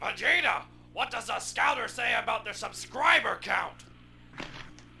Vegeta, what does the scouter say about their subscriber count?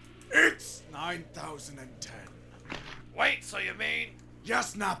 It's 9,010. Wait, so you mean...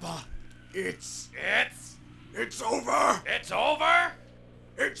 Yes, Nappa. It's over. It's over?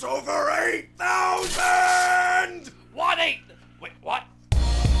 It's over 8,000! What Wait, what?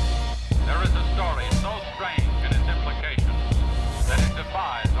 There is a story so strange in its implications that it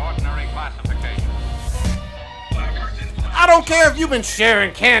defies ordinary classification. I don't care if you've been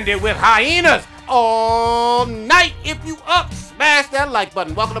sharing candy with hyenas all night. If you up, smash that like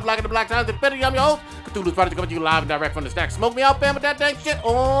button. Welcome to Black and the Black Times. I'm your host, Cthulhu's Party, coming to you live and direct from the stack. Smoke me out, fam, with that dang shit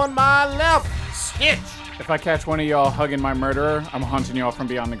on my left. Stitch. If I catch one of y'all hugging my murderer, I'm hunting y'all from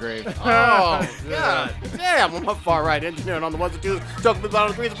beyond the grave. Oh, God damn. I'm a far right engineering on the ones and twos. Talking about on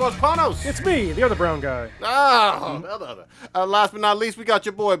the threes, of course, Panos. It's me, the other brown guy. Oh, last but not least, we got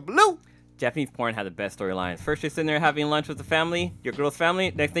your boy Blue. Japanese porn had the best storylines. First, you're sitting there having lunch with the family, your girl's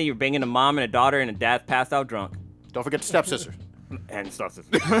family. Next thing, you're banging a mom and a daughter, and a dad's passed out drunk. Don't forget the stepsisters. And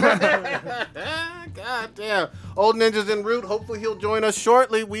stepsisters. God damn. Old Ninja's en route. Hopefully he'll join us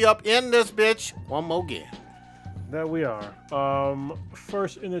shortly. We up in this bitch. One more again. That we are.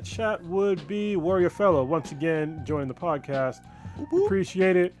 First in the chat would be Warrior Fellow, once again joining the podcast. Whoop.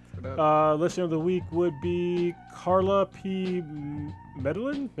 Appreciate it. Listener of the week would be Carla P.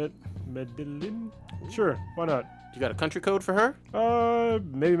 Medellin? Medellin? Sure, why not? You got a country code for her?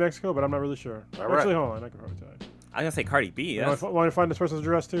 Maybe Mexico, but I'm not really sure. All right. Actually, hold on, I can probably tell you. I was going to say Cardi B. Want to find this person's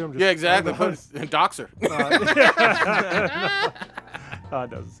address too? Yeah, exactly. Dox her. It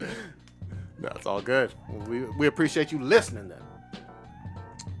doesn't say. No, it's all good. We appreciate you listening then.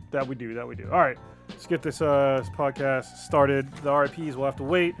 That we do. All right, let's get this podcast started. The RIPs will have to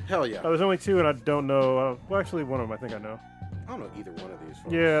wait. Hell yeah. There's only two, and I don't know. Well, actually, one of them I think I know. I don't know either one of these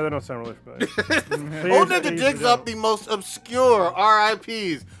folks. Yeah, they don't sound really familiar. Old Ninja digs up the most obscure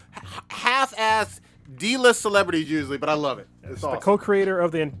RIPs. Half-assed D-list celebrities usually, but I love it. It's awesome. The co-creator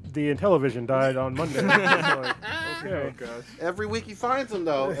of the Intellivision died on Monday. Okay. Oh, every week he finds them,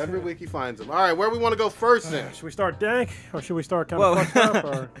 though. Every week he finds them. All right, where we want to go first then? Should we start dank, or should we start kind of fucked up?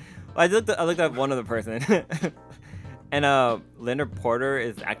 Or? I looked at one other person. And Linda Porter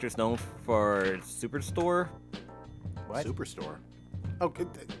is actress known for Superstore. What? Superstore. Okay,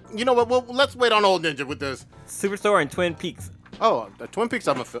 you know what? Well, let's wait on Old Ninja with this. Superstore and Twin Peaks. Oh, Twin Peaks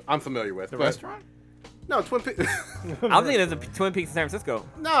I'm familiar with. The restaurant? No, Twin Peaks. I'm thinking there's a Twin Peaks in San Francisco.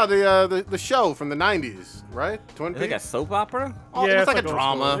 No, the show from the 90s, right? Twin Peaks? Is it like a soap opera? Oh, Yeah, it's like a old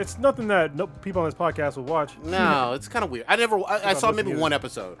drama. school. It's nothing that people on this podcast will watch. No, it's kind of weird. I saw maybe one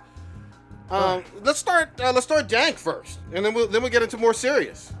episode. Let's start dank first, and then we'll get into more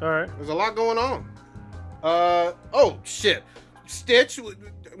serious. All right. There's a lot going on. Oh shit, Stitch.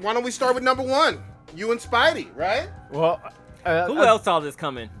 Why don't we start with number one? You and Spidey, right? Well, Who else saw this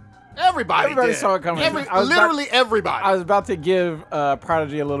coming? Everybody did. saw it coming. Literally everybody. I was about to give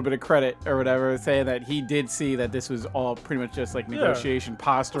Prodigy a little bit of credit or whatever, saying that he did see that this was all pretty much just like negotiation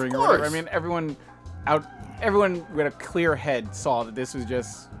posturing or whatever. I mean, everyone with a clear head saw that this was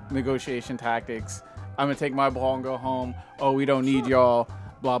just negotiation tactics. I'm gonna take my ball and go home. Oh, we don't need y'all.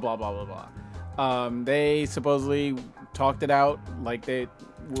 Blah blah blah blah blah. They supposedly talked it out like they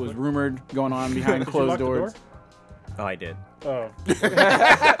was rumored going on behind closed doors. Oh, I did. Oh.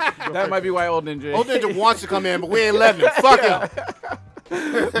 That might be why Old Ninja. Old Ninja wants to come in, but we ain't letting him. Fuck him.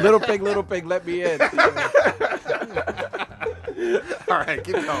 Little pig, let me in. All right,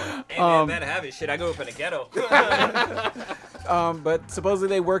 keep going. Hey, man, bad habit. Shit, I grew up in a ghetto. But supposedly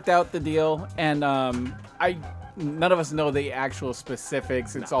they worked out the deal, and none of us know the actual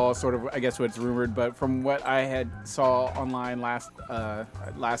specifics. It's all sort of, I guess, what's rumored. But from what I had saw online last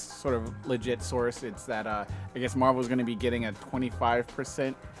sort of legit source, it's that I guess Marvel's going to be getting a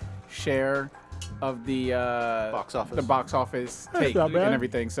 25% share of the box office take and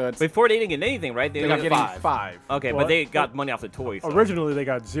everything. So it's Before they didn't get anything, right? They got got getting five. Okay, Well, but they got money off the toys. So. Originally, they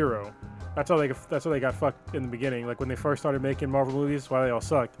got 0. That's how they got fucked in the beginning. Like when they first started making Marvel movies, why they all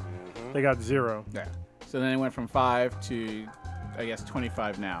sucked. They got 0. Yeah. So then it went from 5 to, I guess,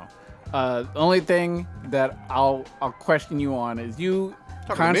 25 now. The only thing that I'll question you on is you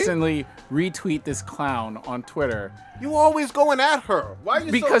constantly retweet this clown on Twitter. You always going at her. Why are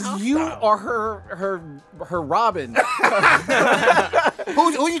you Because so you hostile? are her Robin. Who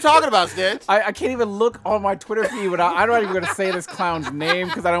are you talking about, Stitch? I can't even look on my Twitter feed without. I'm not even going to say this clown's name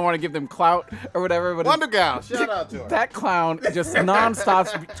because I don't want to give them clout or whatever. But Wonder Gal. Shout out to her. that clown just nonstop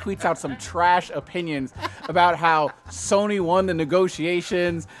tweets out some trash opinions about how Sony won the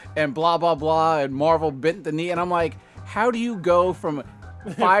negotiations and blah blah blah, and Marvel bent the knee. And I'm like, how do you go from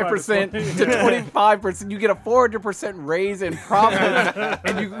 5% to 25%. You get a 400% raise in profit,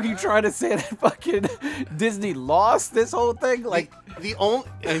 and you try to say that fucking Disney lost this whole thing? Like,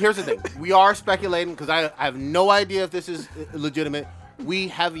 and here's the thing: we are speculating because I have no idea if this is legitimate. We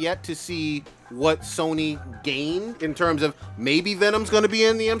have yet to see what Sony gained in terms of maybe Venom's going to be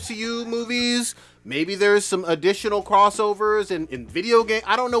in the MCU movies. Maybe there's some additional crossovers in video game.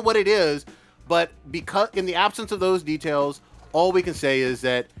 I don't know what it is, but because in the absence of those details, all we can say is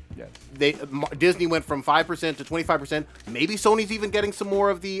that Disney went from 5% to 25%. Maybe Sony's even getting some more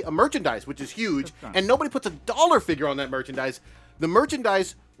of the merchandise, which is huge. And nobody puts a dollar figure on that merchandise. The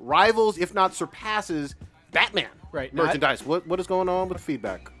merchandise rivals, if not surpasses, Batman merchandise. What is going on with the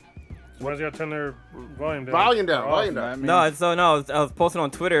feedback? Why does he got to turn their volume down? Volume down. No, I was posting on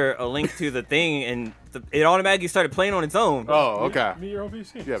Twitter a link to the thing, and it automatically started playing on its own. Oh, okay. Me your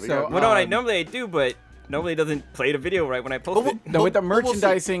OBC. Yeah, So, normally I do, but normally it doesn't play the video right when I post it. Now, with the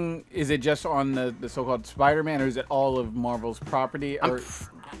merchandising, is it just on the so-called Spider-Man, or is it all of Marvel's property? Or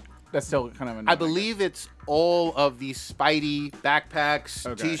that's still kind of I believe it's all of the Spidey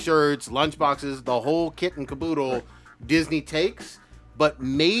backpacks, T-shirts, lunchboxes, the whole kit and caboodle Disney takes. But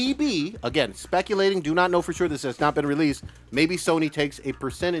maybe, again, speculating, do not know for sure, this has not been released, maybe Sony takes a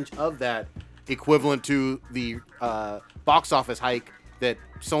percentage of that equivalent to the box office hike that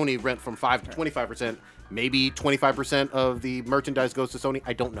Sony went from 5 to 25%. Maybe 25% of the merchandise goes to Sony.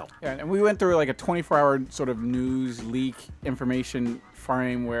 I don't know. Yeah, and we went through like a 24-hour sort of news leak information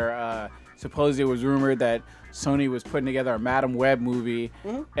frame where supposedly it was rumored that Sony was putting together a Madam Web movie,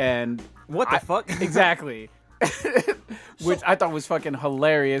 and what the fuck? Exactly. Which I thought was fucking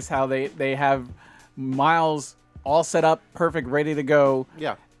hilarious how they have Miles all set up, perfect, ready to go.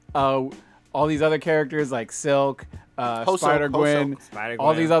 Yeah. All these other characters like Silk, Spider-Gwen,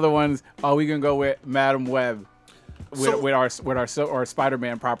 all these other ones. Oh, we can go with Madam Web with our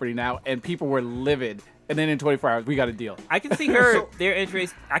Spider-Man property now, and people were livid. And then in 24 hours, we got a deal. I can see her.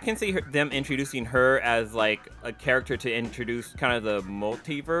 I can see them introducing her as like a character to introduce kind of the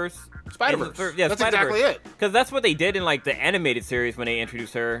multiverse. Spider-Verse. Yeah, that's Spider-Verse. exactly it. Because that's what they did in like the animated series when they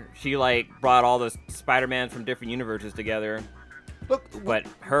introduced her. She like brought all the Spider-Man from different universes together. Look, but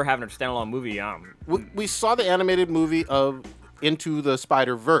her having a standalone movie, we saw the animated movie of Into the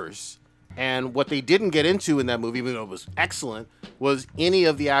Spider-Verse, and what they didn't get into in that movie, even though it was excellent, was any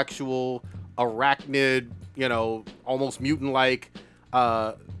of the actual arachnid, almost mutant-like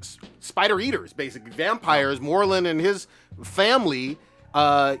spider eaters, basically vampires. Moreland and his family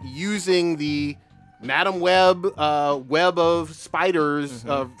using the Madam Web web of spiders,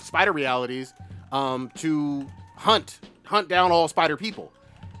 of spider realities, to hunt down all spider people.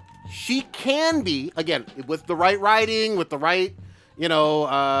 She can be, again, with the right writing, with the right,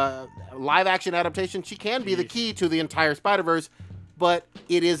 live action adaptation, she can be the key to the entire Spider-Verse. But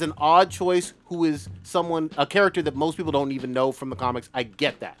it is an odd choice who is a character that most people don't even know from the comics. I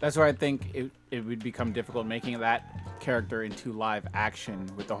get that. That's why I think it would become difficult making that character into live action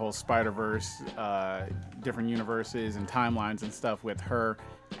with the whole Spider-Verse, different universes and timelines and stuff, with her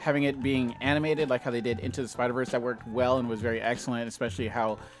having it being animated like how they did Into the Spider-Verse. That worked well and was very excellent, especially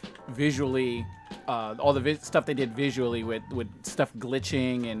how visually all the stuff they did visually with stuff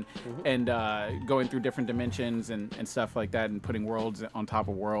glitching and going through different dimensions and stuff like that, and putting worlds on top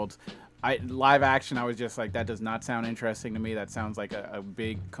of worlds. Live action, I was just like, that does not sound interesting to me. That sounds like a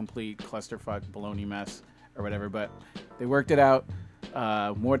big, complete clusterfuck baloney mess or whatever. But they worked it out.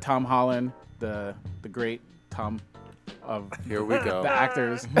 More Tom Holland, the great Tom of here we go. The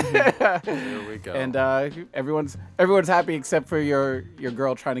actors. Here we go. And everyone's happy except for your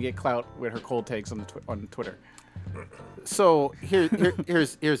girl trying to get clout with her cold takes on Twitter. So here's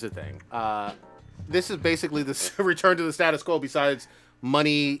the thing. This is basically the return to the status quo. Besides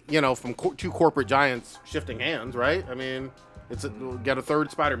money, from two corporate giants shifting hands, right? I mean, we'll get a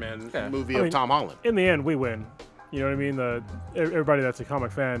third Spider-Man movie of Tom Holland. In the end, we win. You know what I mean? Everybody that's a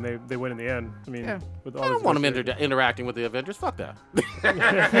comic fan, they win in the end. I mean, with all I don't want him interacting with the Avengers. Fuck that.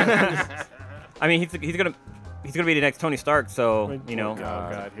 I mean, he's gonna be the next Tony Stark, so Oh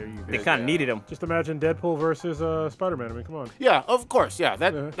God, here you go. they kind of needed him. Just imagine Deadpool versus Spider-Man. I mean, come on. Yeah, of course. Yeah,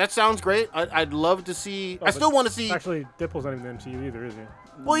 that sounds great. I'd love to see. I still want to see. Actually, Deadpool's not even in the MCU either, is he?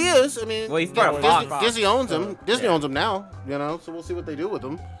 Well, he is. I mean, he's part of Fox. Disney owns him. Disney owns him now. So we'll see what they do with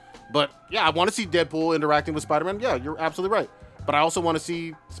him. But yeah, I want to see Deadpool interacting with Spider-Man. Yeah, you're absolutely right. But I also want to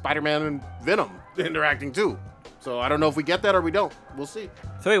see Spider-Man and Venom interacting too. So I don't know if we get that or we don't. We'll see.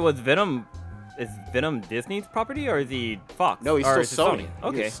 So wait, is Venom Disney's property or is he Fox? No, he's still Sony.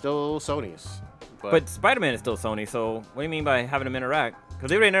 Okay. He's still Sony's. But Spider-Man is still Sony, so what do you mean by having them interact? Because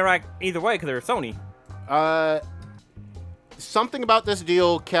they would interact either way because they're Sony. something about this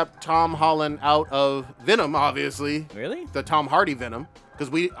deal kept Tom Holland out of Venom, obviously. Really? The Tom Hardy Venom. Because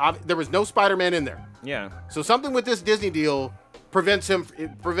there was no Spider-Man in there. Yeah. So something with this Disney deal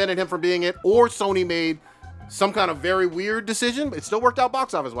prevented him from being it, or Sony made some kind of very weird decision. It still worked out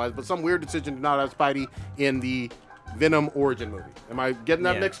box office-wise, but some weird decision to not have Spidey in the Venom origin movie. Am I getting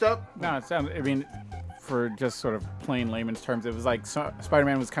that mixed up? No, it sounds. I mean, for just sort of plain layman's terms, it was like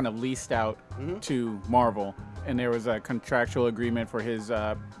Spider-Man was kind of leased out to Marvel, and there was a contractual agreement for his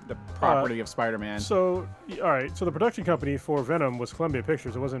the property of Spider-Man. So, all right. So the production company for Venom was Columbia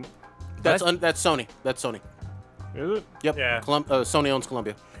Pictures. It wasn't. That's Sony. That's Sony. Is it? Yep. Yeah. Sony owns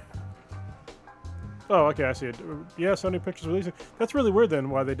Columbia. Oh, okay. I see it. Yeah, Sony Pictures releasing. That's really weird then.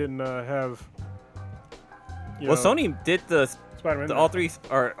 Why they didn't have. Well, Sony did Spider-Man. all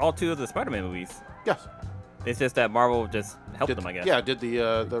two of the Spider-Man movies. Yes. It's just that Marvel just helped them, I guess. Yeah, did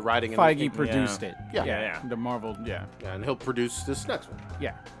the writing. Feige produced it. Yeah. The Marvel. Yeah. Yeah, and he'll produce this next one.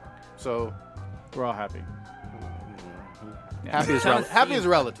 Yeah. So We're all happy. happy is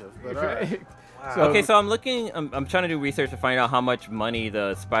relative. But all right. So, Okay, so I'm trying to do research to find out how much money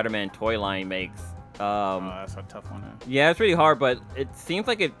the Spider-Man toy line makes. that's a tough one. Yeah, it's really hard, but it seems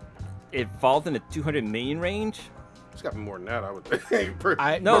like it falls in the 200 million range. It's got to be more than that, I would think. per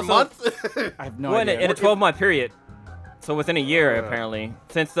No, month. I have no Well, idea. in a 12-month period. So within a year, apparently.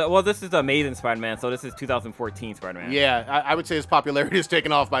 Since this is the Amazing Spider-Man, so this is 2014 Spider-Man. Yeah, I would say his popularity is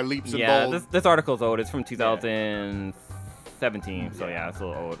taken off by leaps and Yeah, bolts. this article's old. It's from 2017, so yeah, it's a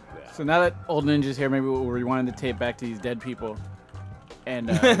little old. So now that Old Ninja's here, maybe we'll rewind the tape back to these dead people. And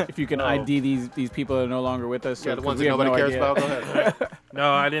if you can ID these people that are no longer with us. Yeah, the 'cause ones we that have nobody no cares idea. about. Go ahead.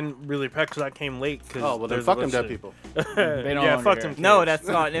 No, I didn't really prep because I came late. Oh, well, then fuck them dead people. They no Yeah, longer fuck care. them. No, kids. that's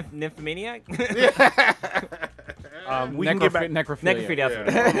not Nymphomaniac. We can get back. Necrophilia. Necrophilia.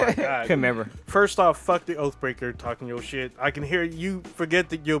 Oh my God. Couldn't remember. First off, fuck the Oathbreaker talking your shit. I can hear you. Forget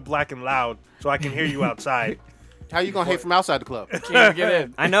that you're black and loud, so I can hear you outside. How you gonna hate from outside the club? Can't get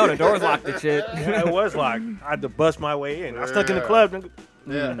in. I know the door's locked and shit. Yeah, it was locked. I had to bust my way in. I was stuck in the club. Nigga.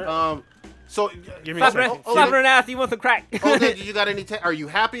 Yeah. So, Give me a Slap her, second. slap her in the ass. You want some crack? did you got any? Are you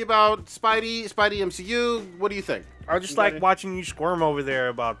happy about Spidey MCU? What do you think? I just like watching you squirm over there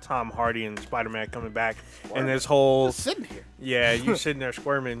about Tom Hardy and Spider-Man coming back, and this whole Just sitting here. yeah, you sitting there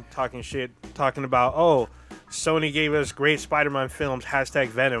squirming, talking shit, talking about Sony gave us great Spider-Man films.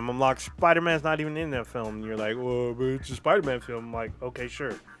 #Venom. I'm like, Spider-Man's not even in that film. And you're like, oh, but it's a Spider-Man film. I'm like, okay,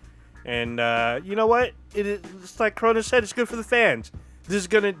 sure. And you know what? It's like Corona said. It's good for the fans.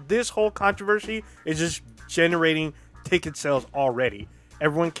 This whole controversy is just generating ticket sales already.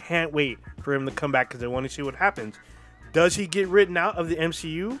 Everyone can't wait for him to come back because they want to see what happens. Does he get written out of the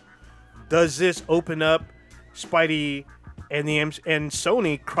MCU? Does this open up Spidey and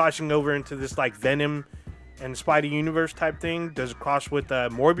Sony crossing over into this like Venom and Spidey universe type thing? Does it cross with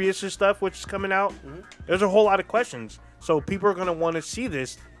Morbius and stuff, which is coming out? There's a whole lot of questions. So people are going to want to see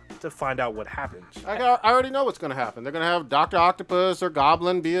this to find out what happens. I already know what's gonna happen. They're gonna have Dr. Octopus or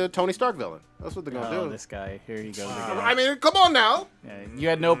Goblin be a Tony Stark villain. That's what they're gonna Oh, do. this guy. Here he goes again. I mean, come on now. Yeah, you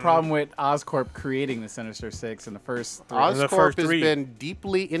had no problem with Oscorp creating the Sinister Six in the first three. the Oscorp first has three. been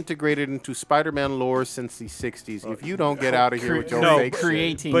deeply integrated into Spider-Man lore since the 60s. If you don't get out of here with your No, fake shit.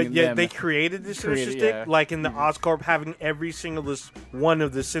 creating But yet them. they created the Sinister Created, Six, yeah. like in the Oscorp having every single one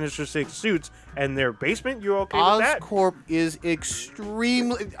of the Sinister Six suits in their basement. You're okay with that? Oscorp is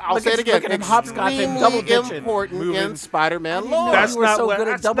extremely. I'll Look say at- it again. look at him hopscotching, double Extremely ditching. important in Spider-Man didn't lore. know That's you were not so what. good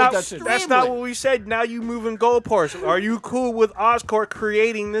at That's double not, dutching. that's not what we said. Now you moving goalposts. Are you cool with Oscorp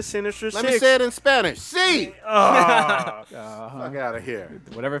creating the Sinister Let Six? me say it in Spanish. See, Ah, fuck out of here.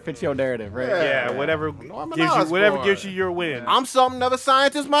 Whatever fits your narrative, right? yeah, whatever I'm an gives Oscorp. you your win. I'm something of a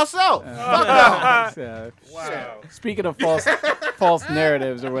scientist myself. Wow. Speaking of false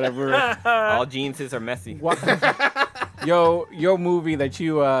narratives or whatever, All geniuses are messy. your movie that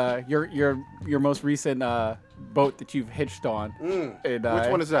you your most recent boat that you've hitched on. And, Which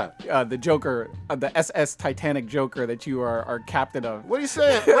one is that? the Joker, the SS Titanic Joker that you are captain of. What are you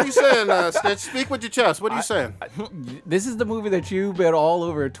saying? What are you saying, Stitch? Speak with your chest. What are you saying? This is the movie that you've been all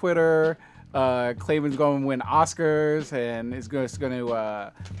over Twitter. Claiming going to win Oscars and is going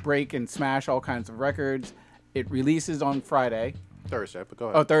to break and smash all kinds of records. It releases on Friday. Thursday, but go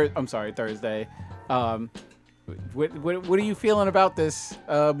ahead. Thursday. What are you feeling about this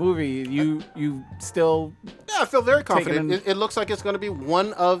movie? You still Yeah, I feel very confident. Taking It looks like it's going to be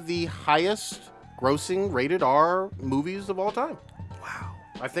one of the highest grossing rated R movies of all time. Wow.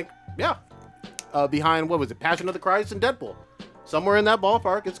 I think, yeah. Behind, what was it, Passion of the Christ and Deadpool. Somewhere in that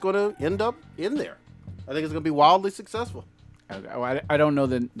ballpark, it's going to end up in there. I think it's going to be wildly successful. I don't know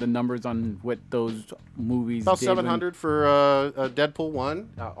the numbers on what those movies. About did when- $700 for Deadpool 1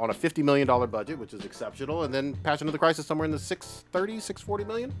 on a $50 million budget, which is exceptional. And then Passion of the Christ is somewhere in the $640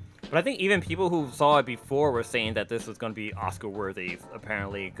 million. But I think even people who saw it before were saying that this was going to be Oscar worthy,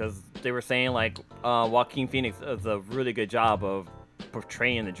 apparently, because they were saying like Joaquin Phoenix does a really good job of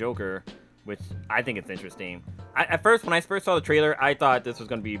portraying the Joker, which I think it's interesting. At first, when I first saw the trailer, I thought this was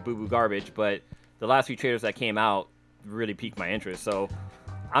going to be boo-boo garbage, but the last few trailers that came out really piqued my interest. So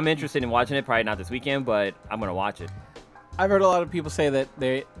I'm interested in watching it. Probably not this weekend, but I'm going to watch it. I've heard a lot of people say that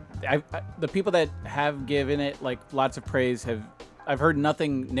the people that have given it like lots of praise I've heard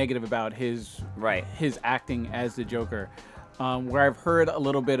nothing negative about his acting as the Joker. Where I've heard a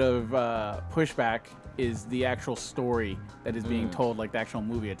little bit of pushback is the actual story that is being told, like the actual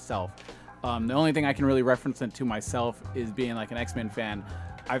movie itself. The only thing I can really reference it to myself is being like an X-Men fan.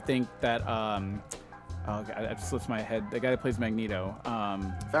 I think that oh God, it slips my head. The guy that plays Magneto,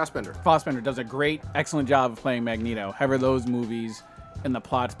 Fassbender does a great, excellent job of playing Magneto. However, those movies and the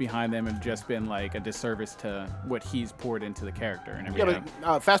plots behind them have just been like a disservice to what he's poured into the character and everything. Yeah,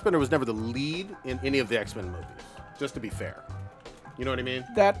 but Fassbender was never the lead in any of the X-Men movies. Just to be fair, you know what I mean?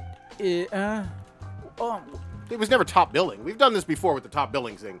 It was never top billing. We've done this before with the top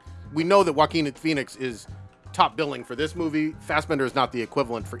billing thing. We know that Joaquin Phoenix is top billing for this movie. Fassbender is not the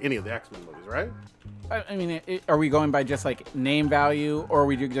equivalent for any of the X-Men movies, right? I mean, are we going by just like name value, or are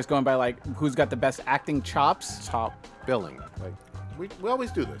we just going by like who's got the best acting chops? Top billing. Like we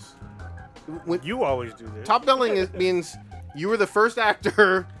always do this. You always do this. Top billing means you were the first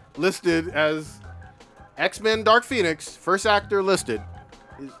actor listed as X-Men Dark Phoenix. First actor listed.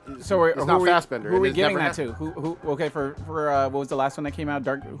 So it's not Fassbender. Who are we giving that to? Who? Okay, for what was the last one that came out?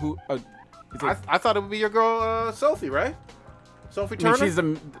 Dark. Who? I thought it would be your girl Sophie, right? Sophie Turner. I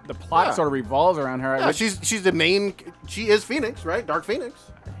mean, the plot sort of revolves around her. Yeah, she's the main. She is Phoenix, right? Dark Phoenix.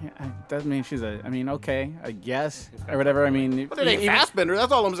 Doesn't mean she's a. I mean, okay, I guess or whatever. I mean, but it ain't Fassbender.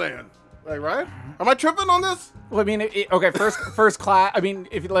 That's all I'm saying. Like, right? Am I tripping on this? Well, I mean, okay, first class. I mean,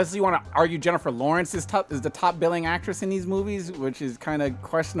 let's you want to argue Jennifer Lawrence is the top billing actress in these movies, which is kind of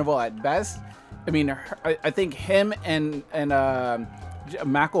questionable at best. I mean, I think him and James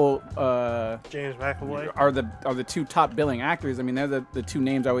McAvoy are the two top billing actors. I mean, they're the two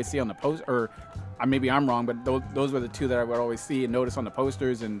names I always see on the post. Or maybe I'm wrong, but those were the two that I would always see and notice on the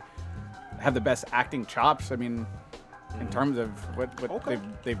posters and have the best acting chops. I mean, in terms of what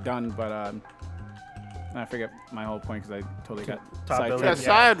they've done, but I forget my whole point because I totally got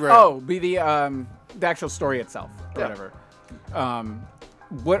sidetracked. Oh, be the actual story itself or whatever.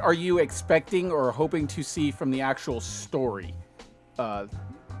 What are you expecting or hoping to see from the actual story? I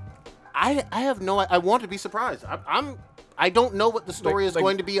have no. I want to be surprised. I don't know what the story is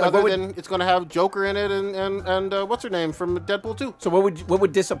going to be, other than it's going to have Joker in it and what's her name from Deadpool 2. So what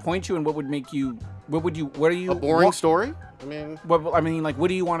would disappoint you and what would make you? What are you? A boring story. I mean, what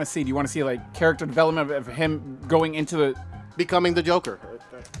do you want to see? Do you want to see like character development of him going into becoming the Joker,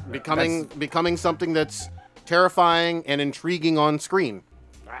 becoming something that's terrifying and intriguing on screen?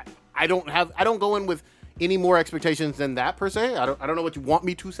 I don't go in with any more expectations than that per se. I don't know what you want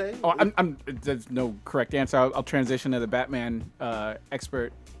me to say. Oh, there's no correct answer. I'll transition to the Batman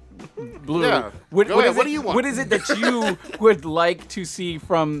expert. Blue. Yeah. What do you want? What is it that you would like to see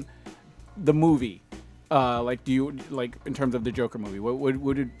from the movie? Do you like in terms of the Joker movie? What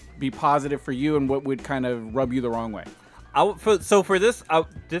would it be positive for you, and what would kind of rub you the wrong way? For this,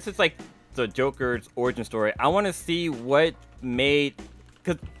 this is like the Joker's origin story. I want to see what made,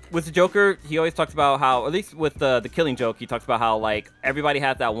 because with the Joker, he always talks about how, at least with the Killing Joke, he talks about how like everybody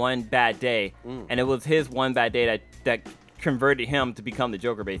has that one bad day, and it was his one bad day that converted him to become the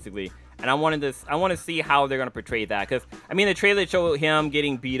Joker, basically. And I want to see how they're gonna portray that, because I mean the trailer showed him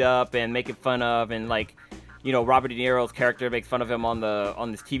getting beat up and making fun of, and like, you know, Robert De Niro's character makes fun of him on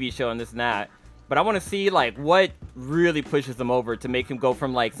this TV show and this and that. But I want to see like what really pushes him over to make him go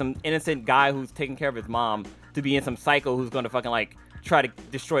from like some innocent guy who's taking care of his mom to being some psycho who's gonna fucking like try to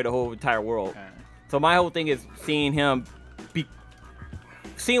destroy the whole entire world. Okay. So my whole thing is seeing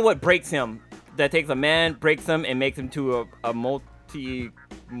what breaks him. That takes a man, breaks him, and makes him to a mass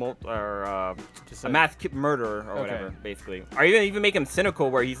murderer or whatever, basically. Or even make him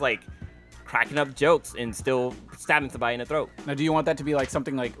cynical, where he's like cracking up jokes and still stabbing somebody in the throat. Now, do you want that to be like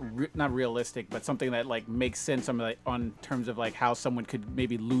something like not realistic, but something that like makes sense on terms of like how someone could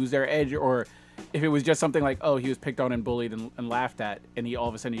maybe lose their edge, or if it was just something like, oh, he was picked on and bullied and laughed at, and he all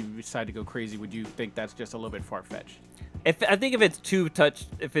of a sudden he decided to go crazy, would you think that's just a little bit far-fetched? I think if it's too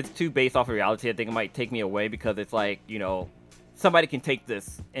based off of reality, I think it might take me away, because it's like, you know, somebody can take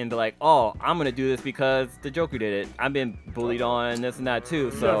this and be like, oh, I'm gonna do this because the Joker did it. I've been bullied on this and that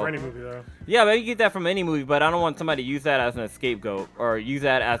too. Yeah, So for any movie though. yeah, but you get that from any movie, but I don't want somebody to use that as an scapegoat or use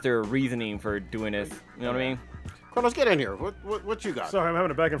that as their reasoning for doing this. You know what I mean? Carlos, get in here. What you got? Sorry, I'm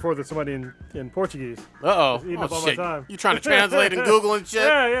having a back and forth with somebody in Portuguese. Uh-oh. Eating Oh, up all my shit. time. You trying to translate and Google and shit?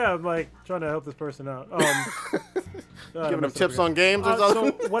 Yeah, I'm like trying to help this person out. Giving them tips on games or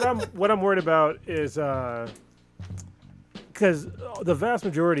something? So what I'm worried about is because the vast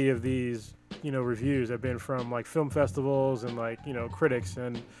majority of these reviews have been from like film festivals and like critics,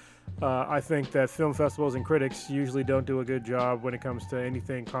 and I think that film festivals and critics usually don't do a good job when it comes to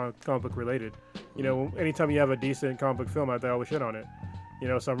anything comic book related. Anytime you have a decent comic book film out there, I always shit on it.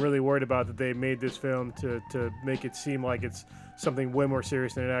 So I'm really worried about that they made this film to make it seem like it's something way more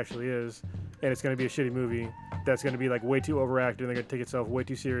serious than it actually is, and it's going to be a shitty movie that's going to be like way too overacted, and they're going to take itself way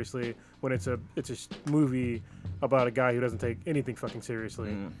too seriously when it's a movie about a guy who doesn't take anything fucking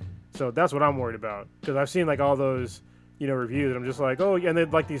seriously. So that's what I'm worried about, because I've seen like all those reviews, and I'm just like, oh yeah, and they're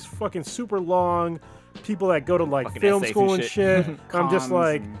like these fucking super long people that go to like Fucking film essays school and and shit. I'm just Cons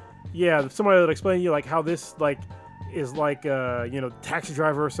like, and- yeah, somebody would explain to you like how this like is like Taxi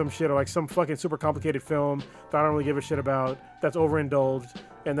Driver or some shit, or like some fucking super complicated film that I don't really give a shit about, that's overindulged,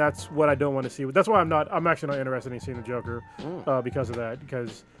 and that's what I don't want to see. That's why I'm actually not interested in seeing the Joker because of that,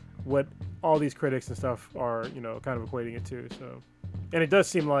 because what all these critics and stuff are kind of equating it to. So, and it does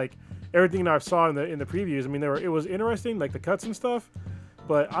seem like everything that I saw in the previews, I mean, it was interesting, like the cuts and stuff,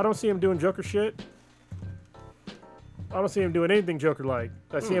 but I don't see him doing Joker shit. I don't see him doing anything Joker-like.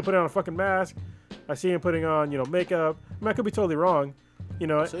 I see him putting on a fucking mask. I see him putting on, makeup. I mean, I could be totally wrong,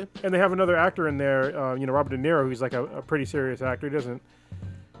 See? And they have another actor in there, Robert De Niro, who's like a pretty serious actor. He doesn't.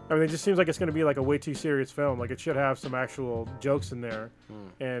 I mean, it just seems like it's going to be like a way too serious film. Like it should have some actual jokes in there,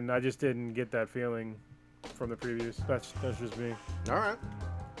 and I just didn't get that feeling from the previews. That's just me. All right.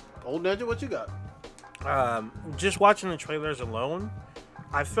 Old Ninja, what you got? Just watching the trailers alone,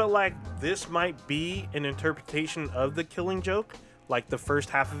 I felt like this might be an interpretation of The Killing Joke, like the first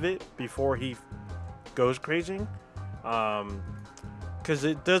half of it before he goes crazy. Because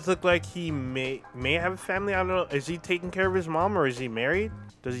it does look like he may have a family. I don't know. Is he taking care of his mom, or is he married?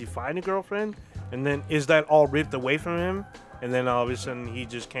 Does he find a girlfriend? And then is that all ripped away from him? And then all of a sudden he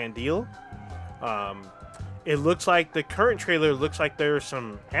just can't deal? It looks like the current trailer looks like there's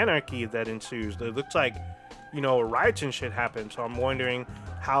some anarchy that ensues. It looks like, riots and shit happen. So I'm wondering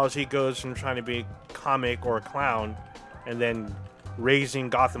how he goes from trying to be a comic or a clown and then raising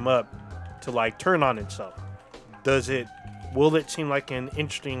Gotham up to like turn on itself. Will it seem like an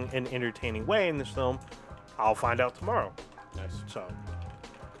interesting and entertaining way in this film? I'll find out tomorrow. Nice. So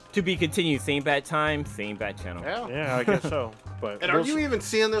To be continued. Same bad time, same bad channel. yeah, I guess so. But And are you even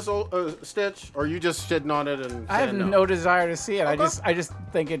seeing this Stitch, or are you just shitting on it and I have saying no desire to see it. Okay. I just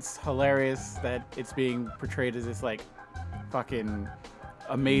think it's hilarious that it's being portrayed as this like fucking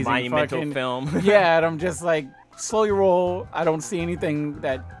amazing Monumental fucking film. yeah, and I'm just like, slow your roll. I don't see anything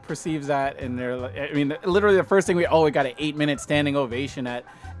that perceives that, and they're like, I mean, literally the first thing we got an 8-minute standing ovation at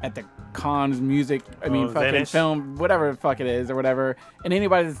the Cannes music. I mean, fucking Venice. film, whatever the fuck it is or whatever. And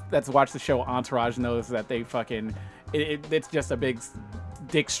anybody that's watched the show Entourage knows that they fucking it's just a big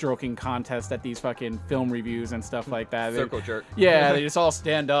dick stroking contest at these fucking film reviews and stuff like that. Circle jerk. Yeah, they just all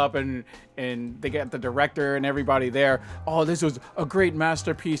stand up and they get the director and everybody there. Oh, this was a great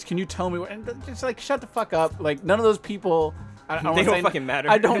masterpiece. Can you tell me what? And just like, shut the fuck up. Like, none of those people. They don't fucking matter.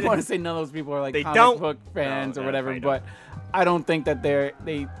 I don't want to say none of those people are like They comic don't. book fans No, or whatever, I don't. but I don't think that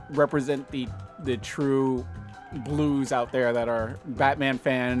they represent the true blues out there that are Batman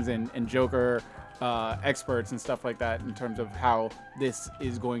fans and Joker experts and stuff like that in terms of how this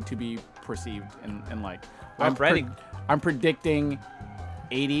is going to be perceived and like. I'm predicting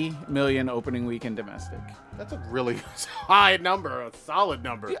 80 million opening weekend domestic. That's a really high number, a solid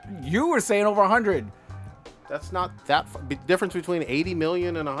number. You were saying over 100. That's not that difference between 80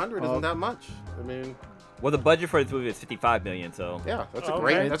 million and 100 isn't that much. I mean, Well, the budget for this movie is $55 million, so yeah, that's a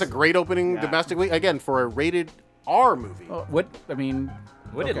Okay. great opening Yeah. domestic week again for a rated R movie. What I mean,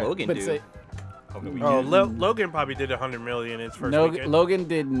 what did okay, Logan but do? say- Opening week? Oh, Logan probably did 100 million its first weekend. Logan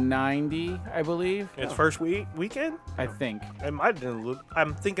did 90, I believe. Its first weekend? I think. It might have been a little.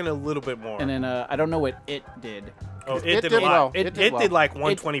 I'm thinking a little bit more. And then I don't know what it did. Oh, It it did did a lot. well. It It did did well. like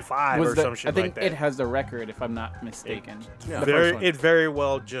 125 Was or the- some shit I think like that. it has the record, if I'm not mistaken. Yeah. The first one. It very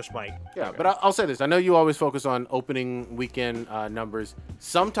well just might. Yeah, but I'll say this. I know you always focus on opening weekend numbers.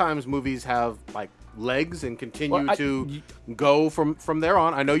 Sometimes movies have like legs and continue Well, to go from there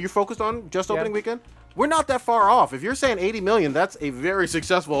on. I know you're focused on just Yeah. opening weekend, we're not that far off. If you're saying 80 million, that's a very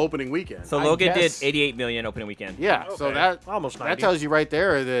successful opening weekend. So Logan did 88 million opening weekend. Yeah, so that almost 90. that tells you right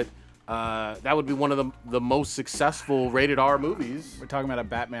there that that would be one of the most successful rated R movies. We're talking about a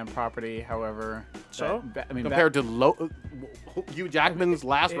Batman property, however. So? Compared to Hugh Jackman's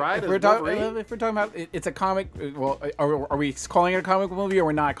last ride. If we're talking about it's a comic, well, are we calling it a comic book movie or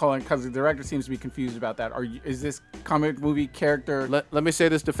we're not calling it? Because the director seems to be confused about that. Is this comic movie character? Let me say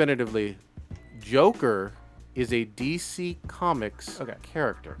this definitively: Joker is a DC Comics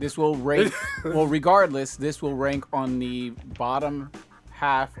character. This will rank. Well, regardless, this will rank on the bottom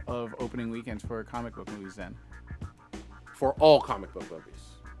half of opening weekends for comic book movies. Then, for all comic book movies.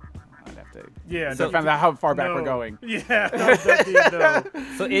 I'd have to. Yeah. So depends on how far back we're going. Yeah. No.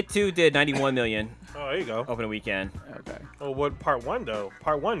 So It Too did 91 million. Oh, there you go. Opening weekend. Okay. Oh, what part 1 though?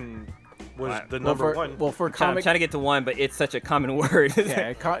 Part 1 was the number 1. Well, for I'm comic, trying to get to 1, but it's such a common word.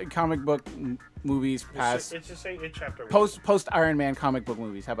 yeah, comic book movies past It's just say it chapter 1. post Iron Man comic book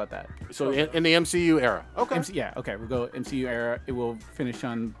movies. How about that? So in the MCU era. Okay. Okay. We'll go MCU era. It will finish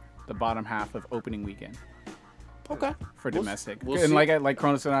on the bottom half of opening weekend. Okay. For domestic. we'll and see. like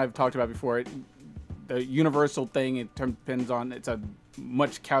Cronus and I have talked about before, the universal thing, it depends on, it's a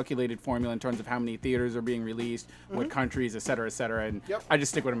much calculated formula in terms of how many theaters are being released, what countries, et cetera, and I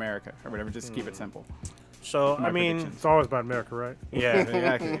just stick with America or whatever, just keep it simple. So, I mean, It's always about America, right? yeah.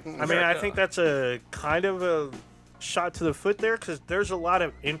 Exactly. I mean, I think that's a kind of a shot to the foot there because there's a lot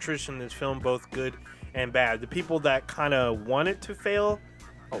of interest in this film, both good and bad. The people that kind of want it to fail,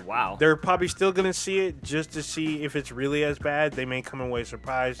 Oh, wow. they're probably still going to see it just to see if it's really as bad. They may come away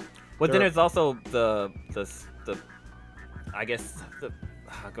surprised. Well, then There- there's also the I guess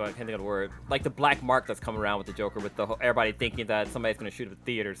I can't think of the word. Like the black mark that's coming around with the Joker, with everybody thinking that somebody's going to shoot at the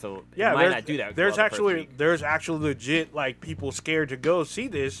theater, so Yeah, they might not do that. There's well the first actually week. there's actually legit like people scared to go see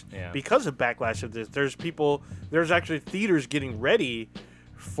this because of backlash of this. There's actually theaters getting ready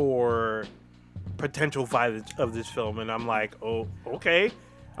for potential violence of this film, and I'm like, oh, okay.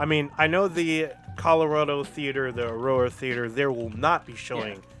 I mean, I know the Colorado theater, the Aurora theater, there will not be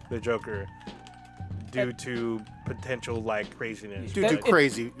showing the Joker due to potential like craziness. Due to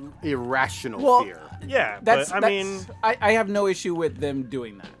crazy, irrational fear. Yeah, That's, but I mean, I have no issue with them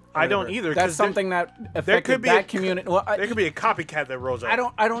doing that. I don't Whatever. either, That's 'cause there- something that there affected could be that a community. Well, there could be a copycat that rolls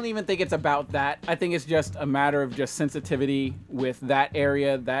out. I don't even think it's about that. I think it's just a matter of just sensitivity with that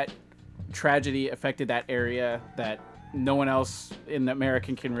area. That tragedy affected that area that no one else in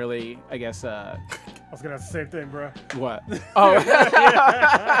America can really, I guess. I was gonna have the same thing, bro. What? Oh,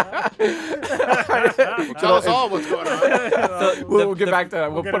 Tell us all what's going on. we'll get back to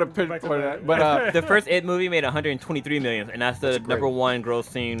that. We'll we'll put a get pin back to for that. that. But The first It movie made 123 million, and that's the number 1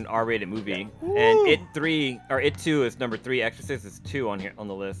 grossing R-rated movie. And It 2 is number 3. Exorcist is 2 on here on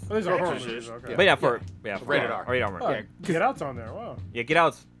the list. Oh, these are horror Exorcist. movies. Okay. But for Rated R. Rated R. Oh, Yeah, Get Out's on there. Wow. Get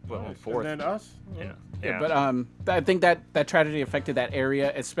Out's And fourth. then Us. Yeah. but I think that tragedy affected that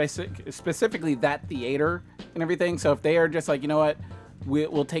area, specifically that theater and everything. So if they are just like, you know what,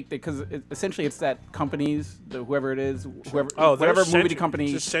 we'll take because essentially it's that companies, whoever it is, whatever movie company.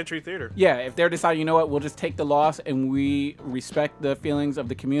 It's a Century Theater. Yeah, if they're deciding, you know what, we'll just take the loss and we respect the feelings of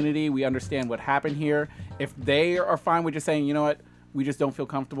the community. We understand what happened here. If they are fine with just saying, you know what, we just don't feel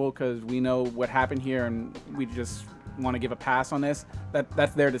comfortable because we know what happened here and we just want to give a pass on this,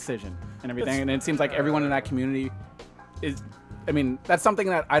 that's their decision and everything. And it seems like everyone in that community is, I mean, that's something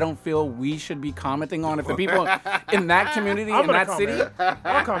that I don't feel we should be commenting on. If the people in that community, in that city,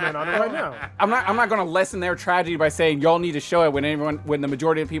 I'll comment on it right now. I'm not going to lessen their tragedy by saying y'all need to show it when the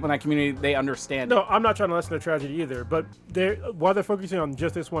majority of people in that community, they understand it. No, I'm not trying to lessen their tragedy either. But while they're focusing on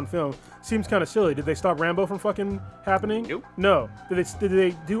just this one film, seems kind of silly. Did they stop Rambo from fucking happening? Nope. No. Did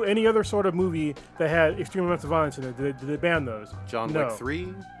they do any other sort of movie that had extreme amounts of violence in it? Did they ban those? John No. Wick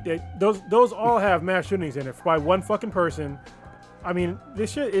 3. Those all have mass shootings in it by one fucking person. I mean,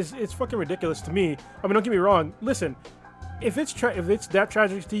 this shit it's fucking ridiculous to me. I mean, don't get me wrong. Listen, if it's that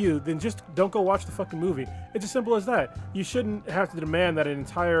tragic to you, then just don't go watch the fucking movie. It's as simple as that. You shouldn't have to demand that an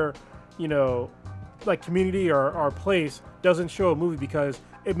entire, like community or place doesn't show a movie because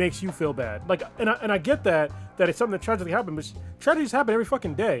it makes you feel bad. Like, and I get that it's something that tragically happened, but tragedies happen every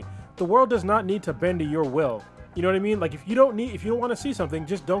fucking day. The world does not need to bend to your will. You know what I mean? Like, if you don't want to see something,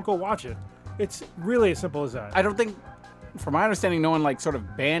 just don't go watch it. It's really as simple as that. I don't think, from my understanding, no one like sort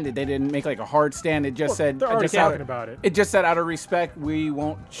of banned it. They didn't make like a hard stand. It just said, they're already just talking about it. It just said out of respect, we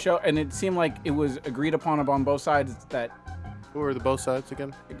won't show. And it seemed like it was agreed upon both sides that Who are the both sides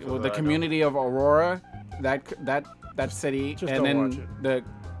again? the community of Aurora, that city, Just and don't then watch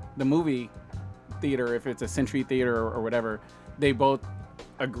the movie theater, if it's a Century Theater or whatever, they both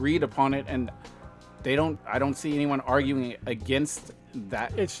agreed upon it. And I don't see anyone arguing against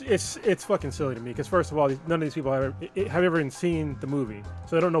that. It's fucking silly to me because first of all, none of these people have ever even seen the movie,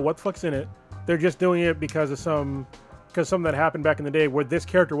 so they don't know what the fuck's in it. They're just doing it because something that happened back in the day where this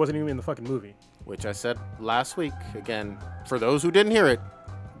character wasn't even in the fucking movie. Which I said last week. Again, for those who didn't hear it,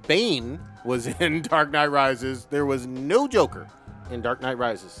 Bane was in Dark Knight Rises. There was no Joker in Dark Knight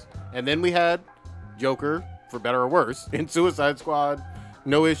Rises. And then we had Joker, for better or worse, in Suicide Squad.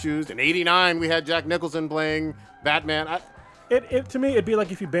 No issues. In '89, we had Jack Nicholson playing Batman. To me, it'd be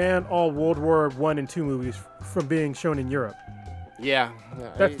like if you banned all World War I and II movies from being shown in Europe. Yeah.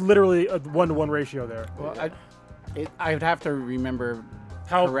 That's literally a 1-to-1 ratio there. Well, I would have to remember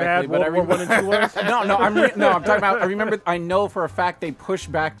how correctly, bad World War I and II was. I'm talking about. I know for a fact they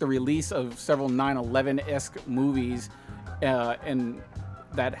pushed back the release of several 9/11-esque movies, and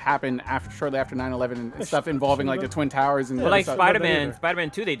that happened shortly after 9/11 and stuff involving like the Twin Towers and like stuff.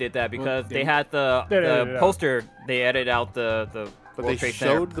 Spider-Man 2, they did that because they had the poster. They edited out the But World they Trade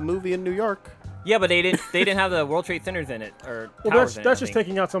showed Center. the movie in New York. Yeah, but they didn't have the World Trade Centers in it or Well, towers in it, that's I just think.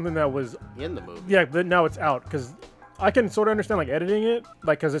 taking out something that was In the movie. yeah. But now it's out because I can sort of understand like editing it,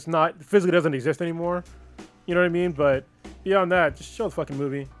 like because it's not physically doesn't exist anymore. You know what I mean? But beyond that, just show the fucking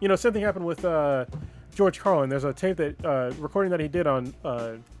movie. You know, same thing happened with George Carlin. There's a tape that recording that he did on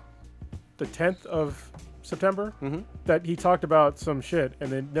the 10th of September that he talked about some shit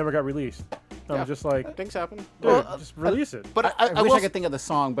and it never got released. I'm just like, Things happen. dude, just release it. But I wish I could think of the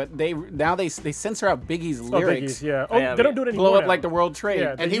song, but they censor out Biggie's lyrics. Biggies, yeah. Yeah, They don't do it anymore. Blow up now. like the World Trade.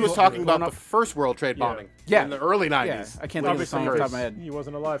 Yeah, And they he was use- talking about blown the up- first World Trade bombing Yeah. in the early 90s. Yeah, I can't think of the song off the top of my head. He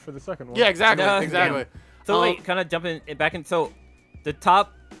wasn't alive for the second one. Yeah, exactly. No, exactly. So wait, kind of jumping back in. So the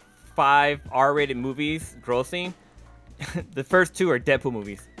top 5 R-rated movies grossing, the first 2 are Deadpool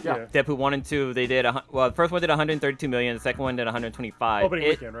movies. Yeah. Deadpool 1 and 2, they did the first one did 132 million, the second one did 125. Opening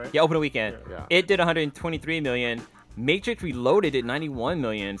weekend, right? Yeah, opening weekend. Yeah. It did 123 million. Matrix Reloaded did 91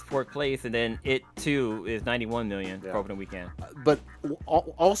 million, fourth place, and then It 2 is 91 million for opening weekend. But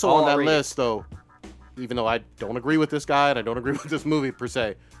also All on that rated. list, though, even though I don't agree with this guy and I don't agree with this movie per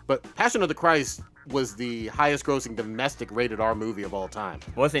se, but Passion of the Christ was the highest grossing domestic rated R movie of all time.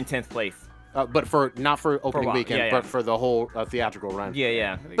 Was in 10th place. But not for opening while, weekend, yeah, yeah. but for the whole theatrical run. Yeah,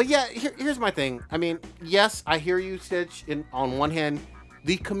 yeah. But yeah, here's my thing. I mean, yes, I hear you, Stitch. On one hand,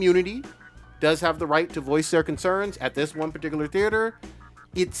 the community does have the right to voice their concerns at this one particular theater.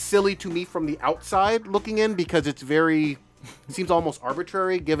 It's silly to me from the outside looking in because it seems almost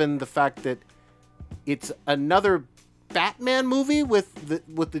arbitrary given the fact that it's another Batman movie with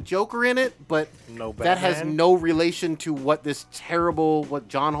the Joker in it, but No that has Batman? no relation to what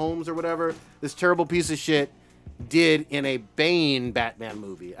John Holmes or whatever, this terrible piece of shit did in a Bane Batman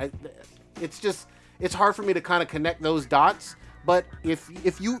movie. It's hard for me to kind of connect those dots. But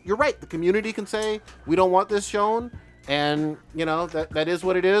if you're right, the community can say we don't want this shown, and you know that is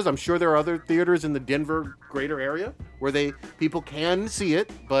what it is. I'm sure there are other theaters in the Denver greater area where people can see it,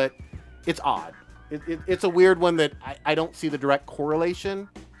 but it's odd. It's a weird one that I don't see the direct correlation,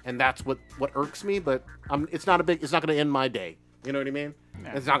 and that's what irks me. But it's not going to end my day. You know what I mean?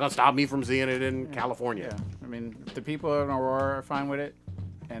 Yeah. It's not going to stop me from seeing it in California. Yeah, I mean, if the people in Aurora are fine with it,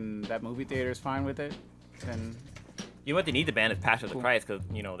 and that movie theater is fine with it, then You know what they need to ban is Passion of the Christ because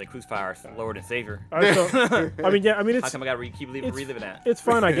they crucify our Lord and Savior. I mean, How it's come I gotta keep reliving that? it's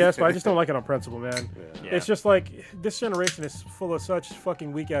fun, I guess, but I just don't like it on principle, man. Yeah. It's just like this generation is full of such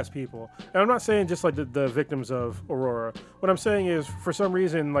fucking weak ass people. And I'm not saying just like the victims of Aurora. What I'm saying is, for some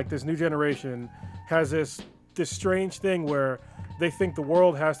reason, like this new generation has this strange thing where they think the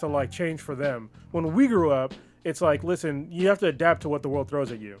world has to like change for them. When we grew up, it's like, listen, you have to adapt to what the world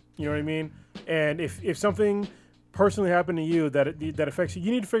throws at you. You know what I mean? And if something personally happened to you that affects you,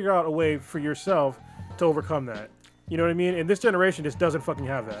 you need to figure out a way for yourself to overcome that. You know what I mean? And this generation just doesn't fucking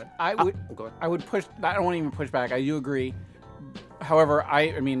have that. I would push. I don't want to even push back. I do agree. However,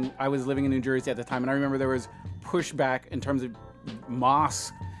 I mean, I was living in New Jersey at the time, and I remember there was pushback in terms of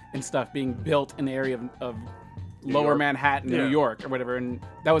mosques and stuff being built in the area of Lower Manhattan, New York, or whatever, and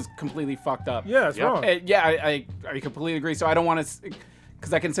that was completely fucked up. Yeah, it's wrong. I completely agree. So I don't want to,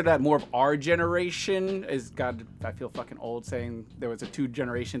 because I consider that more of our generation. I feel fucking old saying there was a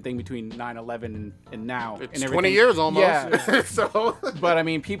 2-generation thing between 9/11 and now. It's and 20 everything. years almost. Yeah. So. But I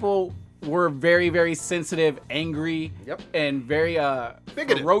mean, people were very, very sensitive, angry, and very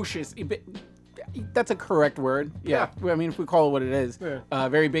bigoted. ferocious. That's a correct word. Yeah. I mean, if we call it what it is,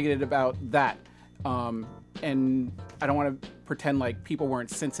 very bigoted about that. And I don't want to pretend like people weren't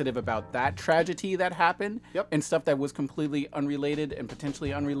sensitive about that tragedy that happened and stuff that was completely unrelated and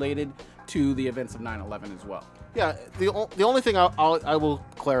potentially unrelated to the events of 9/11 as well. Yeah, the only thing I will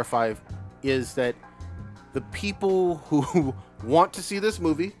clarify is that The people who want to see this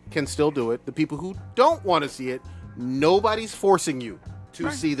movie can still do it. The people who don't want to see it, nobody's forcing you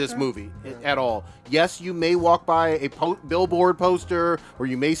to see this movie at all. Yes, you may walk by a billboard poster or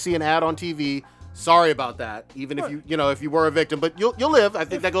you may see an ad on TV. Sorry about that. Even if if you were a victim, but you'll live. I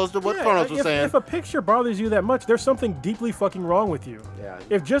think that goes to what Kronos was saying. If a picture bothers you that much, there's something deeply fucking wrong with you. Yeah.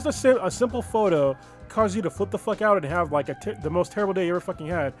 If just a simple photo causes you to flip the fuck out and have like the most terrible day you ever fucking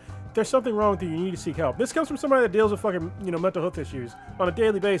had, there's something wrong with you. You need to seek help. This comes from somebody that deals with fucking mental health issues on a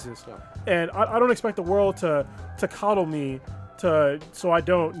daily basis, and I don't expect the world to coddle me so I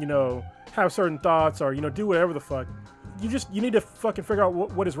don't have certain thoughts or do whatever the fuck. You need to fucking figure out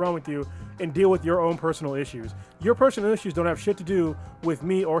what is wrong with you and deal with your own personal issues. Your personal issues don't have shit to do with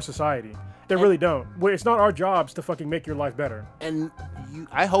me or society. They really don't. It's not our jobs to fucking make your life better. And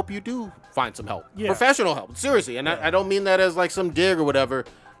I hope you do find some help, professional help, seriously. And I don't mean that as like some dig or whatever.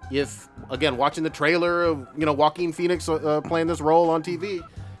 If again watching the trailer of Joaquin Phoenix playing this role on TV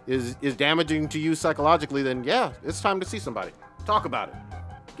is damaging to you psychologically, then yeah, it's time to see somebody. Talk about it.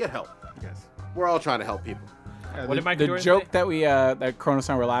 Get help. Yes, we're all trying to help people. What did Michael The Jordan joke say? that that Kronos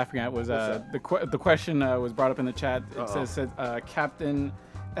and I were laughing at was the question was brought up in the chat. It said Captain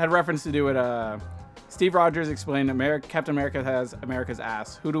had reference to do with Steve Rogers explained Captain America has America's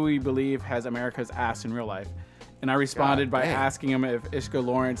ass. Who do we believe has America's ass in real life? And I responded by asking him if Ishka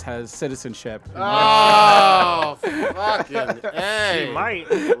Lawrence has citizenship. Oh, fucking hey. She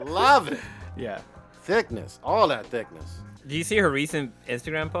might. Love it. Yeah. Thickness. All that thickness. Do you see her recent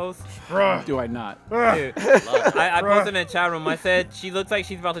Instagram post? Do I not? Dude, I posted in the chat room. I said she looks like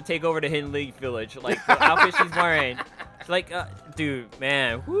she's about to take over the Hidden League village. Like the outfit she's wearing. She's like, dude,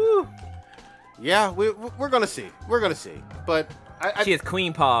 man, woo. Yeah, we're gonna see. We're gonna see. But She is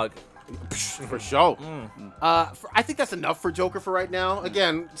Queen Pog. For sure. I think that's enough for Joker for right now.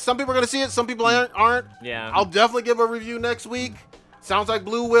 Again, some people are going to see it, some people aren't. Yeah. I'll definitely give a review next week. Sounds like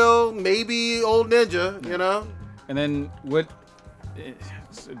Blue will, maybe Old Ninja, And then what?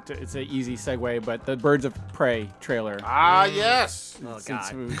 It's an easy segue, but the Birds of Prey trailer. Ah, yes. Oh, Since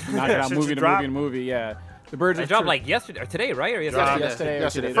God. we knock it out Since movie it to dropped. movie to movie, yeah. The Birds It of dropped like yesterday or today, right? Or yesterday.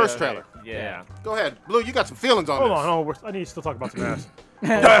 Yesterday. First trailer. Yeah. Go ahead. Blue, you got some feelings on Hold this. on, I need to still talk about some ass.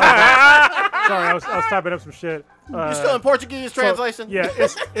 Sorry, I was typing up some shit. You still in Portuguese translation? Yeah,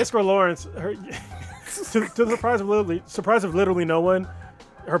 Iskra Lawrence. To the surprise of literally no one,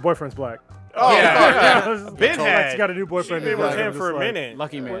 her boyfriend's black. Oh, Yeah. Ben She had. got a new boyfriend. She's been with I'm him just for a like, minute.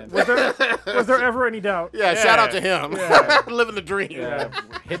 Lucky man. Was there ever any doubt? Yeah, shout out to him. Living the dream. Yeah,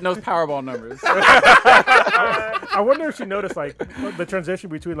 hitting those Powerball numbers. I wonder if she noticed like the transition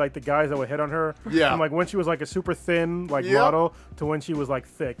between like the guys that would hit on her. Yeah. From like when she was like a super thin like Yep. model to when she was like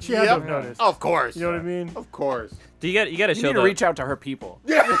thick. She had to have noticed. Of course. You know what I mean? Of course. Do you got to You show need to the reach out to her people.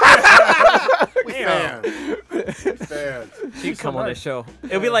 We fans. We fans. She come on the show.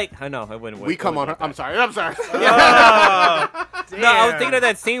 It'll be like I know I wouldn't. We come on her. I'm sorry. I'm sorry. No, I was thinking of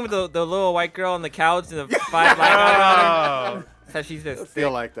that scene with the little white girl on the couch and the 5 black guys around her. So she's just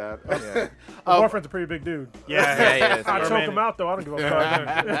Feel like that. Yeah. My boyfriend's a pretty big dude. Yeah. yeah, yeah. I choke him out though. I don't give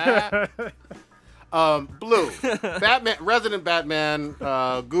a fuck. Blue, Batman, Resident Batman,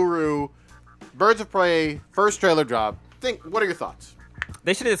 Guru, Birds of Prey, first trailer drop. What are your thoughts?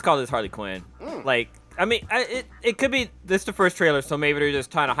 They should have just called this Harley Quinn. Like, I mean, it could be this the first trailer, so maybe they're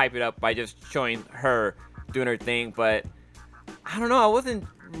just trying to hype it up by just showing her doing her thing. But I don't know. I wasn't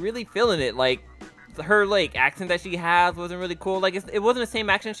really feeling it. Like, her like accent that she has wasn't really cool. Like, it wasn't the same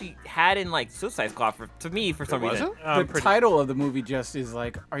accent she had in like Suicide Squad to me for some reason. The title of the movie just is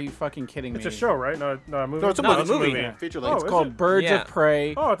like, are you fucking kidding me? It's a show, right? Not a movie. No, it's a No, movie. it's a movie. Feature Oh, length. It's is called it? Birds Yeah. of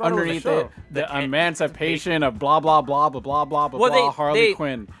Prey. Oh, I thought it was a Underneath show. it, the emancipation of blah blah blah blah blah blah blah Well, blah Harley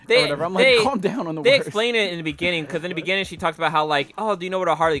Quinn or whatever. I'm like, calm down on the They words. explain it in the beginning because in the beginning she talks about how like, oh, do you know what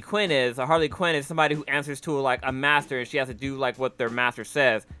a Harley Quinn is? A Harley Quinn is somebody who answers to like a master and she has to do like what their master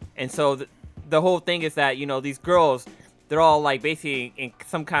says. And so the whole thing is that these girls, they're all like basically in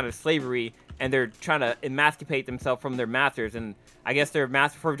some kind of slavery and they're trying to emancipate themselves from their masters. And I guess their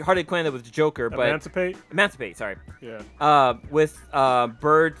master for Harley Quinn that was Joker, but Emancipate. Sorry. Yeah. With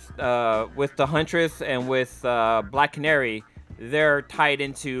Birds, with the Huntress, and with Black Canary, they're tied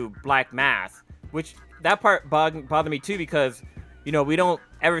into Black Mask, which that part bothered me too because, we don't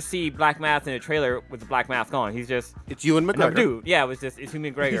ever see Black Mask in a trailer with the Black Mask on. He's just It's Ewan no McGregor. dude. Yeah, it's Hugh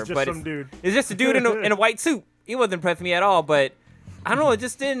McGregor, He's just but some dude. it's just a dude in a white suit. He wasn't impressing me at all, but I don't know. It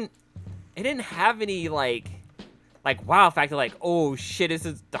just didn't. It didn't have any like wow factor. Like, oh shit, this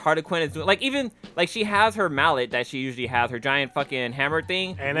is the Harley Quinn is doing. Like even like she has her mallet that she usually has, her giant fucking hammer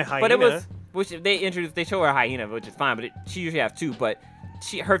thing, And a But it hyena. was which they show her a hyena, which is fine, but she usually has two. But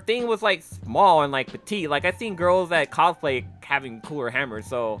her thing was like small and like petite. Like I seen girls that cosplay having cooler hammers.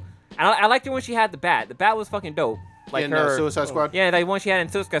 So I liked her when she had the bat. The bat was fucking dope. Like in her Suicide Squad. Yeah, like one she had in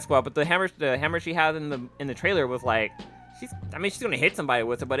Suicide Squad. But the hammer she had in the trailer was like, she's gonna hit somebody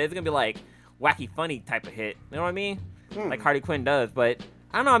with it, but it's gonna be like wacky funny type of hit. You know what I mean? Like Harley Quinn does. But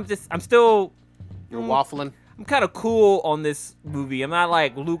I don't know. I'm still. You're waffling. I'm kind of cool on this movie. I'm not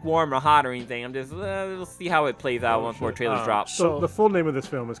like lukewarm or hot or anything. I'm just we'll see how it plays out once more trailers drop. So the full name of this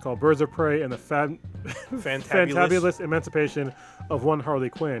film is called Birds of Prey and the Fantabulous Emancipation of One Harley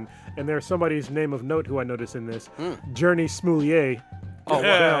Quinn. And there's somebody's name of note who I noticed in this, Journey Smoulier. Oh,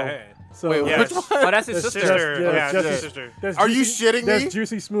 wow. So, Wait, Yes. which one? Oh, that's his sister. That's Jesse- his sister. That's Are you Juicy- shitting me? That's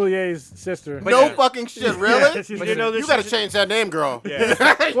Juicy Smoulier's sister. No fucking shit, really? Yeah, she's You know You this gotta season- change that name, girl. Yeah.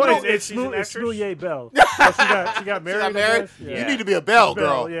 Well, it's she's an it's actress? Smoulier Bell. So she got married. She got I married? guess. You need to be a Bell,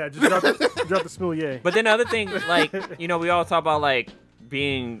 girl. Yeah, just drop the Smoulier. But then the other thing, like, we all talk about, like,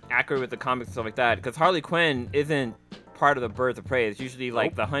 being accurate with the comics and stuff like that, because Harley Quinn isn't part of the Birds of Prey. It's usually,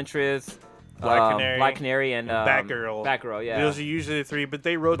 like, the Huntress, Black Canary, and Batgirl. Batgirl, yeah. Those are usually the three, but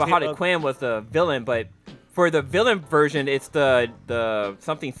they rotate. But Harley up. Quinn was the villain, but for the villain version, it's the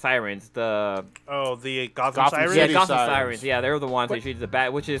something Sirens, the... Oh, the Gotham Gotham Sirens? Yeah, City Gotham Sirens. Sirens. Yeah, they're the ones that shoot the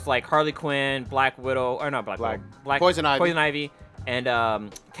bat, which is, like, Harley Quinn, Black Widow, or not Black Widow, Poison Ivy. and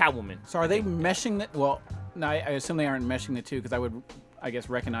Catwoman. So are they meshing the? Well, no, I assume they aren't meshing the two because I would, I guess,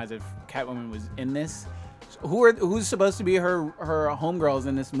 recognize if Catwoman was in this. So who's supposed to be her homegirls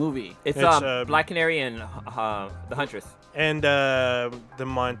in this movie? It's It's, Black Canary and the Huntress. And the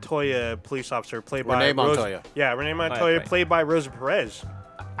Montoya police officer played by Renee Montoya. Renee Montoya right. played by Rosa Perez.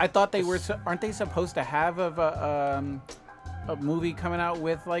 I thought they were. Aren't they supposed to have a movie coming out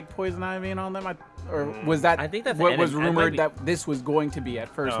with like Poison Ivy and all them? Or was that? I think that's what an was edit. That might rumored be- that this was going to be at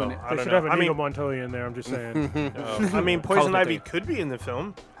first. No, When it, I They don't should know. have I Inigo mean, Montoya in there. I'm just saying. I mean, Poison Call it Ivy the could be in the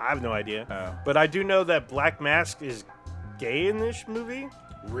film. I have no idea. But I do know that Black Mask is gay in this movie.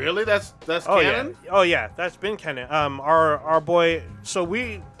 Really? That's Oh canon? yeah. Oh yeah, that's been canon. Our boy. So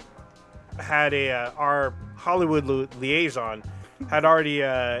we had our Hollywood liaison had already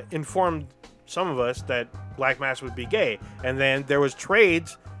informed some of us that Black Mask would be gay, and then there was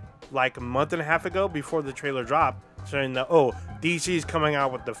trades like a month and a half ago before the trailer dropped saying that DC's coming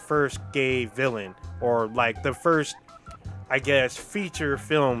out with the first gay villain, or like the first, I guess, feature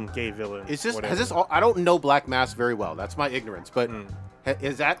film gay villain. Is this whatever. has this? All, I don't know Black Mask very well. That's my ignorance. But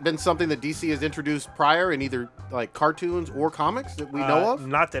has that been something that DC has introduced prior in either like cartoons or comics that we know of?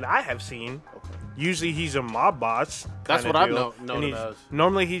 Not that I have seen. Okay. Usually he's a mob boss. That's kinda what I've deal. known And him he's- as.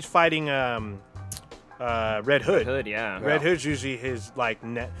 Normally he's fighting Red Hood. Hood, yeah. Red Hood's usually his like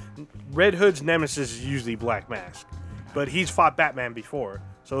Red Hood's nemesis is usually Black Mask, but he's fought Batman before,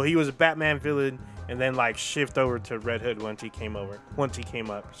 so he was a Batman villain and then like shift over to Red Hood once he came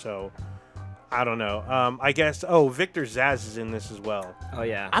up. So I don't know. I guess Victor Zsasz is in this as well. Oh,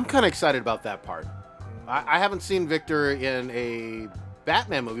 yeah. I'm kind of excited about that part. I haven't seen Victor in a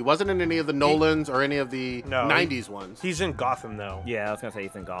Batman movie. Wasn't in any of the Nolans or any of the No, 90s ones. He's in Gotham though. Yeah, I was going to say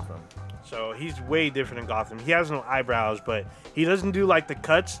he's in Gotham. So he's way different in Gotham. He has no eyebrows, but he doesn't do like the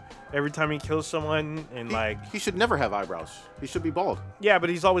cuts every time he kills someone and like He should never have eyebrows. He should be bald. yeah, but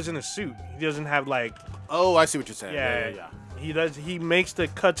he's always in a suit. He doesn't have like Oh, I see what you're saying. yeah. He does. He makes the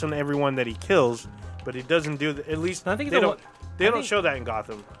cuts on everyone that he kills, but he doesn't do at least I think they the don't. one- They I don't think- show that in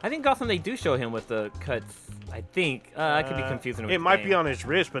Gotham. I think Gotham, they do show him with the cuts. I think. I could be confusing him. It might be on his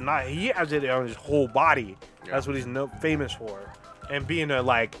wrist, but not. He has it on his whole body. That's what he's famous for, and being a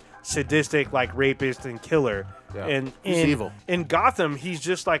like sadistic, like rapist and killer. Yeah. And He's in, evil. In Gotham, he's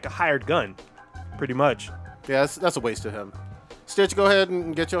just like a hired gun, pretty much. Yeah, that's a waste of him. Stitch, go ahead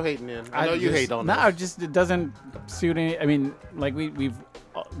and get your hating in. I know you hate on No, this. it doesn't suit any. I mean, like we've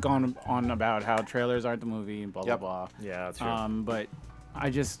gone on about how trailers aren't the movie and blah Yep. blah blah. Yeah, that's true. But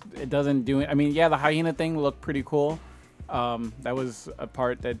it doesn't do it. I mean, yeah, the hyena thing looked pretty cool. That was a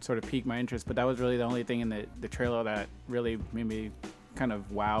part that sort of piqued my interest, but that was really the only thing in the trailer that really made me kind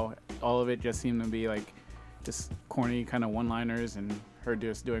of wow. All of it just seemed to be like just corny kind of one-liners and her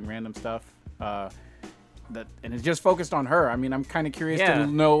just doing random stuff. And it's just focused on her. I mean, I'm kind of curious Yeah. to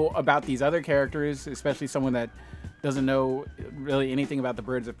know about these other characters, especially someone that doesn't know really anything about the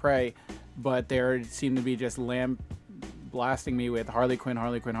Birds of Prey, but they seem to be just blasting me with Harley Quinn,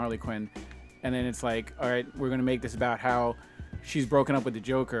 and then it's like, all right, we're gonna make this about how she's broken up with the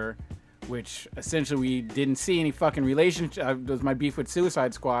Joker, which essentially we didn't see any fucking relationship. Was my beef with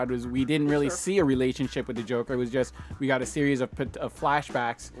Suicide Squad was we didn't really see a relationship with the Joker. It was just we got a series of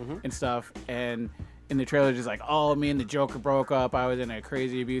flashbacks and stuff, and in the trailer, just like, oh, me and the Joker broke up. I was in a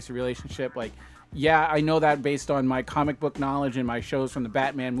crazy abusive relationship. Like, yeah, I know that based on my comic book knowledge and my shows from the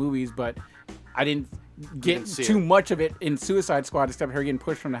Batman movies, but I didn't get too much of it in Suicide Squad, except her getting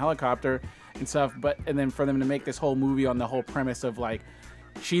pushed from the helicopter and stuff. And then for them to make this whole movie on the whole premise of like,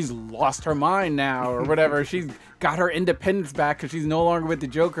 she's lost her mind now or whatever. She's got her independence back because she's no longer with the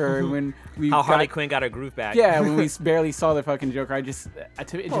Joker. And when Harley Quinn got her groove back. Yeah, when we barely saw the fucking Joker, it just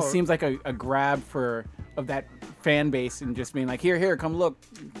seems like a grab of that fan base and just being like, here, come look,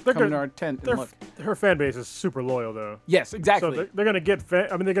 come to our tent and look. Her fan base is super loyal though. Yes, exactly. So they're gonna get they're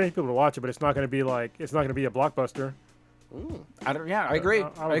gonna get people to watch it, but it's not gonna be a blockbuster. I agree. I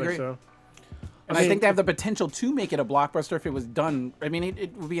don't think so. And I think they have the potential to make it a blockbuster if it was done. I mean,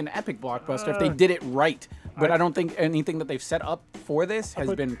 it would be an epic blockbuster if they did it right. But I don't think anything that they've set up for this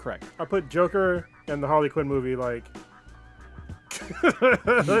has been correct. I put Joker and the Harley Quinn movie like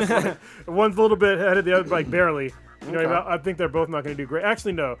one's a little bit ahead of the other, like barely. You know, I think they're both not going to do great.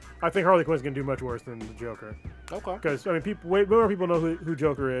 Actually, no. I think Harley Quinn's going to do much worse than the Joker. Okay. Because I mean, way more people know who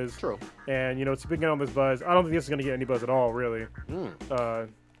Joker is. True. And you know, it's been getting all this buzz. I don't think this is going to get any buzz at all, really.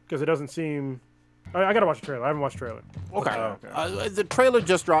 Because it doesn't seem. I gotta watch the trailer. I haven't watched the trailer. Okay. The trailer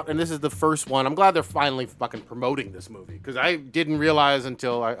just dropped, and this is the first one. I'm glad they're finally fucking promoting this movie because I didn't realize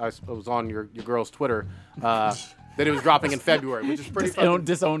until I was on your girl's Twitter that it was dropping in February, which is pretty fucking...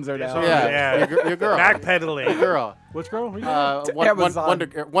 Disowns her now. Yeah. Your girl. Backpedaling. Your girl. Which girl? Wonder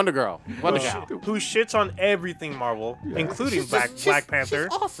Girl. Wonder Gal. Who shits on everything Marvel, including Black Panther.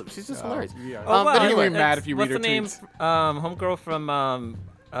 She's awesome. She's just hilarious. But anyway, mad if you read her what's the name? tweets. Homegirl from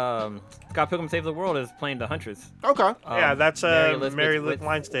Scott Pilgrim Saves the World is playing the Huntress. Okay. Yeah, that's Mary Mary Elizabeth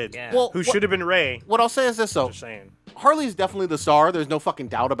Winstead, Yeah. who should have been Ray. What I'll say is this, though. Just saying. Harley's definitely the star. There's no fucking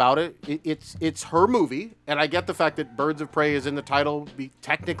doubt about it. It's her movie, and I get the fact that Birds of Prey is in the title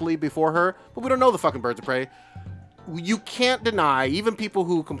technically before her, but we don't know the fucking Birds of Prey. You can't deny, even people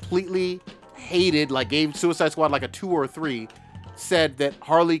who completely hated, like gave Suicide Squad like a 2 or a 3, said that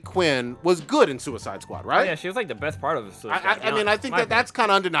Harley Quinn was good in Suicide Squad, right? Oh, yeah, she was like the best part of the Suicide Squad. I mean, I think that's kind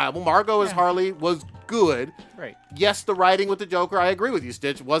of undeniable. Margot as Harley was good. Right. Yes, the writing with the Joker, I agree with you,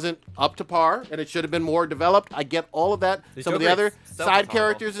 Stitch, wasn't up to par, and it should have been more developed. I get all of that. Some of the other side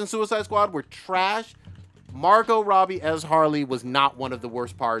characters in Suicide Squad were trash. Margot Robbie as Harley was not one of the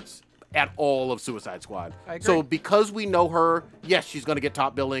worst parts at all of Suicide Squad. I agree. So because we know her, yes, she's going to get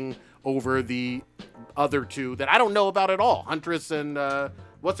top billing over the other two that I don't know about at all. Huntress and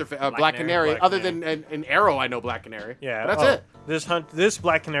what's her Black Canary. Black Other Canary. than an Arrow, I know Black Canary. Yeah, But that's it. This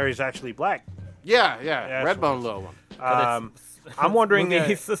Black Canary is actually black. Yeah, that's Redbone little one. I'm wondering.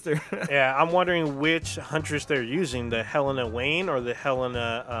 His sister. Yeah, I'm wondering which Huntress they're using, the Helena Wayne or the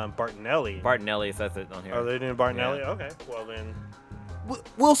Helena Bartonelli. Bartonelli says it on here. Are they doing Bartonelli? Yeah. Okay, well then.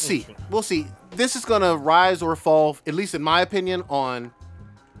 We'll see. We'll see. This is going to rise or fall, at least in my opinion, on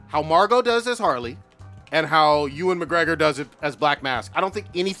how Margot does as Harley and how Ewan McGregor does it as Black Mask. I don't think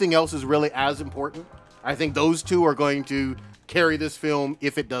anything else is really as important. I think those two are going to carry this film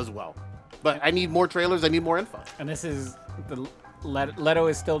if it does well. But I need more trailers. I need more info. And this is Leto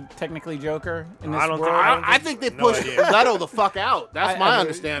is still technically Joker in this I don't world. think- I think they No pushed idea. Leto the fuck out. That's my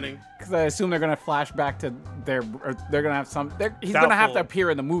understanding. Because I assume they're going to flash back to they're going to have some. He's going to have to Doubtful.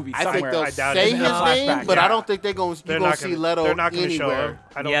 appear in the movie I somewhere. think they'll I doubt say it. his No. name, Flashback, but yeah. I don't think you're going to see Leto They're not going to show anywhere. him.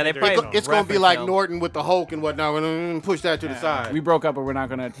 I don't Yeah, think they they're probably- It's going to be reference like him. Norton with the Hulk and whatnot. Push that to the side. We broke up, but we're not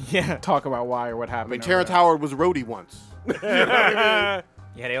going to talk about why or what I happened. mean, or Terrence whatever. Howard was Rhodey once.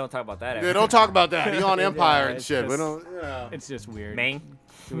 Yeah, they don't talk about that. Yeah, don't talk about that. He on Empire and it's shit. We just- don't. Yeah. It's just weird. Main.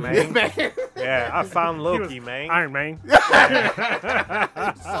 Man. Man. Yeah, I found Loki, man. Iron Man.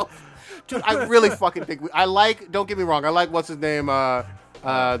 So, dude, I really fucking think I like. Don't get me wrong. I like what's his name.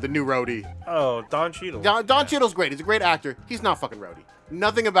 The new Rhodey. Oh, Don Cheadle. Don Cheadle's great. He's a great actor. He's not fucking Rhodey.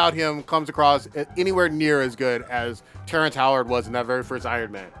 Nothing about him comes across anywhere near as good as Terrence Howard was in that very first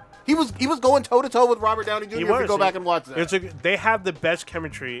Iron Man. He was going toe to toe with Robert Downey Jr. If you go back and watch that. They have the best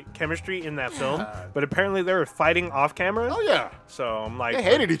chemistry in that film, but apparently they were fighting off camera. Oh yeah, So I'm like, they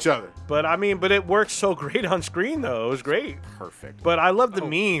hated each other. But I mean, but it works so great on screen though. It was great. Perfect. But I love the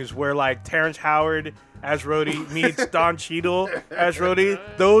memes where like Terrence Howard as Rhodey meets Don Cheadle as Rhodey.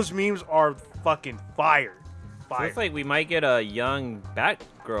 Those memes are fucking fire. So it's like we might get a young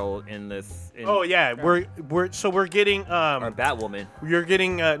Batgirl in this. Oh yeah, we're getting Or Batwoman. you're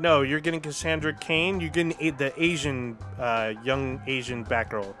getting Cassandra Cain. You're getting the Asian young Asian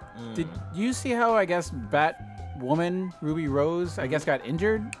Batgirl. Did you see how I guess woman, Ruby Rose, I guess got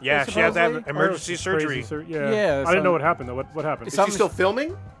injured. Yeah, she had to have supposedly? emergency surgery. Yeah. Yeah, I didn't know some- what happened though. What happened? Is she still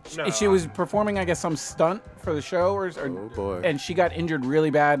filming? No. She was performing, I guess, some stunt for the show, or Oh, boy. and she got injured really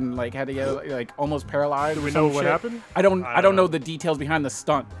bad and like had to get like almost paralyzed. Do we or some know what shit. happened? I don't know the details behind the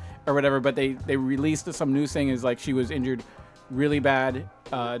stunt or whatever, but they released some news saying is like she was injured really bad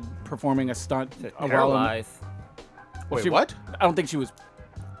performing a stunt. while in- Paralyzed. Wait, she- what? I don't think she was.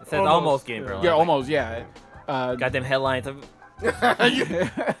 It says Almost, almost getting yeah. paralyzed. Yeah, almost. Yeah. Goddamn headlines. Of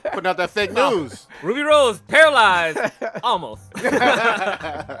Putting out that fake news. Ruby Rose paralyzed. Almost.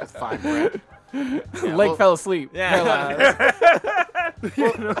 That's fine, Brett. Lake fell asleep. Yeah.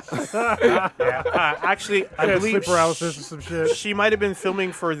 Actually, I Yeah, believe sleep paralysis and some shit. she might have been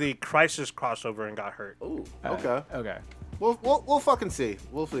filming for the Crisis crossover and got hurt. Ooh, okay. Okay. We'll fucking see.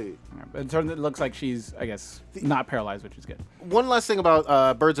 We'll see. But in terms, it looks like she's, I guess, not paralyzed, which is good. One last thing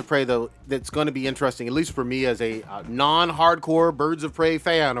about Birds of Prey, though, that's going to be interesting, at least for me as a non-hardcore Birds of Prey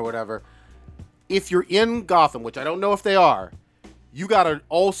fan or whatever. If you're in Gotham, which I don't know if they are, you got to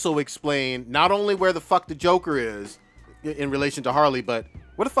also explain not only where the fuck the Joker is in relation to Harley, but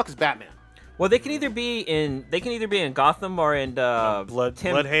where the fuck is Batman? Well, they can either be in Gotham or in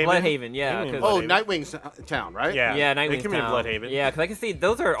Bloodhaven? Bloodhaven, yeah. They can be 'cause- Oh, Bloodhaven. Nightwing's town, right? Yeah, yeah, they Nightwing's can be in Town. Bloodhaven. Yeah, because I can see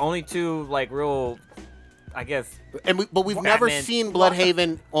those are only two like real, I guess. But we've never Batman. seen Bloodhaven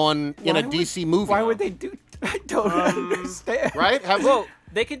in a Why would- DC movie. Why would they do? I don't understand. Right? Have Well,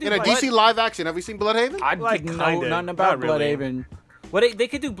 they could do in a Blood- DC live action, have we seen Bloodhaven? I Like, didn't know kinda. nothing about Not really. Bloodhaven. Well, they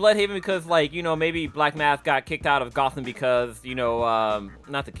could do Bloodhaven because, like, you know, maybe Black Mask got kicked out of Gotham because, you know,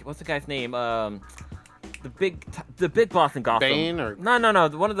 not the what's the guy's name? The big boss in Gotham. Bane or- no,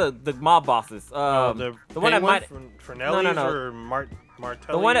 one of the mob bosses. The one that might Fernelli's No. or Martelli.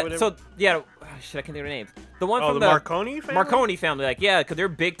 the one that, whatever? so yeah. Shit, I can't think of their names. The one Oh, from the the Marconi family? Marconi family, like, yeah, because they're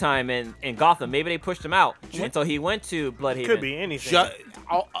big time in Gotham. Maybe they pushed him out, and so he went to Bloodhaven. Could be anything. No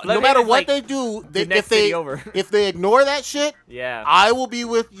Bloodhaven's matter what like they do, the next if they city over. if they ignore that shit, Yeah. I will be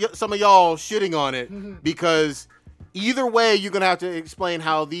with some of y'all shitting on it because either way, you're gonna have to explain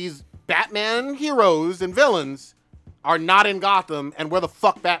how these Batman heroes and villains are not in Gotham and where the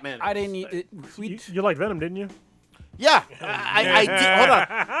fuck Batman is. I didn't. You liked Venom, didn't you? Yeah, I did. Hold on,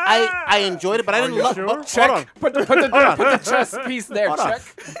 I enjoyed it, but I didn't you love. sure? Hold on. Put the chess piece there. Hold on. Check.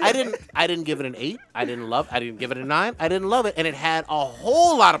 I didn't give it an 8. I didn't give it a 9. I didn't love it, and it had a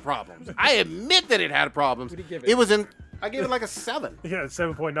whole lot of problems. I admit that it had problems. What did you give it? It was in. I gave it like a 7. Yeah,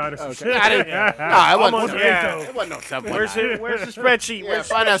 7.9 or some Okay. shit. I didn't. No, I wasn't. Almost, yeah. It wasn't no 7. Where's the spreadsheet? Yeah, Where's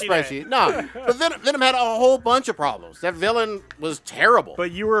the find that at? spreadsheet. No, but Venom had a whole bunch of problems. That villain was terrible.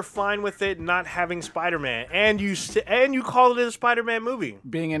 But you were fine with it not having Spider-Man, and you called it a Spider-Man movie.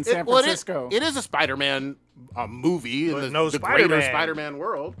 Being in San Well, Francisco. it is a Spider-Man movie in But the, no the greater Spider-Man. Spider-Man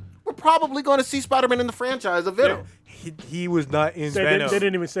world. We're probably going to see Spider-Man in the franchise of Venom. He was not in They Venom.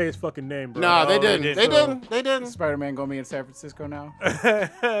 didn't even say his fucking name, bro. No, they they didn't. didn't. They didn't. Spider-Man gonna be in San Francisco now.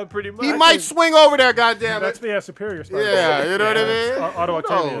 Pretty much. He might swing over there, goddammit. That's the Superior Spider-Man. Yeah, you know what I mean? Otto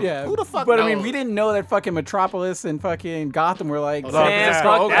Octavius. No. Yeah. Who the fuck But I mean, knows? we didn't know that fucking Metropolis and fucking Gotham were like. San Man,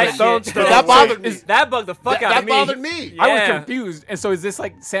 Francisco, fuck Oakland. that shit. That bothered me. That bugged the fuck out That of me. bothered me. I was Yeah. confused, and so is this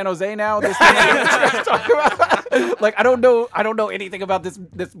like San Jose now? This thing that you're talking about? Like I don't know anything about this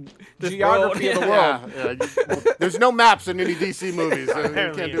geography of the world. Yeah. There's no maps in any DC movies. So you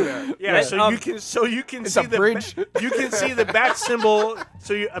can't do that. Yeah, so um, you can It's see a the bridge. you can see the bat symbol.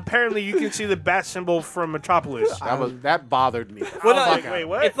 So apparently you can see the bat symbol from Metropolis. That bothered me. Well, no, Like, wait,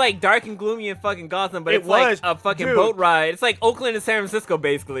 what? It's like dark and gloomy in fucking Gotham, but It it's like was, a fucking dude. boat ride. It's like Oakland and San Francisco,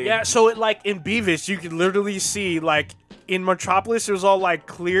 basically. Yeah, so it like in Beavis, you could literally see like in Metropolis it was all like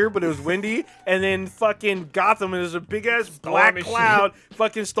clear, but it was windy, and then fucking Gotham it was a big ass black and shit. cloud,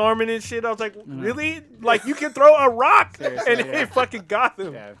 fucking storming and shit. I was like, really? Like you can throw a rock Seriously, and yeah. hit fucking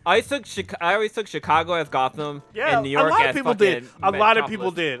Gotham. Yeah. I always took Chicago as Gotham Yeah, and New York a lot as of people fucking did. A lot of Metropolis.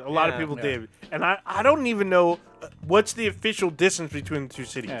 people did. A lot of Yeah. people did. And I don't even know what's the official distance between the two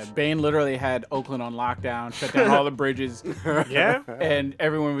cities. Yeah, Bane literally had Oakland on lockdown, shut down all the bridges, Yeah? and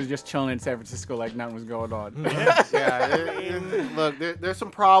everyone was just chilling in San Francisco like nothing was going on. Look, there's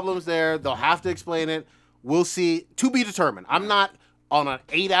some problems there. They'll have to explain it. We'll see. To be determined. I'm not on an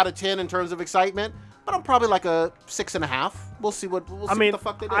 8 out of 10 in terms of excitement, but I'm probably like a 6.5. We'll see what I mean, what the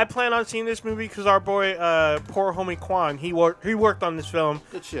fuck they do. I plan on seeing this movie because our boy, poor homie Quan, he worked on this film.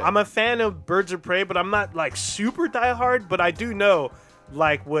 Good shit. I'm a fan of Birds of Prey, but I'm not like super diehard. But I do know,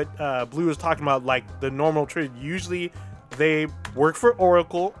 like what Blue was talking about, like the normal trade. Usually, they work for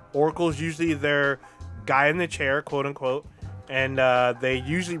Oracle. Oracle's usually their guy in the chair, quote unquote, and they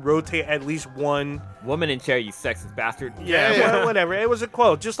usually rotate at least one. Woman in chair, you sexist bastard. Yeah, Yeah. well, whatever. It was a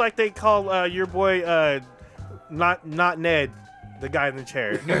quote, just like they call your boy not Ned, the guy in the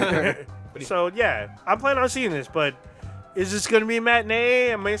chair. So yeah, I'm planning on seeing this, but is this gonna be a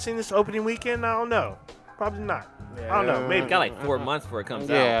matinee? Am I seeing this opening weekend? I don't know. Probably not. I don't know. Maybe. Got like 4 months before it comes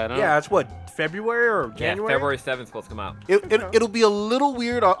Yeah, out. no. Yeah, it's what, February or January? Yeah, February 7th supposed to come out. It'll be a little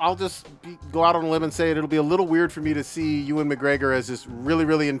weird. I'll just go out on a limb and say it'll be a little weird for me to see Ewan McGregor as this really,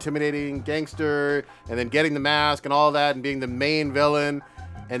 really intimidating gangster, and then getting the mask and all that, and being the main villain,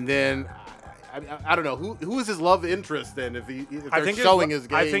 and then I don't know who is his love interest then if they're showing his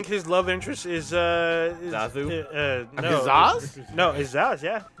gay. I think his love interest is Zazu? No, Zaz? No, it's Zaz.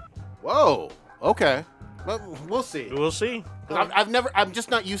 Yeah, Whoa. Okay. Well, we'll see. we'll see. 'Cause I'm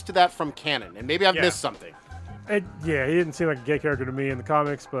just not used to that from canon, and maybe I've Yeah. missed something. Yeah, he didn't seem like a gay character to me in the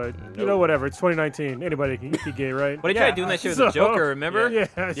comics, but you know, whatever. It's 2019. Anybody can be gay, right? What did you try doing that shit with the Joker, remember?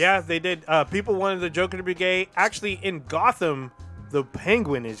 Yeah. Yeah, they did. People wanted the Joker to be gay. Actually, in Gotham, the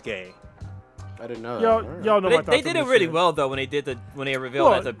Penguin is gay. I didn't know. Y'all, that. All right. y'all know But my they thoughts did on it this really shit. well though when they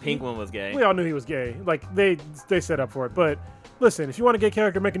revealed Well, that the Penguin was gay. We all knew he was gay. Like they set up for it. But listen, if you want a gay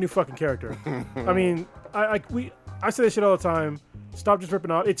character, make a new fucking character. I mean, I say this shit all the time. Stop just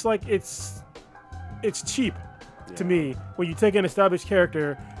ripping off. It's like it's cheap to me when you take an established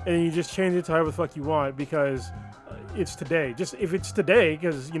character and you just change it to however the fuck you want because it's today. Just if it's today,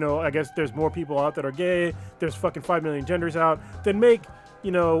 because you know, I guess there's more people out that are gay. There's fucking 5 million genders out. Then make,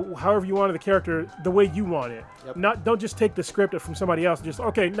 you know, however you wanted the character the way you want it. Don't just take the script from somebody else and just,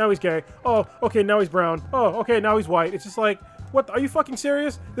 okay, now he's gay. Oh, okay, now he's brown. Oh, okay, now he's white. It's just like, what? Are you fucking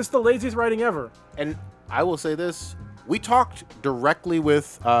serious? This is the laziest writing ever. And I will say this: we talked directly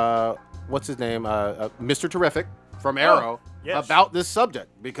with what's his name, Mr. Terrific from Arrow, yes. about this subject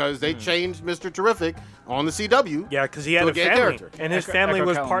because they changed Mr. Terrific on the CW. Yeah, because he had To a a gay family, character. and his Echo- family Echo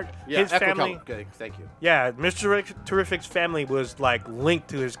was Kellum. part. Yeah, His Echo family. Kellum. Okay, thank you. Yeah, Mr. Terrific's family was like linked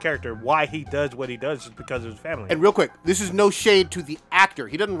to his character. Why he does what he does is because of his family. And real quick, this is no shade to the actor.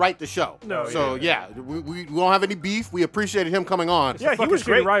 He doesn't write the show. No, So yeah, we don't have any beef. We appreciated him coming on. yeah, he Fucking was shitty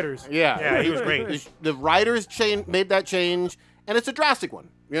great. writers. Yeah, Yeah, he was great. The writers made that change, and it's a drastic one.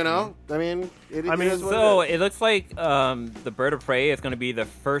 You know, I mean, it is what So it is. it looks like the Bird of Prey is going to be the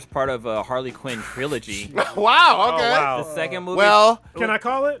first part of a Harley Quinn trilogy. Wow. Okay. Oh, wow. The second movie, Well, Can I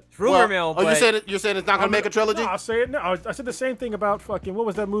call it? it's rumor well, mill. oh, but you're saying it's not gonna make a trilogy? No, I'll say it. No, I said the same thing about fucking, what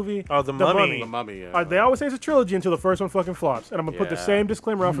was that movie? Oh, The Mummy. The Mummy. Yeah. They always say it's a trilogy until the first one fucking flops. And I'm going to put the Yeah. same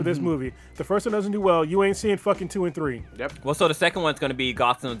disclaimer out for this movie. The first one doesn't do well. You ain't seeing fucking 2 and 3. Yep. well, so the second one's going to be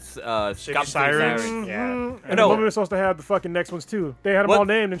Gotham's City Gotham Sirens. Sirens. Yeah. And No. the woman was supposed to have the fucking next ones too. They had them What? all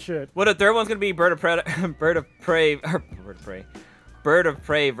named and shit. Well, the third one's going to be Bird of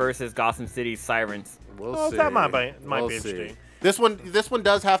Prey versus Gotham City Sirens. We'll Well, see. that might be We'll interesting. see. This one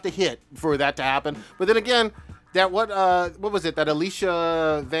does have to hit for that to happen. But then again, that what was it? That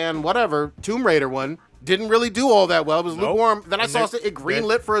Alicia Van whatever Tomb Raider one didn't really do all that well. It was Nope. lukewarm. Then I And saw then- it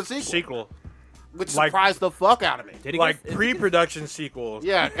greenlit for a sequel, Sequel. which like- surprised the fuck out of me. Did he Like get- pre-production sequel.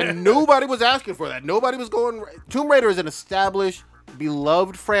 Yeah, and nobody was asking for that. Nobody was going. Tomb Raider is an established,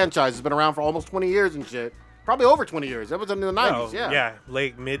 beloved franchise. It's been around for almost 20 years and shit. Probably over 20 years. That was in the 90s. Oh, Yeah.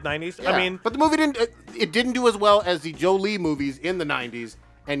 late mid-90s. Yeah. I mean, but the movie didn't. It didn't do as well as the Jolie movies in the 90s,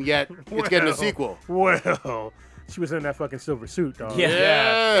 and yet it's getting a sequel. Well, she was in that fucking silver suit, dog.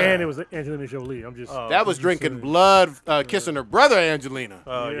 Yeah. And it was Angelina Jolie. I'm just. That was drinking blood, kissing her brother Angelina.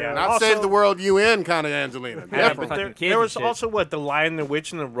 Yeah. Not also- save the world UN kind of Angelina. Yeah, Definitely. but- there, Fucking kids there was and shit. also The Lion, the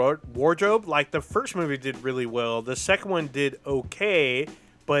Witch, and the Wardrobe. Like the first movie did really well. The second one did okay,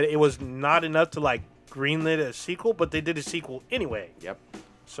 but it was not enough to like greenlit a sequel. But they did a sequel anyway. Yep.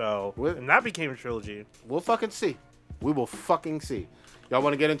 So What- and that became a trilogy. We'll fucking see. We will fucking see. Y'all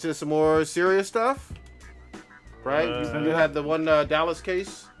want to get into some more serious stuff? Right? You had the one Dallas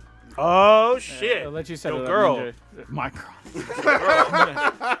case. Oh shit! I'll let you settle Yo, that, girl. Ninja. My girl.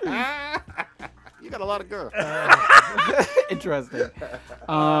 You got a lot of girls. Interesting.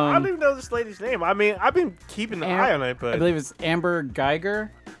 I don't even know this lady's name. I mean, I've been keeping an eye on it, but I believe it's Amber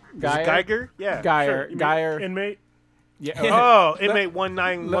Geiger. is it Geiger? Yeah. Geyer. You mean Geyer. Inmate. Yeah. Oh, inmate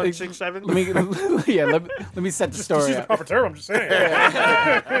 19167. Let me let me set the Just story use the up. proper term. I'm just saying.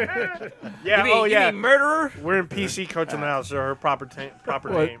 Yeah. You mean, Oh you yeah. mean murderer? We're in PC culture now, so her proper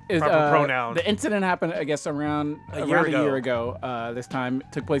Well, name, is, proper pronoun. The incident happened, I guess, around a year ago. This time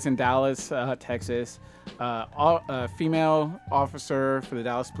it took place in Dallas, Texas. A female officer for the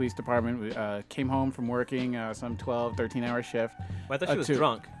Dallas Police Department came home from working some 12, 13-hour shift. Well, I thought she was to-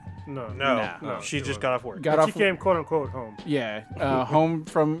 drunk. No. No, she just got off work. Got She off. came quote unquote home. Yeah, home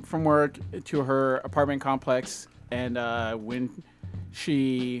from work to her apartment complex, and when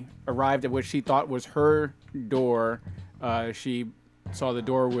she arrived at what she thought was her door, she saw the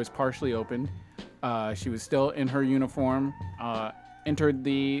door was partially opened. She was still in her uniform, entered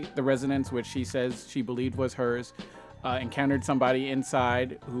the residence, which she says she believed was hers, encountered somebody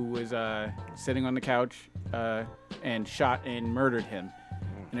inside who was sitting on the couch and shot and murdered him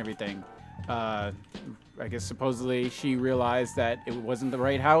and everything. I guess supposedly she realized that it wasn't the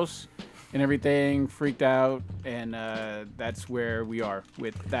right house and everything, freaked out, and that's where we are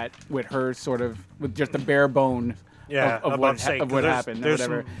with her sort of with just the bare bone of what happened. There's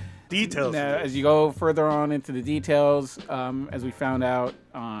whatever. some details. Now, as you go further on into the details, as we found out,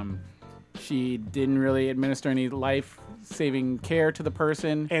 she didn't really administer any life-saving care to the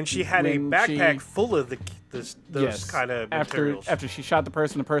person, and she had a backpack full of those kind of materials. After she shot the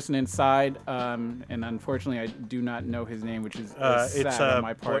person inside, and unfortunately, I do not know his name, which is sad on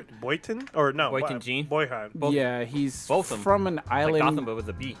my part. Boyton or no? Boyton Gene. Boyhan. Yeah, he's both of them. from an island. Like Gotham, but with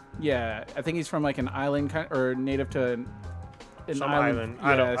a B. Yeah, I think he's from like an island or native to an some island.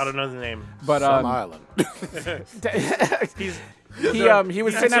 I Yes. don't know the name. But Some island. he was Did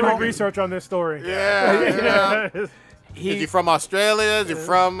sitting at some home. research on this story. Yeah. Is he from Australia? Is he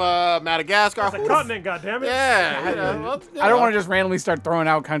from Madagascar? It's a continent, goddammit. Yeah. I don't want to just randomly start throwing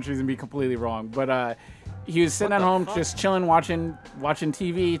out countries and be completely wrong, but he was sitting at home just chilling, watching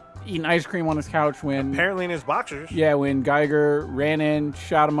TV, eating ice cream on his couch when Apparently in his boxers. yeah, when Geiger ran in,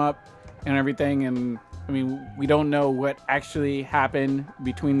 shot him up, and everything. And I mean, we don't know what actually happened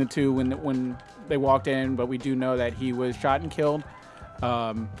between the two when they walked in, but we do know that he was shot and killed,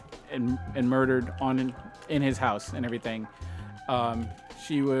 and murdered in his house and everything.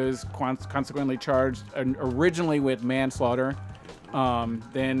 She was consequently charged originally with manslaughter.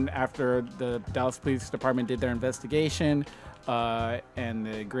 Then after the Dallas Police Department did their investigation, and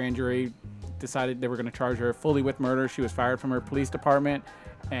the grand jury decided they were going to charge her fully with murder, she was fired from her police department,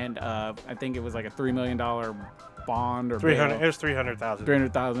 and I think it was like a $3 million bond or bail. It was $300,000.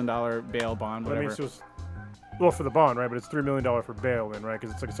 $300,000 bail bond, That whatever. means it was, well, for the bond, right? But it's $3 million for bail, then, right?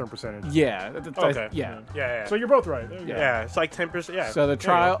 Because it's like a certain percentage. Yeah. Okay. Yeah. Yeah. So you're both right. There you go. Yeah, it's like 10%. Yeah. So the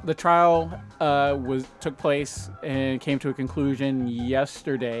trial took place and came to a conclusion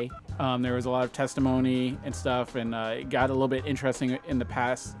yesterday. There was a lot of testimony and stuff, and it got a little bit interesting in the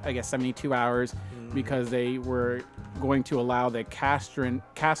past, I guess, 72 hours, because they were going to allow the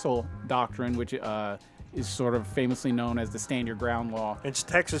Castle Doctrine, which is sort of famously known as the Stand Your Ground law. It's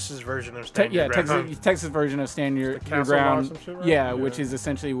Texas's version of Stand Your Ground. Texas version of Stand Your Castle law or Ground. some shit, right? Yeah, which is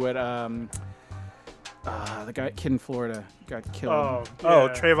essentially what the kid in Florida got killed. Oh,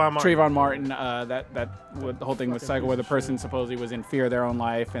 Yeah. Trayvon Martin. Trayvon Martin, what the whole thing with Psycho, where the person supposedly was in fear of their own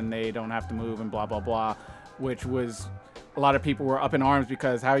life and they don't have to move and blah, blah, blah, which was, a lot of people were up in arms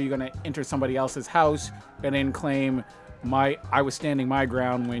because how are you going to enter somebody else's house and then claim I was standing my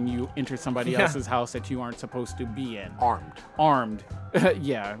ground when you enter somebody else's house that you aren't supposed to be in. Armed.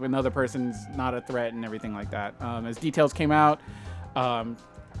 Yeah, when the other person's not a threat and everything like that. As details came out,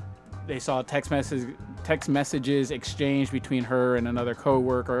 they saw text messages exchanged between her and another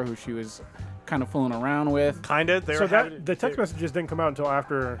co-worker who she was kind of fooling around with. Kind of. So the text messages didn't come out until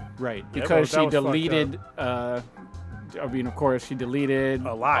after. Right, Yeah, because that she was fucked deleted. I mean, of course, she deleted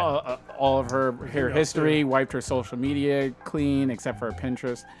A lot. All of her history, wiped her social media clean, except for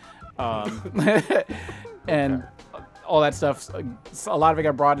Pinterest, and all that stuff. A lot of it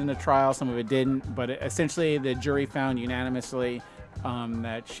got brought into trial, some of it didn't. But essentially, the jury found unanimously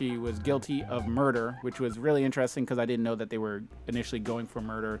that she was guilty of murder, which was really interesting because I didn't know that they were initially going for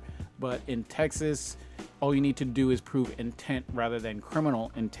murder. But in Texas, all you need to do is prove intent rather than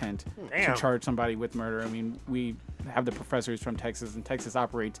criminal intent Damn. to charge somebody with murder. I mean, we have the professors from Texas, and Texas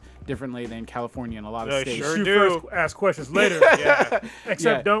operates differently than California and a lot of They states. sure You do. first ask questions later. Yeah.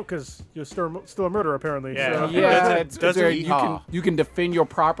 Except Yeah. don't, because you're still a murderer, apparently. Yeah. So. Yeah, Doesn't you can defend your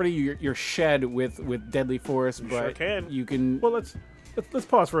property, you're shed with deadly force, but sure can. you can. Well, let's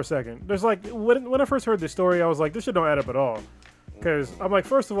pause for a second. There's like when I first heard this story, I was like, this shit don't add up at all. Because I'm like,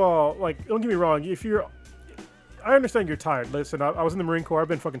 first of all, like, don't get me wrong. I understand you're tired. Listen, I was in the Marine Corps. I've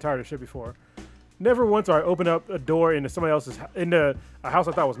been fucking tired of shit before. Never once I opened up a door into somebody else's into a house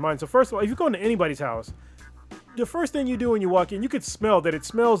I thought was mine. So first of all, if you go into anybody's house, the first thing you do when you walk in, you could smell that it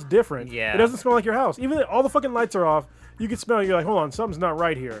smells different. Yeah. It doesn't smell like your house. Even though all the fucking lights are off, you can smell. You're like, hold on, something's not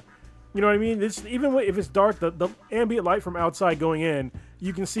right here. You know what I mean? Even if it's dark, the ambient light from outside going in,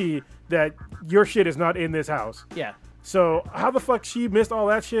 you can see that your shit is not in this house. Yeah. So how the fuck she missed all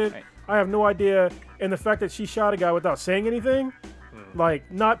that shit? Right. I have no idea. And the fact that she shot a guy without saying anything, like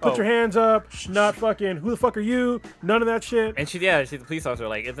not put your hands up, not fucking who the fuck are you? None of that shit. And she's the police officer.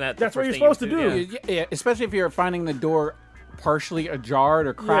 Like, isn't that That's the what first you're thing supposed to do. Yeah. Yeah, especially if you're finding the door partially ajar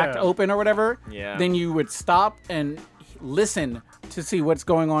or cracked Yeah. open or whatever. Yeah. Then you would stop and listen to see what's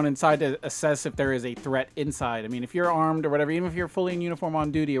going on inside to assess if there is a threat inside. I mean, if you're armed or whatever, even if you're fully in uniform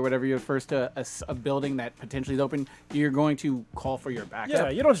on duty or whatever, you're first to a building that potentially is open, you're going to call for your backup. Yeah,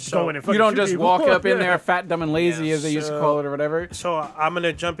 you don't just go in and fucking You don't shoot just people. walk up in Yeah. there fat, dumb, and lazy, as they used to call it or whatever. So I'm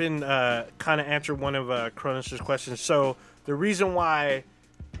gonna jump in, kind of answer one of Cronus' questions. So the reason why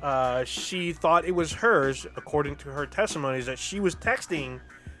she thought it was hers, according to her testimony, is that she was texting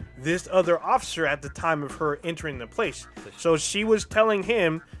this other officer at the time of her entering the place. So she was telling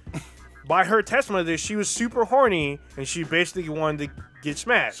him, by her testimony, that she was super horny and she basically wanted to get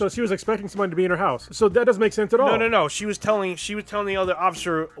smashed. So she was expecting someone to be in her house. So that doesn't make sense at all. No. She was telling the other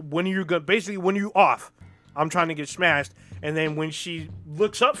officer, when you off, I'm trying to get smashed. And then when she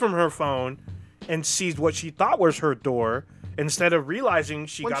looks up from her phone and sees what she thought was her door, instead of realizing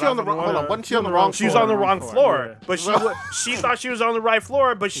she Wasn't got she off on the on wrong? Hold on. Wasn't she on the wrong? She was floor? on the wrong floor, yeah. but she thought she was on the right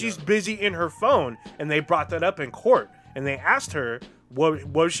floor, but she's busy in her phone, and they brought that up in court, and they asked her what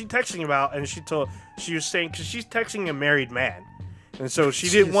was she texting about, and she was saying because she's texting a married man, and so she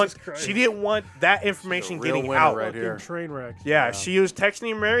didn't want that information real getting winner out. right Fucking here. train wrecks. Yeah, she was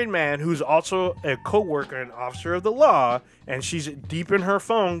texting a married man who's also a co-worker and officer of the law, and she's deep in her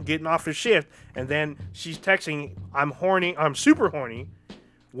phone getting off his shift, and then she's texting, I'm horny, I'm super horny.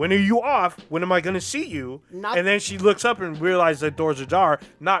 When are you off? When am I going to see you? And then she looks up and realizes the door's ajar,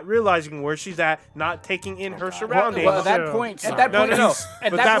 not realizing where she's at, not taking in her surroundings. Well, at that Yeah. point, No, at that no, point, no. you- at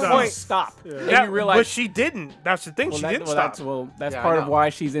But that that's point, point- you stop. Yeah, And you realize, but she didn't. That's the thing. She didn't stop. That's Yeah, part I of know. why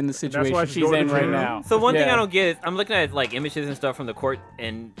she's in the situation why she's she's going in to right jail. now. So one thing Yeah. I don't get is I'm looking at like images and stuff from the court,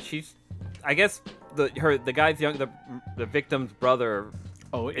 and she's, I guess the guy's the victim's brother.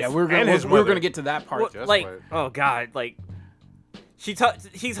 Oh yeah, And we're his gonna mother. get to that part. What, like, oh god, like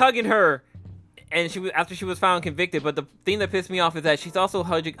he's hugging her, and after she was found convicted. But the thing that pissed me off is that she's also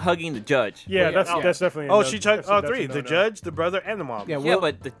hugging the judge. Yeah, Well, that's yeah. that's definitely. Oh, a no- she took that's a- that's a three: the no-no. judge, the brother, and the mom. Yeah, Yeah,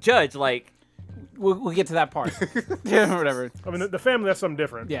 but the judge, like, we'll get to that part. Yeah, whatever. I mean, the family, that's something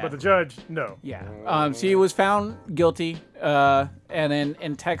different. Yeah. But the judge, no. Yeah. She was found guilty, and then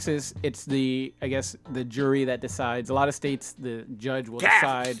in Texas, it's the jury that decides. A lot of states, the judge will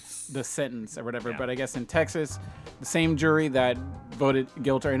decide the sentence or whatever. But I guess in Texas, the same jury that voted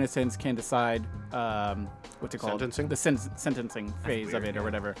guilt or innocence can decide what's it called? Sentencing? The sentencing phase of it or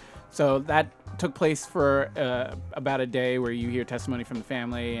whatever. So that took place for about a day, where you hear testimony from the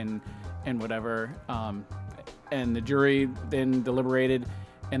family and whatever. And the jury then deliberated,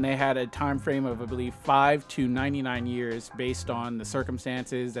 and they had a time frame of, I believe, 5 to 99 years based on the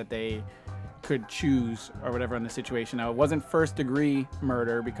circumstances that they could choose or whatever in the situation. Now, it wasn't first degree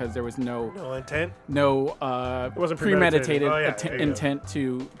murder because there was no intent. It wasn't premeditated Oh, yeah, there you go. intent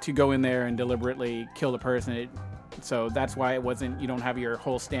to go in there and deliberately kill the person. So that's why it wasn't. You don't have your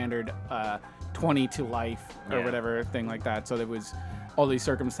whole standard 20 to life or Yeah. whatever thing like that. So there was all these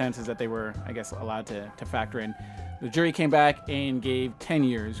circumstances that they were, I guess, allowed to factor in. The jury came back and gave 10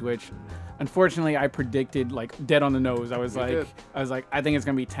 years, which unfortunately I predicted like dead on the nose. I was like, I think it's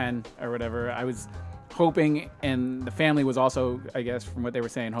gonna be 10 or whatever. I was hoping, and the family was also, I guess, from what they were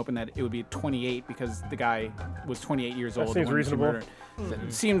saying, hoping that it would be 28 because the guy was 28 years old. seems when he was reasonable. murdered.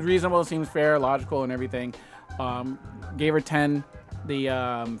 It seems reasonable, seems fair, logical, and everything. Gave her 10.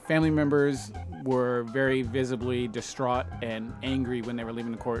 The family members were very visibly distraught and angry when they were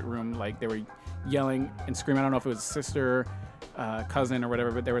leaving the courtroom. Like, they were yelling and screaming. I don't know if it was a sister, cousin, or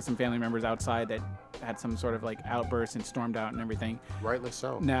whatever, but there were some family members outside that had some sort of like outburst and stormed out and everything. Rightly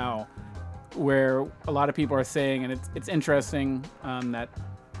so. Now, where a lot of people are saying, and it's interesting that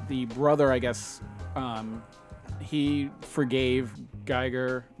the brother, I guess, he forgave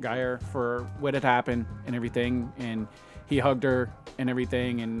Geyer for what had happened and everything, and he hugged her and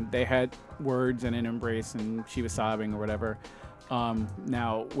everything, and they had words and an embrace, and she was sobbing or whatever.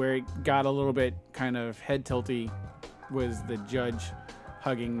 Now, where it got a little bit kind of head tilty was the judge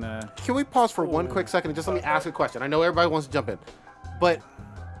hugging the... Can we pause for one quick second and just let me ask a question? I know everybody wants to jump in, but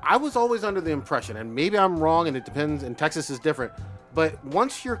I was always under the impression, and maybe I'm wrong, and it depends, and Texas is different, but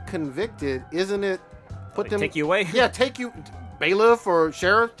once you're convicted, isn't it take you away? Yeah, take you, bailiff or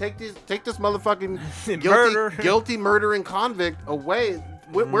sheriff, take this motherfucking Murder. guilty murdering convict away.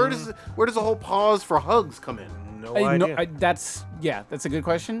 Where does the whole pause for hugs come in? No idea. That's a good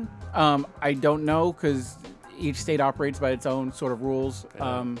question. I don't know, because each state operates by its own sort of rules.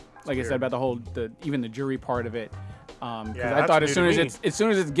 Like I said about the whole, even the jury part of it. Because I that's thought new as to me. soon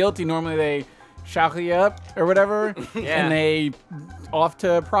as it's guilty, normally shackle you up or whatever, Yeah. and they off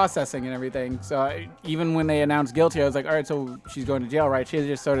to processing and everything. So even when they announced guilty, I was like, all right, so she's going to jail, right? She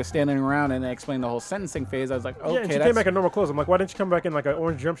just started standing around and they explained the whole sentencing phase. I was like, okay, Yeah, and she came back in normal clothes. I'm like, why didn't you come back in like an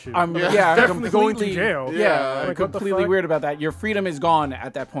orange jumpsuit? I'm like, definitely going to completely- jail. Yeah, Like, I'm what the completely fuck? weird about that. Your freedom is gone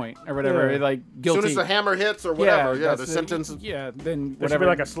at that point or whatever. Yeah. Like As guilty. soon as the hammer hits or whatever, yeah, that's the sentence. Yeah, then There should whatever. be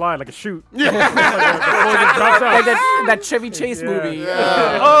like a slide, like a shoot. like that Chevy Chase movie.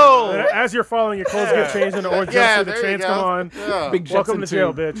 Yeah. Oh, And as you're following, your clothes get changed in the orange Yeah, jumpsuit. The there you chains go. come on. Yeah. Big Welcome to Jetson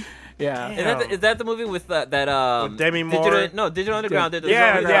jail, 2. bitch. Yeah. Is that the movie with that With Demi Digital, Moore? no, Digital Underground did the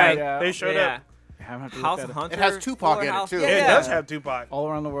yeah, song, yeah, right? Yeah. they showed Yeah. up. I'm gonna have to look House that up. Hunter. It has Tupac in it, House- too. Yeah, Yeah, yeah. it does have Tupac. All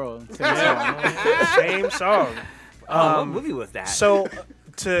around the world. Same song. What movie was that? So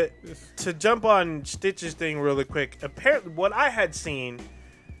to jump on Stitch's thing really quick, apparently what I had seen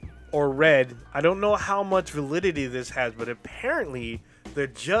or read, I don't know how much validity this has, but apparently the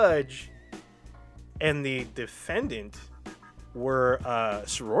judge and the defendant were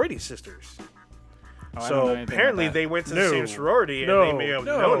sorority sisters. Oh, I don't know So anything about apparently that. they went to No. the same sorority and No, they may have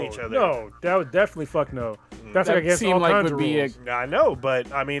no, known each other. No, that would definitely fuck no. That's That like against seemed all like kinds would of be a- rules. I know,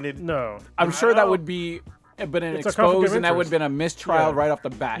 but I mean, No. I'm sure that know. would be been an It's a conflict exposed, of and that would have interest. been a mistrial Yeah. right off the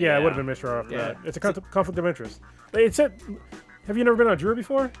bat. Yeah, it would have been mistrial after Yeah. that. It's a conflict of interest. It said, have you never been on a jury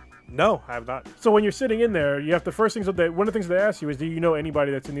before? no, I have not. So when you're sitting in there, you have the first things that one of the things they ask you is, do you know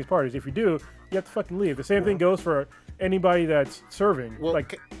anybody that's in these parties? If you do, you have to fucking leave. The same thing goes for anybody that's serving. Well,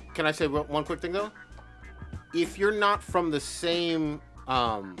 like, can I say one quick thing though? If you're not from the same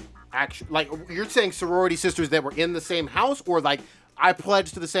action, like you're saying sorority sisters that were in the same house, or like I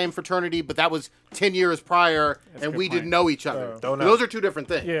pledged to the same fraternity, but that was 10 years prior, and we didn't know each other. Don't know. Those are two different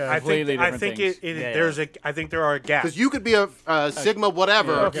things. yeah, I Completely think different it, things. Yeah, there's a I think there are gaps. Because you could be a Sigma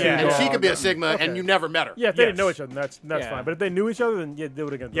whatever, okay. and Yeah. she could be a Sigma, Okay. and you never met her. yeah, if they didn't Yes. know each other, that's Yeah. fine. But if they knew each other, then yeah, they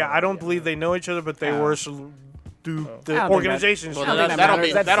would have gone. Yeah, I don't believe they know each other, but they Yeah. were do I the don't think organizations. Well, I don't that- think that don't matters.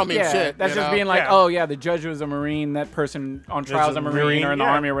 mean- That's- that don't mean yeah, shit, That's you just know? being like, Yeah. oh yeah, the judge was a Marine. That person on trial is a Marine or in the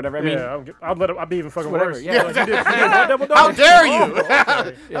yeah. Army or whatever. I mean, Yeah, I'd let him. I'd be even fucking Whatever, worse. yeah. Like, you did that double How dog? dare you? Oh,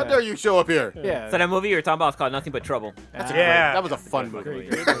 okay. How dare you show up here? yeah. So that movie you were talking about is called Nothing But Trouble. Yeah, That was a fun movie.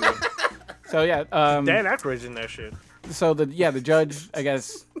 So yeah, Dan Aykroyd's in that shit. so the judge, I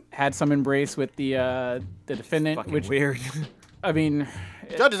guess, had some embrace with the defendant, Fucking which weird. I mean,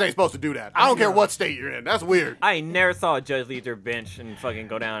 Judges ain't supposed to do that. I don't care what state you're in. That's weird. I never saw a judge leave their bench and fucking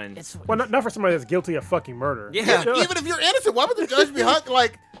go down and. Well, not for somebody that's guilty of fucking murder. Yeah. Even if you're innocent, why would the judge be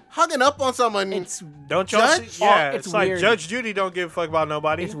hugging up on someone? it's Don't y'all Judge? see? Yeah, It's it's like weird. Judge Judy don't give a fuck about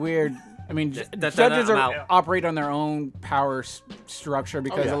nobody. it's weird. I mean, That's judges I'm are, out. operate on their own power structure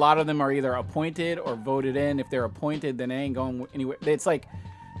because yeah. a lot of them are either appointed or voted in. If they're appointed, then they ain't going anywhere. It's like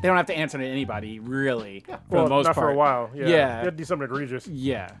they don't have to answer to anybody, really, for Well, the most not part. for a while. Yeah. Yeah. You have to do something egregious.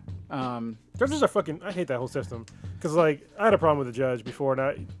 Yeah. Judges are fucking. I hate that whole system. Because, like, I had a problem with the judge before,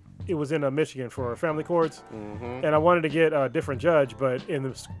 and it was in Michigan for family courts. And I wanted to get a different judge, but in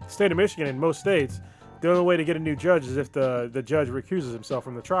the state of Michigan, in most states, the only way to get a new judge is if the judge recuses himself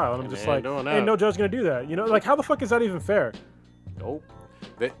from the trial. And I'm just they like, ain't doing ain't that. no judge going to do that. You know, like, how the fuck is that even fair? Nope.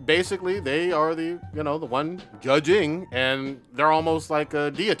 Basically, they are the one judging, and they're almost like a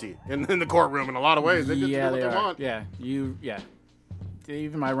deity in the courtroom in a lot of ways. They get to do what they want. Yeah.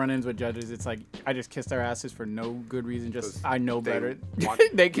 Even my run-ins with judges, it's like I just kiss their asses for no good reason. Just I know they better. want-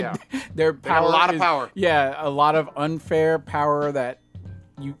 They can. yeah. Their got power. a lot of is- power. Yeah, a lot of unfair power that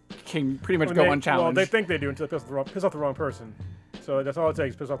you can pretty much I mean, go Well, unchallenged. they think they do until they piss off the wrong person. So that's all it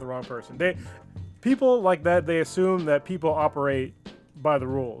takes, piss off the wrong person. People like that, they assume that people operate by the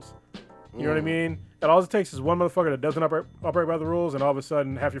rules. You know what I mean? And all it takes is one motherfucker that doesn't operate by the rules, and all of a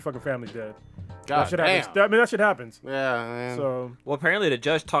sudden, half your fucking family's dead. God That shit damn. happens. I mean, that shit happens. Yeah, man. So Well, apparently the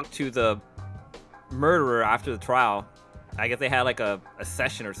judge talked to the murderer after the trial. I guess they had like a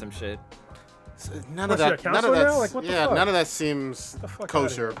session or some shit. None Was of she a that. None of counselor that. now? Like, what the Yeah, fuck? none of that seems the fuck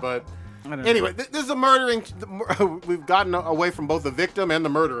kosher. outta But I don't know. anyway, this is a murdering. We've gotten away from both the victim and the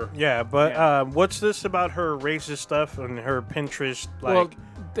murderer. Yeah, but what's this about her racist stuff and her Pinterest? Like, Well,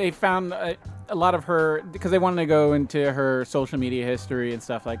 they found a lot of her because they wanted to go into her social media history and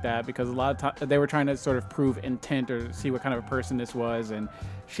stuff like that because a lot of time they were trying to sort of prove intent or see what kind of a person this was, and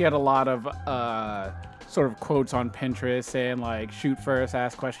she had a lot of sort of quotes on Pinterest saying like "shoot first,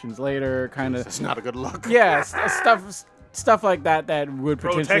 ask questions later," kind of It's not a good look. yeah, stuff like that would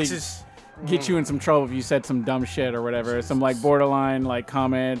Pro potentially Texas. get you in some trouble if you said some dumb shit or whatever. Some like borderline like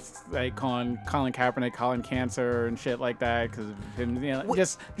comments like calling Colin Kaepernick Colin Cancer and shit like that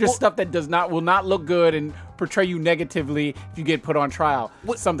because just stuff that will not look good and portray you negatively if you get put on trial.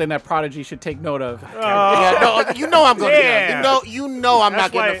 Something that Prodigy should take note of. You know I'm going to Yeah. you know I'm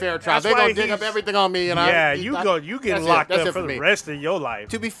not That's getting why- a fair trial. that's They're why going to dig up he's- everything on me. And you getting locked up for the rest of your life.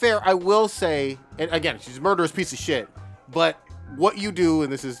 To be fair, I will say, and again, she's a murderous piece of shit, but what you do,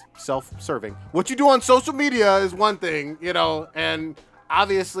 and this is self-serving, what you do on social media is one thing, and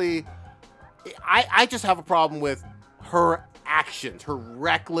obviously, I just have a problem with her actions, her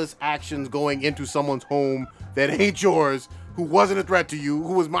reckless actions going into someone's home that ain't yours, who wasn't a threat to you,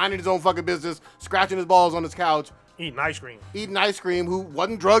 who was minding his own fucking business, scratching his balls on his couch, Eating ice cream. who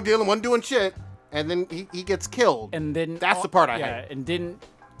wasn't drug dealing, wasn't doing shit, and then he gets killed. And then that's the part I hate. and didn't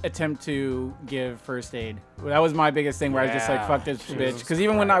attempt to give first aid. That was my biggest thing where I was just like, fuck this bitch. Because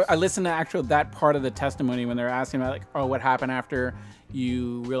even when I listened to that part of the testimony when they were asking about like, oh, what happened after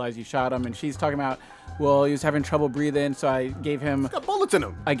you realized you shot him, and she's talking about, well, he was having trouble breathing, so I gave him. He's got bullets in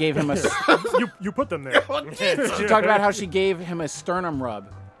him. I gave him a. You put them there. She talked about how she gave him a sternum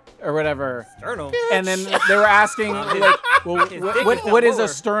rub. Or whatever. Sternum. And then they were asking, like, well, what is a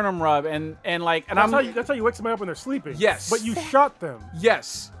sternum rub? And That's how you wake somebody up when they're sleeping. Yes. But you shot them.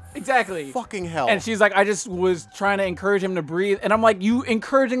 Yes. Exactly. Fucking hell. And she's like, I just was trying to encourage him to breathe. And I'm like, you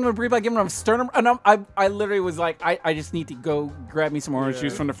encouraging him to breathe by giving him sternum? And I literally was like, I just need to go grab me some orange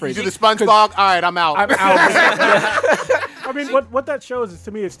juice from the fridge. You do the SpongeBob? All right, I'm out. I'm out. I mean, what that shows is,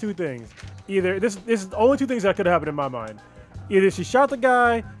 to me, it's two things. Either this is the only two things that could have happened in my mind. Either she shot the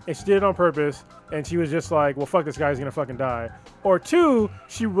guy and she did it on purpose and she was just like, well, fuck, this guy's gonna fucking die. Or two,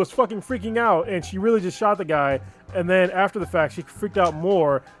 she was fucking freaking out and she really just shot the guy, and then after the fact, she freaked out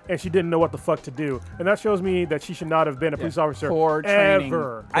more and she didn't know what the fuck to do. And that shows me that she should not have been a police officer Poor training.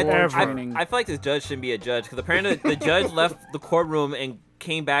 ever. I training. feel like this judge shouldn't be a judge because apparently the judge left the courtroom and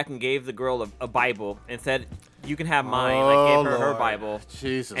came back and gave the girl a Bible and said, "You can have mine." Like gave her Lord. Bible,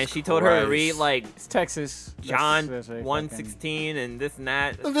 Jesus and she told her to Christ. read like It's Texas. John That's a 1:16 and this and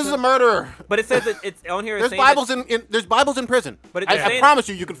that. This is a murderer. But it says that it's on here. It's There's saying Bibles that, there's Bibles in prison. But I saying- promise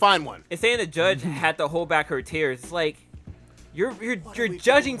you can find one. it's saying the judge had to hold back her tears. It's like you're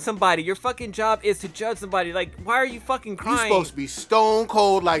judging somebody. Your fucking job is to judge somebody. Like, why are you fucking You're crying? supposed to be stone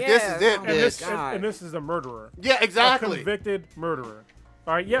cold like this Yeah, is it, oh my bitch. God. and this is a murderer. Yeah, A exactly. convicted murderer.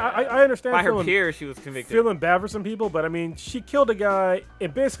 All right, yeah, I understand By her feeling, peers, she was convicted. feeling bad for some people, but I mean, she killed a guy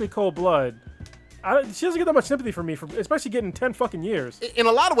in basically cold blood. She doesn't get that much sympathy from me, especially getting 10 fucking years. In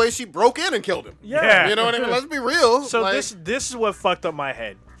a lot of ways, she broke in and killed him. Yeah. You know what I mean? Let's be real. So Like, this is what fucked up my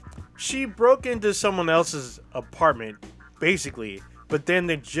head. She broke into someone else's apartment, basically, but then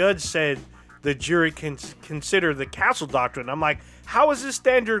the judge said the jury can consider the castle doctrine. I'm like, how is this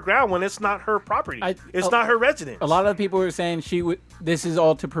stand your ground when it's not her property? It's not her residence. A lot of people were saying this is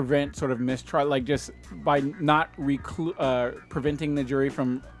all to prevent sort of mistrial, like just by not preventing the jury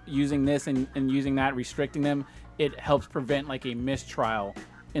from using this and using that, restricting them, it helps prevent like a mistrial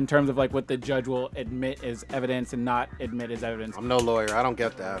in terms of like what the judge will admit as evidence and not admit as evidence. I'm no lawyer. I don't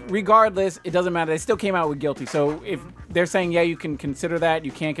get that. Regardless, it doesn't matter. They still came out with guilty. So if they're saying, yeah, you can consider that,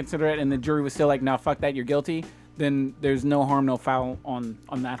 you can't consider it, and the jury was still like, no, fuck that, you're guilty, then there's no harm, no foul on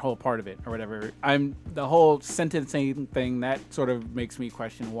that whole part of it or whatever. The whole sentencing thing, that sort of makes me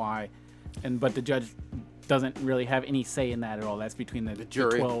question why. But the judge doesn't really have any say in that at all. That's between the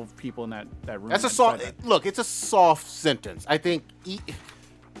jury. 12 people in that room. That's a that soft. decide that. Look, it's a soft sentence. I think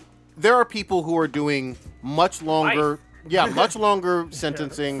there are people who are doing much longer. Yeah, much longer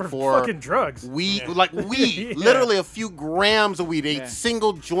sentencing for fucking drugs. Weed, like weed, Yeah. literally a few grams of weed, a Yeah.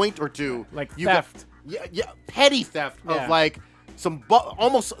 single joint or two, Like You got- theft. yeah, petty theft Yeah. of like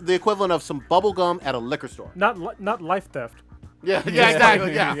almost the equivalent of some bubble gum at a liquor store. Not life theft. Yeah,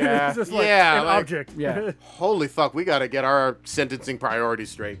 exactly. Yeah, It's just like yeah, an like- object. Yeah. Holy fuck, we got to get our sentencing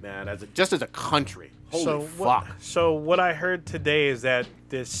priorities straight, man. Just as a country. Holy fuck. So what I heard today is that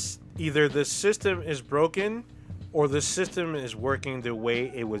either the system is broken or the system is working the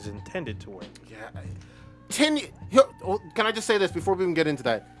way it was intended to work. Yeah. Can I just say this before we even get into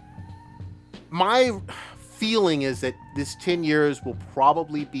that? My feeling is that this 10 years will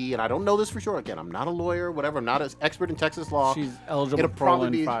probably be, and I don't know this for sure. Again, I'm not a lawyer, whatever. I'm not an expert in Texas law. She's eligible It'll for parole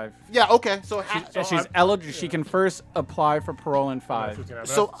probably in be 5. Yeah, okay. So She's eligible. She can first apply for parole in 5.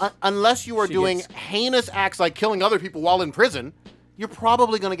 unless you are She doing gets- heinous acts like killing other people while in prison, you're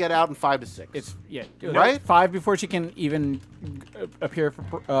probably going to get out in 5 to 6. It's Right? 5 before she can even appear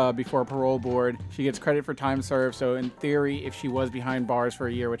for before a parole board. She gets credit for time served. So in theory, if she was behind bars for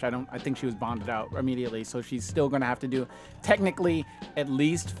a year, which I think she was bonded out immediately, so she's still going to have to do technically at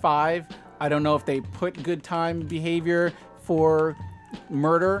least 5. I don't know if they put good time behavior for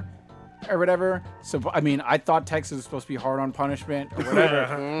murder or whatever. So, I mean, I thought Texas was supposed to be hard on punishment or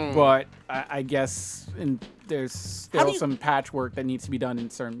whatever, but I guess there's still some patchwork that needs to be done in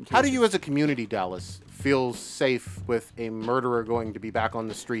certain cases. How do you, as a community, Dallas, feel safe with a murderer going to be back on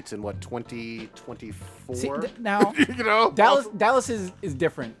the streets in, 2024? See, now, you know? Dallas is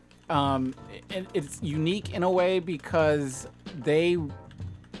different. It's unique in a way because they,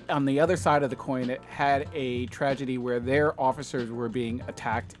 on the other side of the coin, it had a tragedy where their officers were being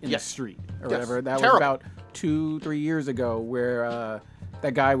attacked in the street or whatever. That was about 2-3 years ago, where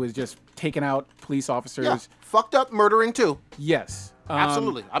that guy was just taking out police officers. Yeah. Fucked up murdering too. Yes.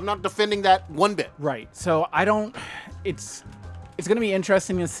 Absolutely. I'm not defending that one bit. Right. So it's going to be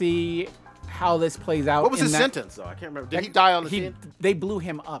interesting to see how this plays out. What was his sentence, though? I can't remember. Did he die on the scene? They blew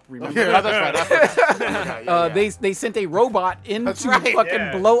him up, remember? Yeah, that's right. They sent a robot in to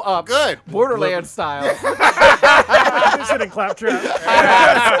fucking blow up. Good. Borderlands style. They're sending Claptrap.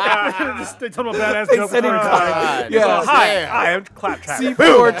 They told him a badass They joke. sent him Claptrap. Yeah. Hi, I am Claptrap.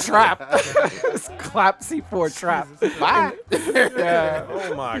 C4 trap. Clap C4 trap. Bye. Yeah.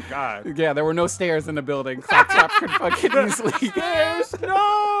 Oh my god. Yeah, there were no stairs in the building. Claptrap could fucking easily. Stairs,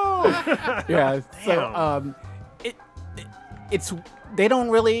 no. Yeah. So it's they don't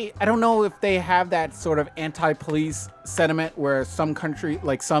really. I don't know if they have that sort of anti-police sentiment where some country,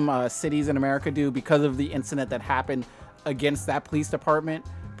 like some cities in America, do because of the incident that happened against that police department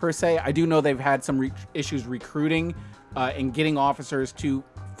per se. I do know they've had some issues recruiting and getting officers to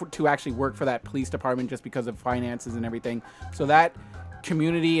actually work for that police department just because of finances and everything. So that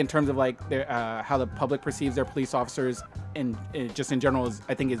community, in terms of like how the public perceives their police officers and just in general,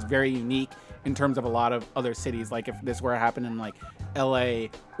 I think is very unique in terms of a lot of other cities. Like if this were to happen in like LA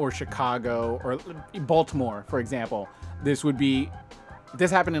or Chicago or Baltimore, for example, if this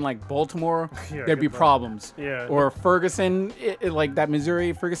happened in like Baltimore, there'd be problems. Yeah. Or Ferguson, like that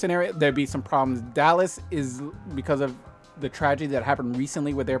Missouri, Ferguson area, there'd be some problems. Dallas is, because of the tragedy that happened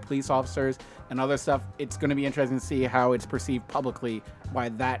recently with their police officers and other stuff, it's going to be interesting to see how it's perceived publicly by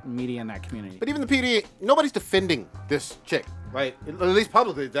that media and that community. But even the PD, nobody's defending this chick, right? At least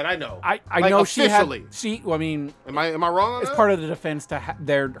publicly that I know. I like know officially. I mean, am I wrong on it's that? part of the defense to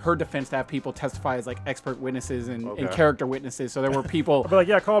her defense to have people testify as like expert witnesses and character witnesses. So there were people. But like,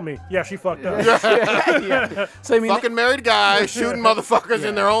 yeah, called me. Yeah, she fucked up. Yeah. So I mean, fucking married guys shooting motherfuckers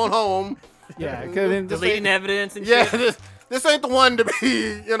in their own home. Yeah, deleting evidence and shit. This ain't the one to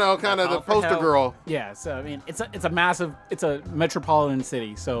be, kind of the poster girl. Yeah, so I mean, it's a metropolitan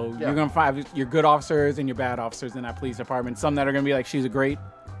city. So you're gonna find your good officers and your bad officers in that police department. Some that are gonna be like, she's a great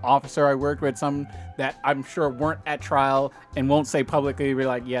officer I worked with. Some that I'm sure weren't at trial and won't say publicly, be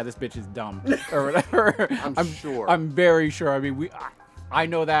like, yeah, this bitch is dumb or whatever. I'm sure. I'm very sure. I mean, I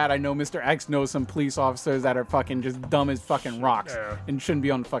know that. I know Mr. X knows some police officers that are fucking just dumb as fucking rocks and shouldn't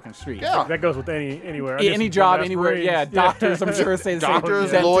be on the fucking street. Yeah. That goes with anywhere. Any job, anywhere. Yeah, doctors, I'm sure say the same.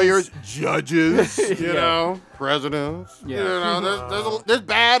 Doctors, lawyers, judges, presidents. Yeah. There's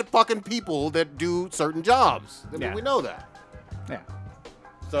bad fucking people that do certain jobs. I mean, we know that. Yeah.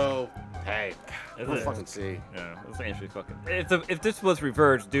 So, hey, we'll fucking see. Yeah, that's interesting fucking. If this was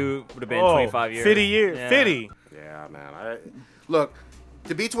reversed, dude would have been 25 years. 50 years. Yeah. 50. Yeah, man. Look,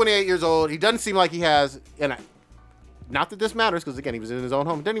 to be 28 years old, he doesn't seem like he has, not that this matters, because again, he was in his own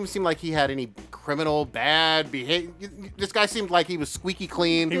home. It doesn't even seem like he had any criminal bad behavior. This guy seemed like he was squeaky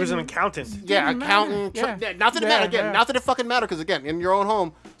clean. He was an accountant. Yeah, accountant. Not that it mattered. Again, not that it fucking mattered, because again, in your own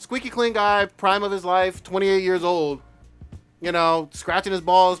home, squeaky clean guy, prime of his life, 28 years old, scratching his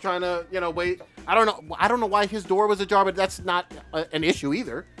balls, trying to, wait. I don't know why his door was ajar, but that's not an issue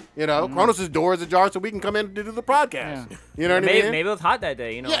either. Kronos' door is ajar so we can come in to do the podcast. Yeah. You know what I mean? Maybe it was hot that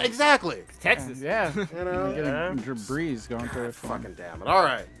day, Yeah, exactly. Texas. Yeah. Getting a breeze going through it. fucking damn it. All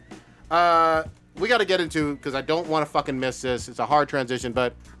right. We got to get into, because I don't want to fucking miss this. It's a hard transition,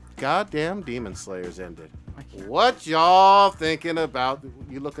 but goddamn Demon Slayers ended. What y'all thinking about?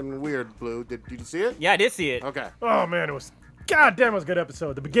 You looking weird, Blue. Did you see it? Yeah, I did see it. Okay. Oh man, it was. God damn, it was a good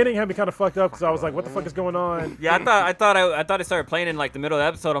episode. The beginning had me kind of fucked up because I was like, "What the fuck is going on?" Yeah, I thought it started playing in like the middle of the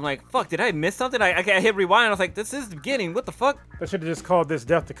episode. I'm like, "Fuck, did I miss something?" I hit rewind. I was like, "This is the beginning. What the fuck?" I should have just called this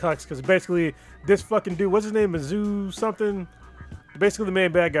Death to Cucks because basically this fucking dude, what's his name, Mizzou something? Basically the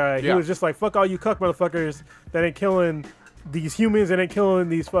main bad guy. He was just like, "Fuck all you cuck motherfuckers that ain't killing these humans and ain't killing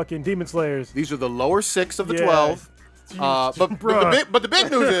these fucking demon slayers." These are the lower 6 of the 12. But the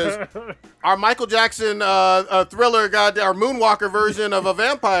big news is our Michael Jackson Thriller, our Moonwalker version of a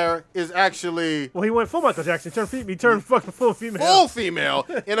vampire is actually Well, he went full Michael Jackson. He turned fucking full female. full female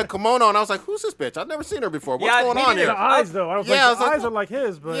in a kimono, and I was like, "Who's this bitch? I've never seen her before. What's Yeah, going me on neither. here?" The eyes, though. I was Yeah, I like, was the like, eyes are like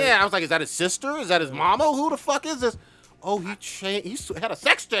his, but Yeah, I was like, "Is that his sister? Is that his mama? Who the fuck is this?" Oh, he had a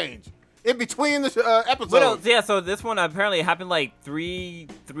sex change in between the episodes. What else? Yeah, so this one apparently happened like three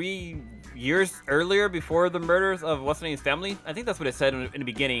years earlier before the murders of what's her name's family. I think that's what it said in the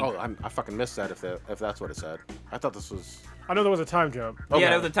beginning. Oh, I fucking missed that. If that's what it said, I thought this was I know there was a time jump. okay. Yeah,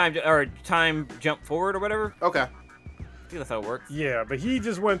 there was a time jump forward or whatever. Okay. I think that's how it works. Yeah, but he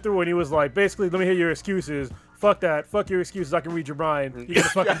just went through and he was like, basically, let me hear your excuses. Fuck that. Fuck your excuses. I can read your mind. You're gonna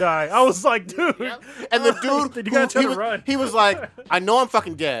fucking die. I was like, dude. And the dude, You gotta try to run. he was like, I know I'm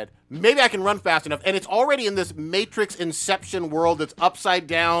fucking dead. Maybe I can run fast enough. And it's already in this Matrix Inception world that's upside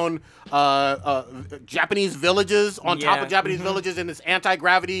down Japanese villages on top Yeah. of Japanese villages in this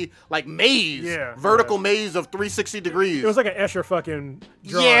anti-gravity like maze, Yeah, vertical maze of 360 degrees. It was like an Escher fucking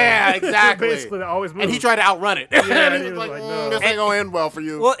drawing. Yeah, exactly. Basically, that always moved. And he tried to outrun it. Yeah, and he was like, no. this ain't gonna end well for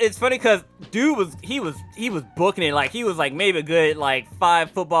you. Well, it's funny because dude was booking it like he was like maybe a good like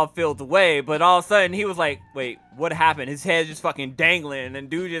 5 football fields away, but all of a sudden he was like, wait, what happened? His head's just fucking dangling, and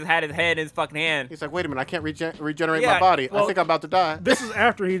dude just had his head in his fucking hand. He's like, wait a minute, I can't regenerate Yeah, my body. I well, think I'm about to die. This is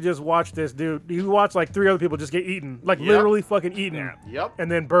after he just watched this dude. He watched like 3 other people just get eaten. Like Yep. literally fucking eaten. Yep. And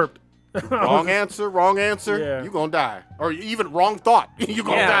then burped. Wrong answer. Yeah. You gonna die. Or even wrong thought. You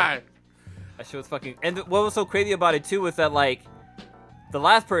gonna Yeah. die. That shit was fucking. And what was so crazy about it too was that like the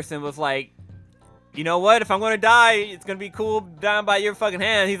last person was like, you know what? If I'm gonna die, it's gonna be cool dying by your fucking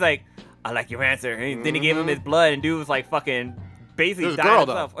hand. He's like, I like your answer. And then he gave him his blood, and dude was like fucking basically It was a dying girl,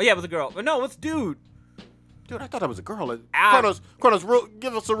 himself. Oh yeah, it was a girl. But no, it's dude. Dude, I thought that was a girl. Ow. Kronos,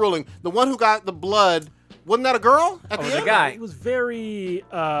 give us a ruling. The one who got the blood, wasn't that a girl at Oh, the the end? guy. It was very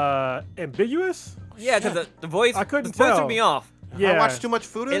ambiguous. Yeah, because the voice. I couldn't the voice tell. took me off. Yeah. I watched too much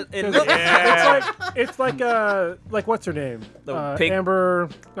food. It It's like what's her name? The pig- Amber,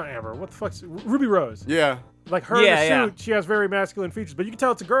 not Amber. What the fuck's Ruby Rose? Yeah. Like her Yeah, in yeah. the suit, she has very masculine features, but you can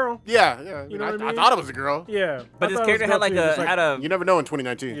tell it's a girl. Yeah. You know what I I mean? thought it was a girl. Yeah. But I this thought it was character a had girl like too, just had a You never know in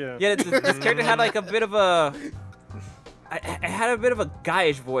 2019. yeah. yeah. This character had like a bit of a. I had a bit of a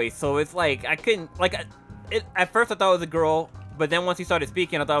guyish voice, so it's like I couldn't like. At first I thought it was a girl, but then once he started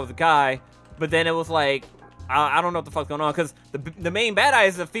speaking, I thought it was a guy. But then it was like. I don't know what the fuck's going on because the main bad guy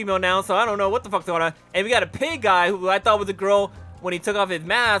is a female now, so I don't know what the fuck's going on. And we got a pig guy who I thought was a girl when he took off his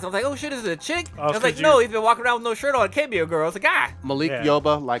mask. I was like, oh shit, is it a chick? Oh, I was like, could no, you- he's been walking around with no shirt on. It can't be a girl. It's a guy. Malik Yeah.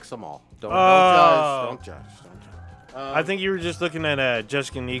 Yoba likes them all. Don't Oh. judge. Don't judge. I think you were just looking at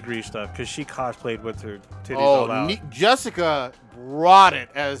Jessica Negri stuff because she cosplayed with her titties all Oh, out. Jessica brought it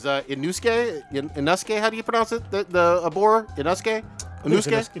as Inusuke. How do you pronounce it? The Abor? Inusuke?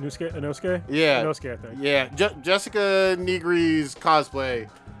 Inosuke? Yeah. Inosuke, I think. Yeah, Jessica Negri's cosplay,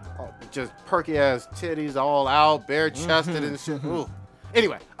 just perky ass titties all out, bare chested and shit. Ooh.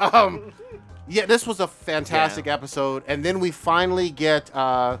 Anyway, yeah, this was a fantastic episode, and then we finally get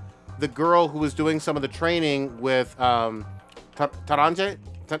the girl who was doing some of the training with Tanjiro.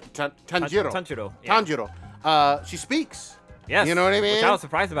 Tanjiro. Yeah. Tanjiro. She speaks. Yes. You know what I mean? Which I was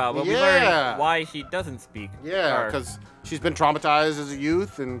surprised about, but we Yeah. learned why she doesn't speak. Yeah, Or- because she's been traumatized as a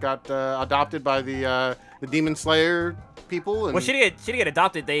youth and got adopted by the Demon Slayer people. And Well, she didn't get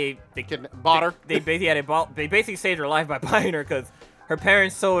adopted. They bought her. They basically saved her life by buying her because her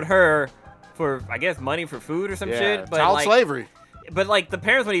parents sold her for I guess money for food or some Yeah, shit. But child like, slavery. But like the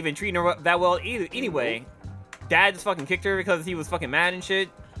parents weren't even treating her that well either. Anyway, dad just fucking kicked her because he was fucking mad and shit.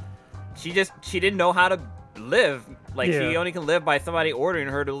 She didn't know how to live. Like she Yeah. only can live by somebody ordering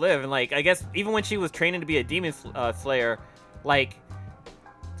her to live. And like I guess even when she was training to be a demon slayer, like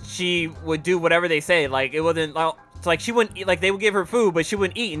she would do whatever they say. Like it wasn't like she wouldn't eat, like they would give her food, but she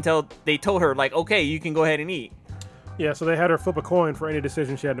wouldn't eat until they told her like, okay, you can go ahead and eat. Yeah, so they had her flip a coin for any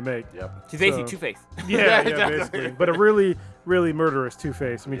decision she had to make. Yep. She's basically So- Two-Face. Yeah, exactly. basically. But a really, really murderous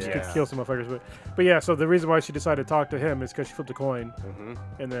Two-Face. I mean, she could Yeah. kill some motherfuckers. But yeah, so the reason why she decided to talk to him is because she flipped a coin. Mm-hmm.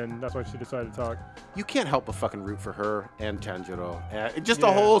 And then that's why she decided to talk. You can't help but fucking root for her and Tanjiro. Just Yeah.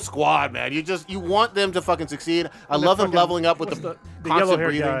 the whole squad, man. You want them to fucking succeed. I And love that him fucking- leveling up with what's the the constant yellow hair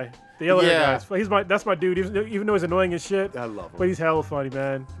breathing. guy. The yellow Yeah. hair guy. That's my dude. Even though he's annoying as shit. I love him. But he's hella funny,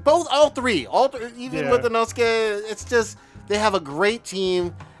 man. All three, even Yeah. with Inosuke, it's just they have a great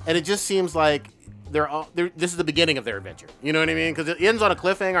team, and it just seems like this is the beginning of their adventure. You know what I mean? Because it ends on a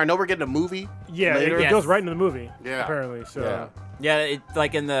cliffhanger. I know we're getting a movie. Yeah, later. it Yes. goes right into the movie. Yeah. Apparently. So. Yeah. Yeah, it's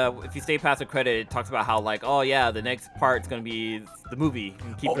like if you stay past the credit, it talks about how like, oh yeah, the next part's gonna be the movie.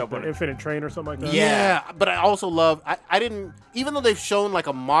 And keep it up The with it. Infinite Train or something like that. Yeah, but I also love. I didn't, even though they've shown like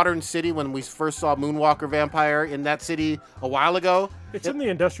a modern city when we first saw Moonwalker Vampire in that city a while ago. It's in the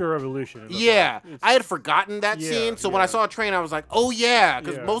Industrial Revolution. Yeah, I had forgotten that Yeah, scene. So when I saw a train, I was like, oh yeah,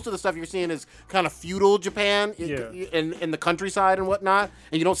 because Yeah. most of the stuff you're seeing is kind of feudal Japan in the countryside and whatnot,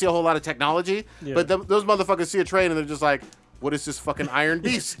 and you don't see a whole lot of technology. Yeah. But those motherfuckers see a train and they're just like, what is this fucking iron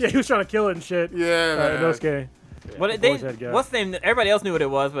beast? Yeah, he was trying to kill it and shit. Yeah, man. Inosuke. But Voice head guy. what's the name? Everybody else knew what it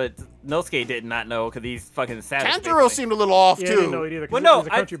was, but Nosuke did not know because he's fucking savage. Tanjiro basically. seemed a little off Yeah, too. I didn't know it either. 'Cause Well, no, he's a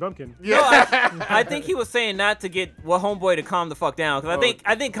country bumpkin. No, I think he was saying not to get homeboy to calm the fuck down because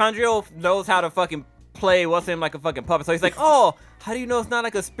I think Kanjiro knows how to fucking play what's him like a fucking puppet. So he's like, oh, how do you know it's not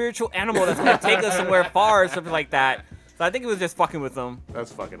like a spiritual animal that's gonna take us somewhere far or something like that? So I think he was just fucking with them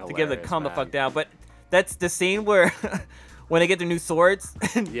That's fucking hilarious. to get him to calm the man. fuck down. But that's the scene where when they get their new swords,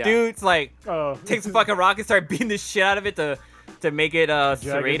 and Yeah. dude's like Oh. takes a fucking rock and start beating the shit out of it to make it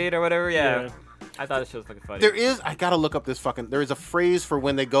serrated or whatever. Yeah. Yeah. I thought this shit was fucking funny. There is, I gotta look up this fucking. There is a phrase for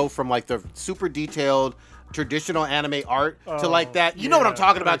when they go from like the super detailed traditional anime art to like that. You know what I'm yeah,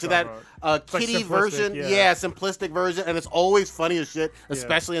 talking I know about? To what you're that talking It's like kiddie simplistic, version, yeah. simplistic version, and it's always funny as shit,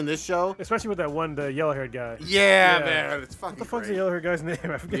 especially in this show. Especially with that one, the yellow-haired guy. Yeah, Yeah. man, it's fucking. What the fuck's the great. yellow-haired guy's name?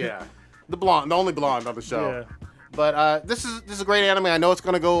 I forget. Yeah, the only blonde on the show. Yeah. But this is a great anime. I know it's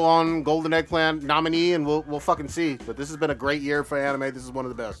gonna go on Golden Eggplant nominee, and we'll fucking see. But this has been a great year for anime. This is one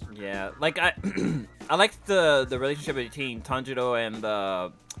of the best. Yeah, like I like the relationship between Tanjiro and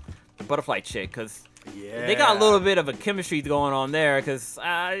the butterfly chick because Yeah, they got a little bit of a chemistry going on there because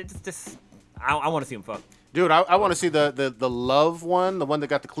it's just I want to see them fuck. Dude, I want to see the love one, the one that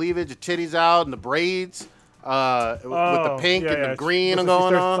got the cleavage, the titties out, and the braids, with the pink and the green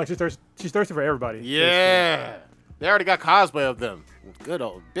going on. Like she's thirsty for everybody. Yeah, they already got cosplay of them. Good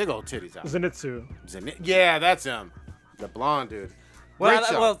old, big old titties out. Zenitsu. Yeah, that's him, the blonde dude. Well, Great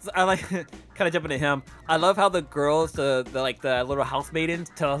show. I like kind of jumping to him. I love how the girls, the little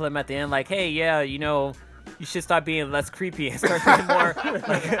housemaidens, tell them at the end like, hey, yeah, you know, you should stop being less creepy and start being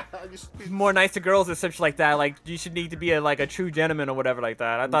more more nice to girls and such like that. Like you should need to be a true gentleman or whatever like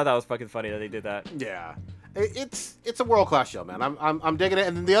that. I thought that was fucking funny that they did that. Yeah, it's a world class show, man. I'm digging it.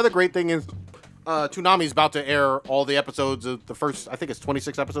 And then the other great thing is, Toonami's about to air all the episodes of the first. I think it's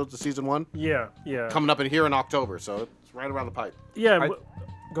 26 episodes of season 1 Yeah. coming up in here in October. So it's right around the pipe. Yeah. Are-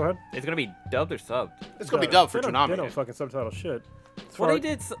 Go ahead. It's gonna be dubbed or subbed. It's gonna be dubbed for They Toonami. don't fucking subtitle shit. Well, they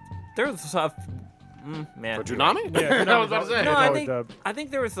did. There was stuff. Man. For Toonami? Yeah, I was about to say. No, It's I always think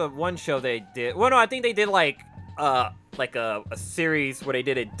dubbed. there was one show they did. Well, no, I think they did like a series where they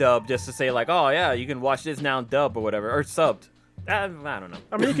did it dubbed just to say like, oh yeah, you can watch this now dubbed or whatever or subbed. I don't know.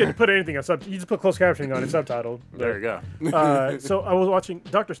 I mean, you can put anything on you just put closed captioning on it, subtitled. There you go. So I was watching.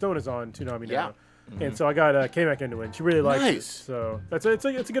 Dr. Stone is on Toonami now. Yeah. And so I got came back into it. And she really likes it. Nice. So it's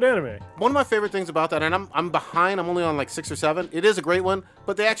a good anime. One of my favorite things about that, and I'm behind. I'm only on like 6 or 7. It is a great one,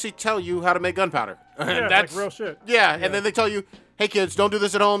 but they actually tell you how to make gunpowder. Yeah, like real shit. Yeah, and then they tell you, hey kids, don't do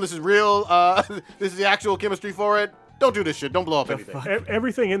this at home. This is real. This is the actual chemistry for it. Don't do this shit. Don't blow up anything.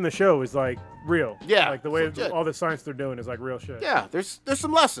 Everything in the show is like real. Yeah, Like the way it's legit. all the science they're doing is like real shit. Yeah, there's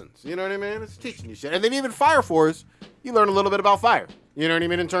some lessons. You know what I mean? It's teaching you shit. And then even Fire Force, you learn a little bit about fire. You know what I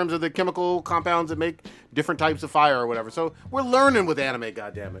mean? In terms of the chemical compounds that make different types of fire or whatever. So we're learning with anime,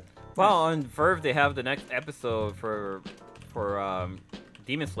 goddammit. Well, on Verve they have the next episode for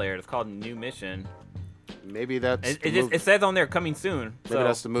Demon Slayer. It's called New Mission. Maybe that's It says on there coming soon. maybe So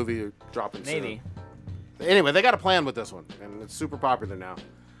that's the movie you're dropping soon. maybe. Anyway, they got a plan with this one, and it's super popular now.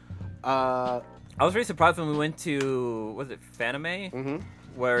 I was really surprised when we went to Fanime,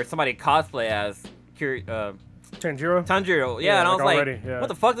 where somebody cosplay as Tanjiro. Tanjiro. Yeah, Yeah, and I like was like, already, yeah. what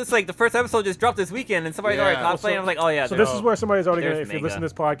the fuck? This is like the first episode just dropped this weekend, and somebody's already Yeah. cosplaying. I was like, oh yeah. So they're this is all- where somebody's already gonna. there's If you manga. listen to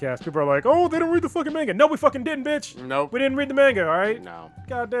this podcast, people are like, "Oh, they don't read the fucking manga." No, we fucking didn't, bitch. Nope. We didn't read the manga. All right. No,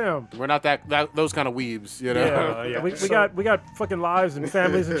 Goddamn. we're not that those kind of weebs, you know. Yeah. yeah. We got fucking lives and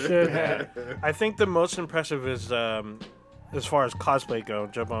families and shit. I think the most impressive is, as far as cosplay go,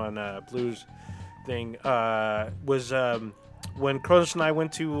 jump on Blue's thing, was when Kronos and I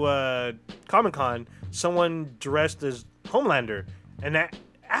went to Comic-Con, someone dressed as Homelander, and that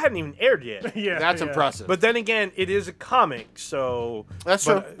hadn't even aired yet. Yeah. That's yeah. impressive. But then again, it is a comic, so... That's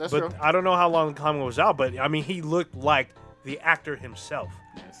but, true. That's but true. I don't know how long the comic was out, but, I mean, he looked like the actor himself.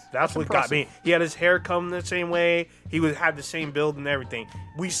 That's what got me. He had his hair combed the same way. He had the same build and everything.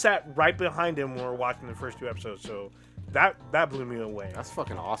 We sat right behind him when we were watching the first 2 episodes, so that blew me away. That's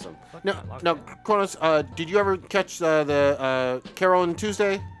fucking awesome. Now, Kronos, did you ever catch the Carol and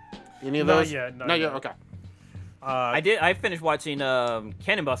Tuesday? Any of Not those? yet, not Not yet. yet. Okay. I finished watching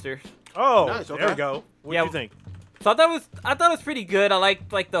Cannon Busters. Oh, Nice, there okay. we go. What do Yeah. you think? So I thought it was pretty good. I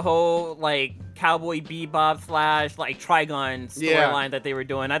liked like the whole like Cowboy Bebop / like Trigun storyline that they were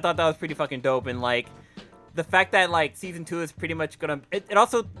doing. I thought that was pretty fucking dope, and like the fact that like season 2 is pretty much gonna. It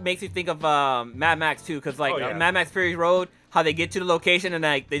also makes me think of Mad Max too, because like Oh, yeah. Mad Max Fury Road, how they get to the location and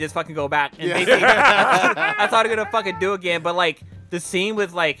like they just fucking go back, and basically that's all they're gonna fucking do again. But like the scene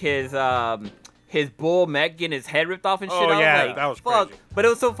with like his bull mech getting his head ripped off and shit. Oh, I was yeah, like, that was fuck. crazy. But it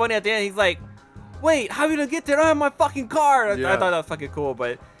was so funny at the end. He's like, wait, how are you gonna get there? I don't have my fucking car. I Yeah. thought that was fucking cool,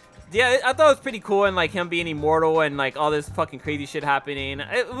 but yeah, I thought it was pretty cool, and like him being immortal and like all this fucking crazy shit happening.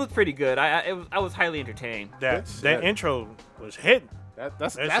 It was pretty good. I was highly entertained. That shit. intro was hitting.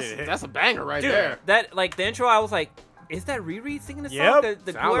 That's That shit hit. that's a banger right Dude, there. that like the intro, I was like, is that Riri singing the song? Yep.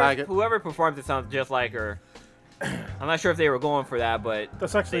 The Sound whoever, like it. whoever performs it sounds just like her. I'm not sure if they were going for that, but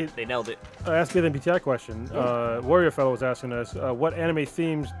That's actually they nailed it. ask me the MBTI question. Warrior Fellow was asking us, what anime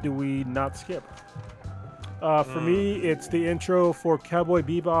themes do we not skip? For me, it's the intro for Cowboy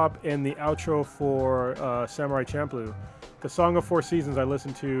Bebop and the outro for Samurai Champloo. The Song of Four Seasons I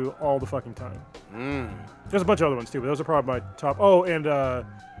listen to all the fucking time. There's a bunch of other ones too, but those are probably my top. Oh, and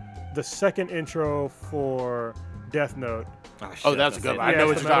the second intro for Death Note. Oh, that's a good one. I know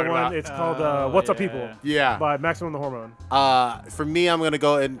what it's you're the talking metal about. It's called What's Up People Yeah. by Maximum the Hormone. For me, I'm gonna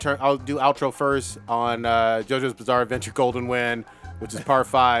go and turn. I'll do outro first on JoJo's Bizarre Adventure Golden Wind, which is part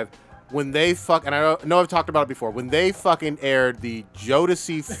 5. When they and I know I've talked about it before. When they fucking aired the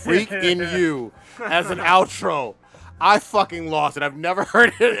Jodeci Freak in You as an outro, I fucking lost it. I've never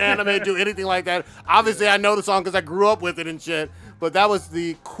heard an anime do anything like that. Obviously, I know the song because I grew up with it and shit. But that was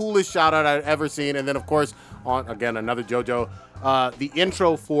the coolest shout out I'd ever seen. And then, of course, on again another JoJo, the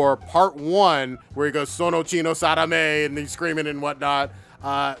intro for part 1 where he goes Sono Chino Sarame and he's screaming and whatnot.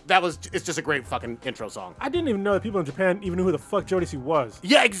 It's just a great fucking intro song. I didn't even know that people in Japan even knew who the fuck Jodeci was.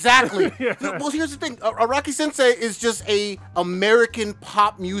 Yeah, exactly. Well, here's the thing. Araki Sensei is just a American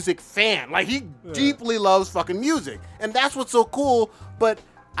pop music fan. Like, he deeply loves fucking music. And that's what's so cool. But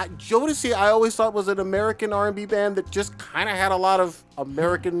Jodeci, I always thought was an American R&B band that just kind of had a lot of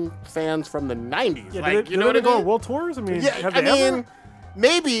American fans from the 90s. Yeah, like, did they go on world tours? I mean, Yeah, have I they ever? mean,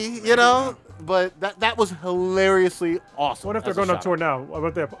 maybe, but that was hilariously awesome. What if they're as a going on shout. tour now?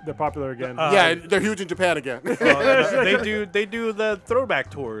 What if they're popular again? Yeah, they're huge in Japan again. They do the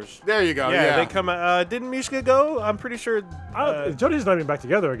throwback tours. There you go. Yeah, Yeah, they come. Didn't Mishka go? I'm pretty sure. Jodeci's not even back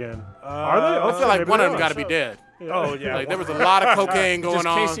together again. Are they? I feel like maybe one they of them are. got to be dead. Oh yeah, Like, there was a lot of cocaine going Just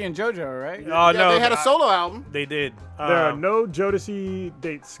on. Casey and JoJo, right? Oh Yeah, no, they had a solo album. They did. There are no Jodeci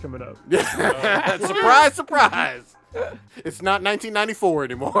dates coming up. Surprise, surprise. It's not 1994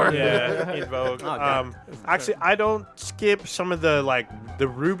 anymore. Yeah, in Vogue. damn. Actually, I don't skip some of the the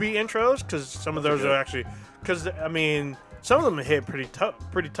Ruby intros because some of those are actually I mean some of them hit pretty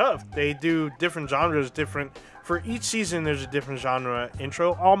tough. They do different genres, different for each season. There's a different genre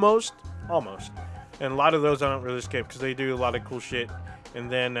intro, almost, and a lot of those I don't really skip because they do a lot of cool shit. And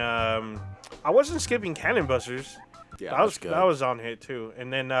then I wasn't skipping Cannon Busters. Yeah, that was good. that was on hit too.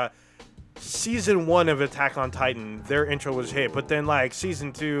 And then season 1 of Attack on Titan, their intro was hit, but then like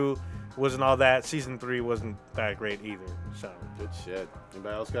season 2 wasn't all that. Season 3 wasn't that great either. So Good shit.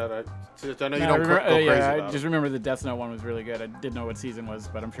 Anybody else got it? I know you No, don't go crazy yeah, about I just remember the Death Note one was really good. I didn't know what season was,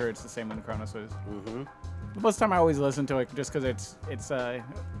 but I'm sure it's the same one Kronos was. Mm-hmm. Most of the time I always listen to it just because it's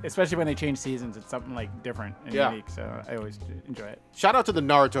especially when they change seasons, it's something like different and Yeah. unique. So I always enjoy it. Shout out to the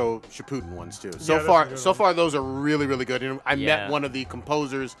Naruto Shippuden ones too. So Yeah, that's a good so one. far those are really, really good. And I Yeah. met one of the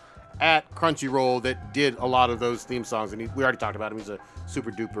composers at Crunchyroll that did a lot of those theme songs, and we already talked about him. He's a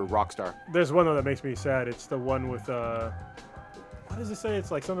super duper rock star. There's one though that makes me sad. It's the one with what does it say?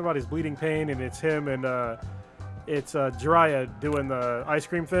 It's like something about his bleeding pain, and it's him and it's Jiraiya doing the ice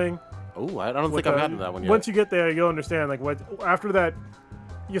cream thing. Oh, I don't think with I've the- gotten to that one yet. Once you get there, you'll understand. Like what after that,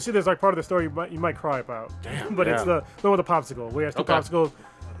 you see there's like part of the story you might cry about. Damn, but it's yeah. the one with the popsicle. We have two Okay. popsicles,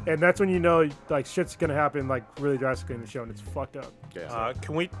 and that's when you know like shit's gonna happen like really drastically in the show, and it's fucked up. Yeah.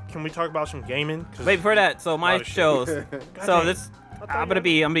 can we talk about some gaming? 'Cause Wait, before that, so lot my of shit. shows. So damn. this, I'm gonna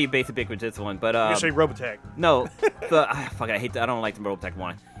be basic bitch with this one, but you say Robotech. no, I hate that. I don't like the Robotech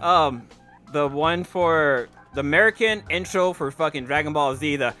one. The one for the American intro for fucking Dragon Ball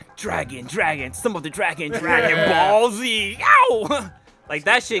Z, the Dragon, some of the Dragon Ball Z, ow! Like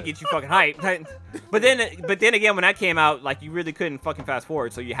that shit gets you fucking hyped. But then again, when that came out, like you really couldn't fucking fast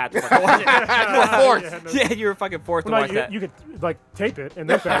forward, so you had to fucking watch it. Yeah, you were fucking forced to Well, watch no, that. you could like tape it and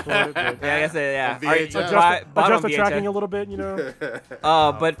then fast forward it. But Yeah, I guess yeah. The Or- VHS. or adjust, buy- buy it adjust on the VHS. tracking a little bit, you know.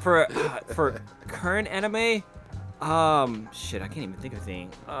 But for current anime, shit, I can't even think of a thing.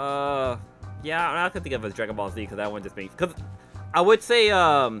 Yeah, I could think of it as Dragon Ball Z because that one just makes. Because I would say,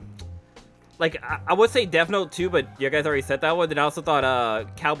 like I would say Death Note too, but you guys already said that one. Then I also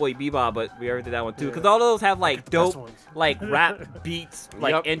thought Cowboy Bebop, but we already did that one too. Because all those have like best dope, ones. like rap beats,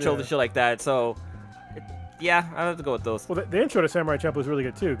 like intros and shit like that. So. Yeah, I have to go with those. Well, the intro to Samurai Champloo is really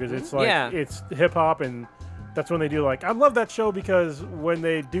good too because it's like Yeah. it's hip hop and that's when they do like I love that show because when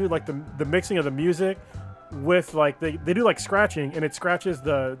they do like the mixing of the music with like they do like scratching and it scratches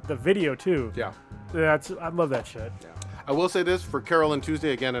the video too. Yeah. I love that shit. I will say this for Carol and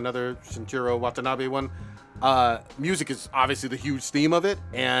Tuesday, again, another Shinichiro Watanabe one. Music is obviously the huge theme of it,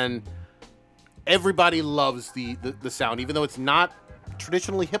 and everybody loves the sound, even though it's not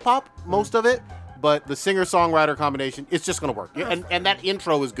traditionally hip hop, most of it. But the singer-songwriter combination, it's just gonna work, and that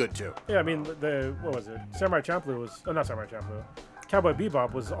intro is good too. Yeah, I mean what was it? Samurai Champloo was not Samurai Champloo. Cowboy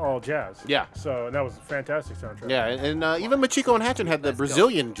Bebop was all jazz. Yeah. So and that was a fantastic soundtrack. Yeah, and even Machiko and Hatchin had the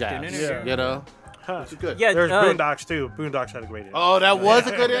Brazilian jazz. Yeah. You know, which is good. Yeah, There's Boondocks too. Boondocks had a great intro. Oh, that was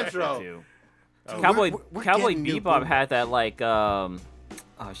a good intro. Cowboy we're Cowboy getting new Bebop Boondocks. had that like oh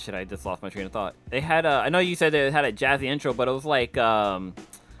shit, I just lost my train of thought. They had I know you said they had a jazzy intro, but it was like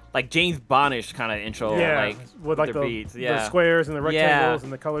James Bondish kind of intro, Yeah, like with like their the, beats. the Yeah. squares and the rectangles Yeah.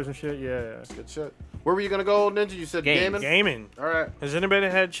 and the colors and shit. Yeah. Good shit. Where were you gonna go, Ninja? You said Games. gaming. Gaming. All right. Has anybody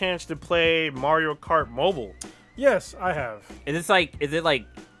had a chance to play Mario Kart Mobile? Yes, I have. Is it like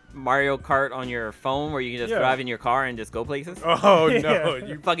Mario Kart on your phone where you can just Yeah. drive in your car and just go places? Oh Yeah. no!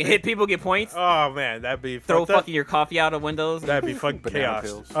 You Fucking hit people, get points. Oh man, that'd be Throw fucked up. fucking your coffee out of windows. That'd be fucking Banana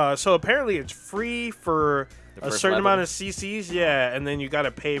chaos. pills. So apparently it's free for The a first certain level. amount of CCs, yeah, and then you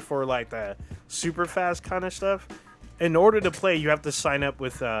gotta pay for like the super fast kind of stuff. In order to play, you have to sign up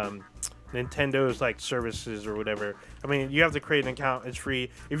with Nintendo's like services or whatever. I mean, you have to create an account. It's free.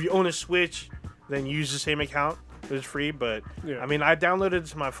 If you own a Switch, then use the same account. It's free, but Yeah. I mean, I downloaded it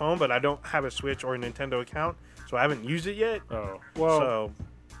to my phone, but I don't have a Switch or a Nintendo account, so I haven't used it yet. Oh. Well, So,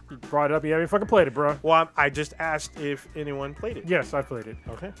 you brought it up. You haven't fucking played it, bro. well, I just asked if anyone played it. Yes, I played it.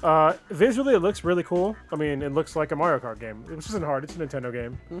 Okay. Visually, it looks really cool. I mean, it looks like a Mario Kart game, which isn't hard. It's a Nintendo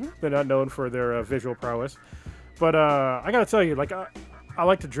game. They're not known for their visual prowess. But I gotta tell you, like, I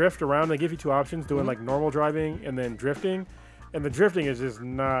like to drift around. They give you two options, doing like normal driving and then drifting. And the drifting is just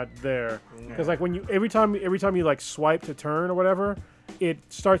not there. Because like when you every time you like swipe to turn or whatever, it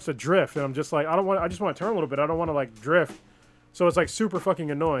starts to drift. And I'm just like, I just want to turn a little bit. I don't want to like drift. So it's like super fucking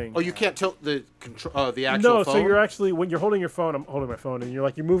annoying. Oh, you can't tilt the control, the actual No, phone. so you're actually when you're holding your phone, I'm holding my phone, and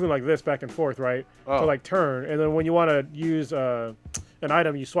you're moving like this back and forth, right? Oh. To like turn, and then when you want to use an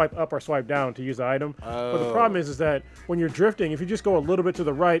item, you swipe up or swipe down to use the item. But the problem is that when you're drifting, if you just go a little bit to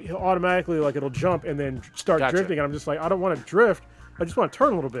the right, it'll automatically it'll jump and then start Gotcha. drifting. And I'm just like, I don't want to drift. I just want to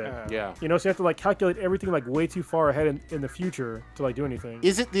turn a little bit. Yeah. You know, so you have to like calculate everything like way too far ahead in the future to like do anything.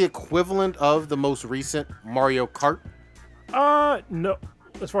 Is it the equivalent of the most recent Mario Kart? No.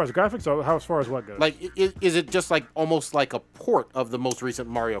 As far as graphics, or how as far as what goes? Like, is it just like almost like a port of the most recent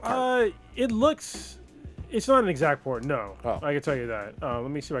Mario Kart? It looks. It's not an exact port. No, Oh. I can tell you that. Let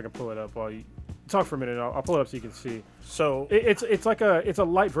me see if I can pull it up while you talk for a minute. I'll pull it up so you can see. So It's a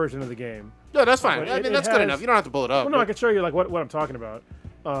light version of the game. Yeah, that's fine. but I it- mean, it that's good has- enough. You don't have to pull it up. Well, no, I can show you like what I'm talking about.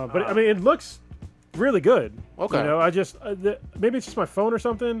 But I mean, it looks really good. Okay. You know, I just maybe it's just my phone or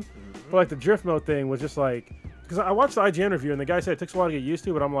something. But like the drift mode thing was just like because I watched the IGN review and the guy said it takes a while to get used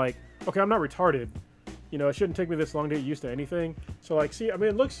to. But I'm like, okay, I'm not retarded. You know, it shouldn't take me this long to get used to anything. So like, see, I mean,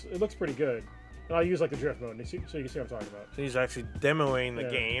 it looks pretty good. And I'll use like the drift mode so you can see what I'm talking about. he's actually demoing the Yeah.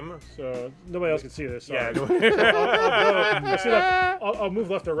 game. So nobody else can see this. Yeah. Sorry. I'll move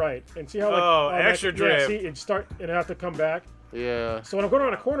left or right and see how like Oh, like, extra drift. see it have to come back. Yeah. So when I'm going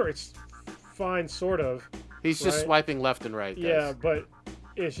around a corner, it's fine, sort of. He's just Right. swiping left and right. Yeah, guys. but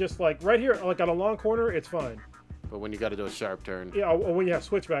it's just like right here, like on a long corner, it's fine. But when you got to do a sharp turn. Yeah, or when you have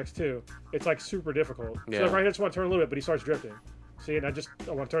switchbacks too, it's like super difficult. Yeah. So like right here, I just want to turn a little bit, but he starts drifting. See, and I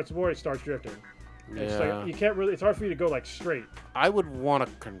want to turn some more, he starts drifting. And It's Yeah. like you can't really. It's hard for you to go like straight. I would want a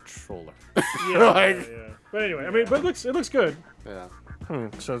controller. Yeah, Like- yeah. But anyway, I mean, but it looks good. Yeah.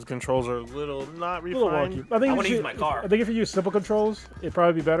 So his controls are a little not A little refined. wonky. I think I if wanna you- use my car. I think if you use simple controls, it'd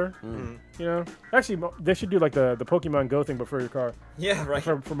probably be better. You know, actually, they should do like the Pokemon Go thing, but for your car, Yeah, right.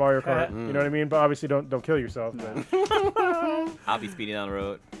 for Mario Kart. You know what I mean? But obviously, don't kill yourself. But. I'll be speeding down the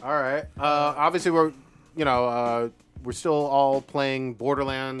road. All right. Obviously, we're still all playing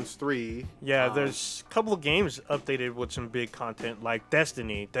Borderlands 3. Yeah, there's a couple of games updated with some big content, like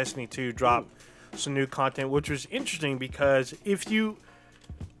Destiny. Destiny 2 dropped some new content, which was interesting because if you,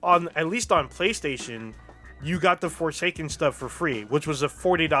 at least on PlayStation, you got the Forsaken stuff for free, which was a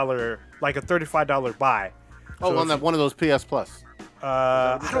 $40, like a $35 buy. Oh, So on if that one of those PS Plus.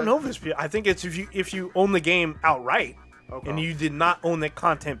 I don't know if it's. I think it's if you own the game outright, and you did not own that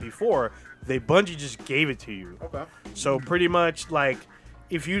content before, Bungie just gave it to you. Okay. So pretty much like,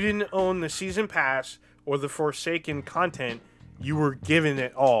 if you didn't own the season pass or the Forsaken content, you were given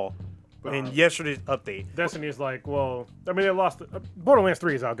it all. In yesterday's update, Destiny is like, well, I mean, they lost. Borderlands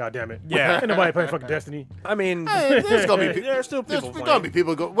 3 is out, goddammit. Yeah. Ain't nobody playing fucking Destiny. I mean, There's gonna be there's still people there's playing. gonna be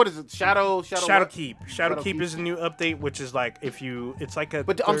people go. What is it? Shadow Shadowkeep. what? Shadowkeep is a new update, which is like it's like a.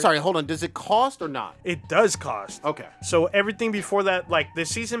 But I'm sorry, hold on. Does it cost or not? It does cost. Okay. So everything before that, like the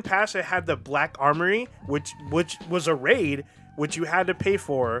season pass, it had the Black Armory, which was a raid, which you had to pay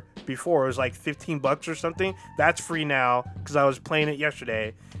for before. It was like $15 or something. That's free now because I was playing it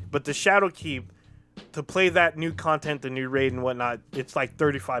yesterday. But the Shadowkeep, to play that new content, the new raid and whatnot, it's like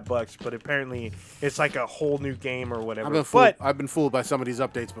 $35. But apparently, it's like a whole new game or whatever. I've been fooled by some of these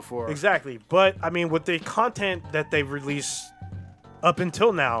updates before. Exactly. But I mean, with the content that they've released up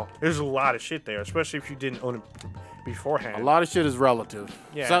until now, there's a lot of shit there, especially if you didn't own it beforehand. A lot of shit is relative.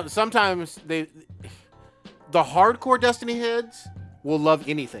 Yeah. Sometimes the hardcore Destiny heads will love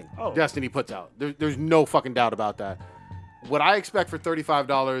anything Destiny puts out. There's no fucking doubt about that. What I expect for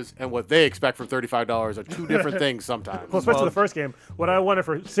 $35 and what they expect for $35 are two different things sometimes. Well, especially the first game. What I wanted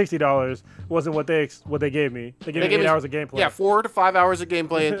for $60 wasn't what they gave me. They gave me 8 hours of gameplay. Yeah, 4 to 5 hours of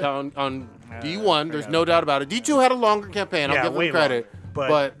gameplay on D1. There's no doubt about it. D2 had a longer campaign. I'll give them credit. Longer.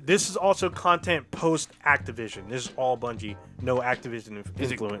 But this is also content post Activision. This is all Bungie, no Activision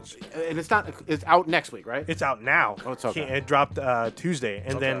influence. And it's out next week, right? It's out now. Oh, it's okay. It dropped Tuesday,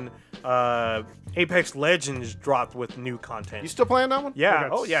 and then Apex Legends dropped with new content. You still playing that one? Yeah.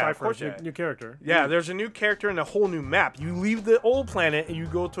 Oh yeah. Of course. New character. Yeah. There's a new character and a whole new map. You leave the old planet and you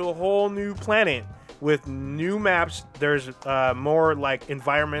go to a whole new planet with new maps. There's more like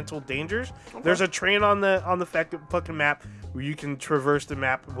environmental dangers. Okay. There's a train on the fucking map where you can traverse the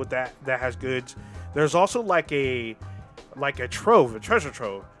map with that has goods. There's also like a treasure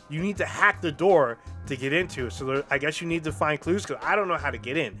trove. You need to hack the door to get into. So I guess you need to find clues because I don't know how to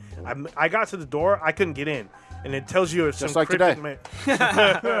get in. I got to the door, I couldn't get in, and it tells you just like today.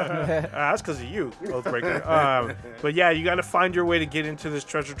 That's because of you, Oathbreaker. But yeah, you got to find your way to get into this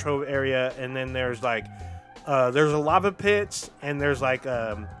treasure trove area, and then there's like there's a lava pits and there's like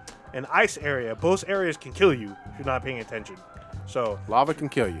an ice area. Both areas can kill you if you're not paying attention. So lava can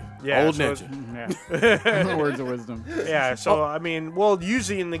kill you. Yeah, Old so ninja. Words of wisdom. Yeah, so I mean, well,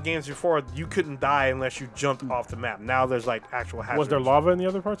 usually in the games before, you couldn't die unless you jumped off the map. Now there's like actual hazards. Was there lava in the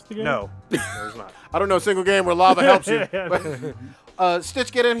other parts of the game? No, there's not. I don't know a single game where lava helps you.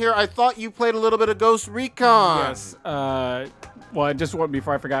 Stitch, get in here. I thought you played a little bit of Ghost Recon. Yes. Well,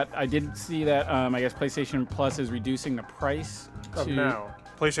 before I forgot, I did see that I guess PlayStation Plus is reducing the price Of now.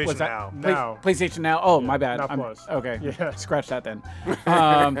 PlayStation Now. Now. PlayStation Now. Oh, my bad. not Plus. Okay. Yeah. Scratch that then.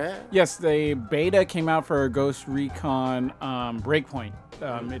 Yes, the beta came out for Ghost Recon Breakpoint.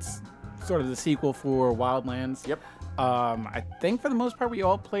 It's sort of the sequel for Wildlands. Yep. I think for the most part we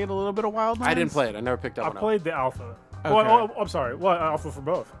all played a little bit of Wildlands. I didn't play it. I never picked up I one up. played the alpha. Okay. Well, I'm sorry. Well, alpha for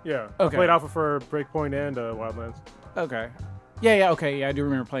both. Yeah. Okay. I played alpha for Breakpoint and Wildlands. Okay. Yeah, okay. Yeah, I do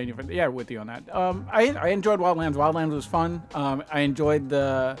remember playing it. With you on that. I enjoyed Wildlands. Wildlands was fun. I enjoyed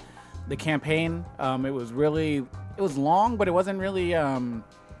the campaign. It was long, but it wasn't really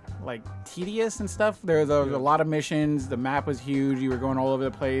like tedious and stuff. There was a lot of missions. The map was huge. You were going all over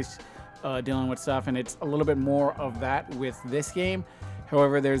the place, dealing with stuff, and it's a little bit more of that with this game.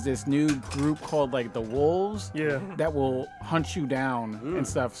 However, there's this new group called like the Wolves that will hunt you down and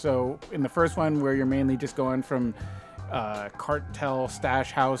stuff. So in the first one, where you're mainly just going from cartel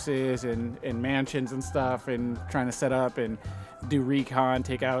stash houses and mansions and stuff and trying to set up and do recon,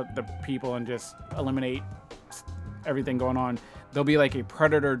 take out the people and just eliminate everything going on. There'll be like a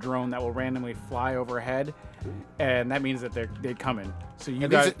predator drone that will randomly fly overhead, and that means that they're coming. So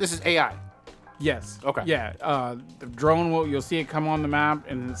this is AI. Yes. Okay. Yeah. The drone you'll see it come on the map,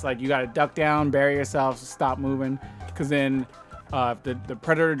 and it's like you got to duck down, bury yourself, stop moving, because then if the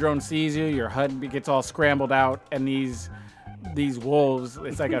predator drone sees you, your HUD gets all scrambled out, and these wolves,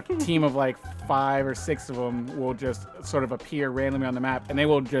 it's like a team of like 5 or 6 of them will just sort of appear randomly on the map, and they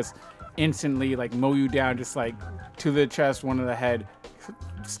will just instantly like mow you down, just like to the chest, one to the head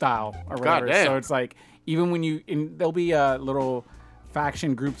style or whatever. God damn. So it's like even when there'll be little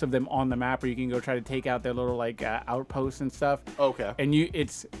faction groups of them on the map where you can go try to take out their little like outposts and stuff. Okay. And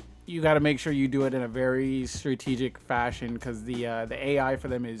you got to make sure you do it in a very strategic fashion because the AI for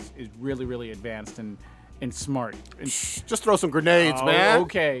them is really, really advanced, and and smart. And Just throw some grenades, man.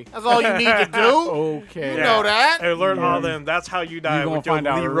 Okay. That's all you need to do. Okay. You know that. And learn all of them. That's how you die You're gonna with your find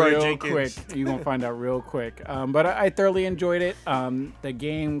out Leroy real Jenkins. quick. You're gonna find out real quick. But I thoroughly enjoyed it. The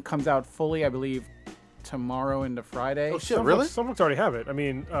game comes out fully, I believe, tomorrow into Friday. Oh shit, really? Some folks already have it. I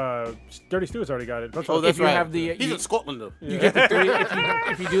mean, Dirty Stu's already got it. Oh, that's if you right. have the, He's in Scotland though. you get the 3.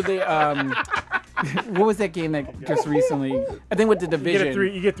 If you do the what was that game that just recently? I think with the Division.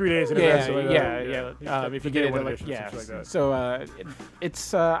 You get 3 days in Yeah, advance. something like that. yeah. If you Day get it, one like, edition, yeah. something like that. So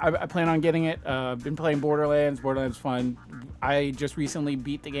it's I plan on getting it. Been playing Borderlands. Borderlands fun. I just recently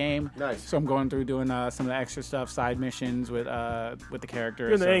beat the game. Nice. So I'm going through doing some of the extra stuff, side missions with the character.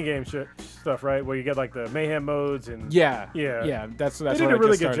 You're in the so- end game stuff, right? Where you get like the mayhem modes and Yeah. Yeah. That's They what did I a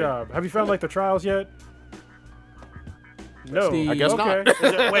really just good started. job. Have you found like the trials yet? No. I guess not.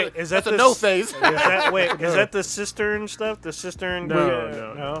 okay. Is that That's a the no phase. Is that the cistern stuff? The cistern?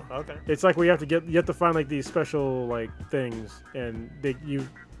 No. Okay. It's like where you have to find like these special like things, and you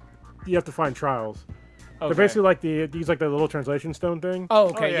have to find trials. They're Okay. basically like use like the little translation stone thing. Oh,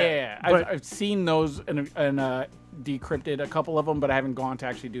 okay, Oh, yeah. yeah. But- I've seen those and decrypted a couple of them, but I haven't gone to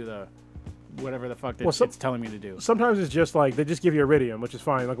actually do the whatever the fuck that Well, it's telling me to do. Sometimes it's just like they just give you iridium, which is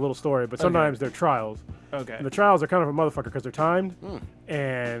fine, like a little story. But sometimes they're trials. Okay. And the trials are kind of a motherfucker because they're timed,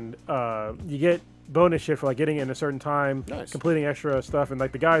 and you get bonus shit for like getting it in a certain time, Nice. completing extra stuff, and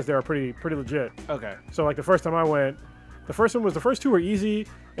like the guys there are pretty legit. Okay. So like the first time I went, the first 2 were easy,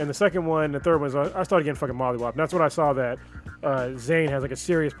 and the second one, the third one, I started getting fucking mollywopped. And that's when I saw that Zane has like a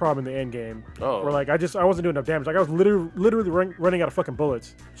serious problem in the end game. Oh. Where like I wasn't doing enough damage. Like I was literally running out of fucking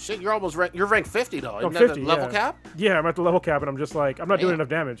bullets. Shit, you're almost you're ranked 50 though. Isn't I'm that 50, the level yeah. cap? Yeah, I'm at the level cap, and I'm just like I'm not doing Damn. enough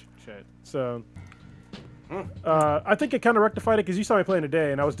damage. Shit. So. I think it kind of rectified it because you saw me playing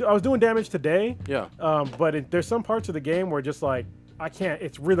today, and I was doing damage today. Yeah. But there's some parts of the game where just like I can't.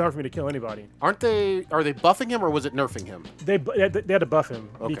 It's really hard for me to kill anybody. Are they buffing him or was it nerfing him? They had to buff him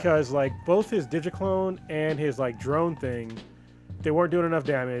Okay. because like both his digiclone and his like drone thing, they weren't doing enough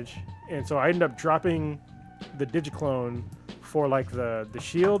damage, and so I ended up dropping the digiclone for like the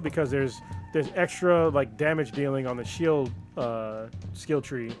shield because there's extra like damage dealing on the shield skill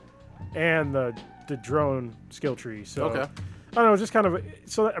tree and the drone skill tree. So Okay. I don't know, it's just kind of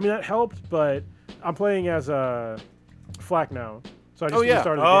I mean that helped, but I'm playing as Flak now. So I just yeah.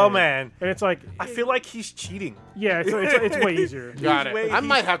 restarted the Oh game. man. And it's like I feel like he's cheating. yeah, it's way easier. Got it. way- I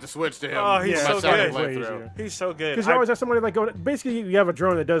might have to switch to him. Oh, he's for so my second good. Way playthrough. easier. He's so good. Because you always have somebody like go. Basically, you have a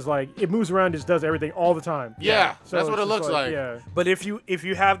drone that does like it moves around, just does everything all the time. Yeah, So that's what it's it just looks like. Yeah, But if you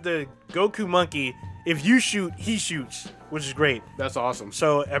have the Goku monkey, if you shoot, he shoots, which is great. That's awesome.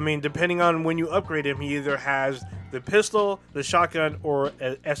 So I mean, depending on when you upgrade him, he either has the pistol, the shotgun, or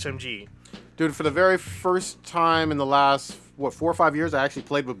a SMG. Dude, for the very first time in the last 4 or 5 years, I actually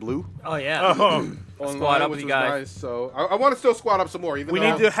played with Blue. Oh yeah. Online, up which with you was guys. Nice. So I want to still squad up some more. Even We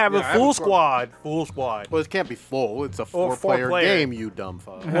though need to have yeah, a I haven't full squad. Full squad. Well, it can't be full. It's a Or four-player four-player. game, you dumb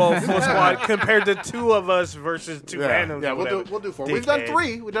fuck. Well, full squad compared to 2 of us versus 2 randoms. yeah, or whatever. we'll do 4. We've done Dickhead.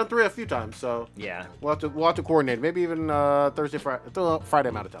 3. We've done 3 a few times. So Yeah. we'll have to coordinate. Maybe even Thursday, Friday. Friday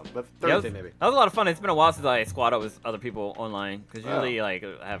I'm out of town, but Yeah, that Thursday was, maybe. that was a lot of fun. It's been a while since I squad up with other people online because usually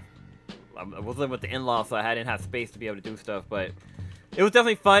I was living with the in-laws, so I didn't have space to be able to do stuff. But it was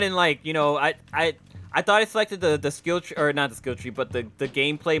definitely fun, and like I thought I selected the skill tree, or not the skill tree, but the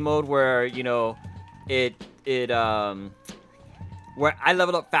gameplay mode where where I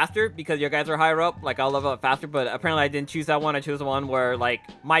leveled up faster because your guys are higher up. Like I'll level up faster, but apparently I didn't choose that one. I chose the one where like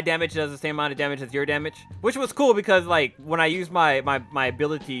my damage does the same amount of damage as your damage, which was cool because like when I used my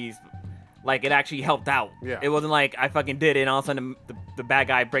abilities, like it actually helped out. Yeah. It wasn't like I fucking did it and all of a sudden the bad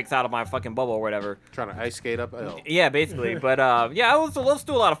guy breaks out of my fucking bubble or whatever. Trying to ice skate up. Oh. Yeah, basically. But yeah, it was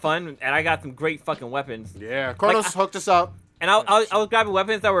still a lot of fun, and I got some great fucking weapons. Yeah, Kronos hooked us up. And I was grabbing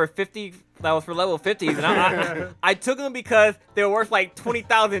weapons that were 50, that was for level 50s, and I took them because they were worth like $20,000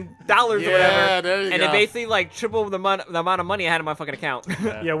 or whatever. There you and go. it basically like tripled the amount of money I had in my fucking account.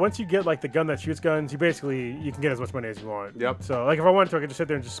 yeah. Once you get like the gun that shoots guns, you can get as much money as you want. Yep. So like if I wanted to, I could just sit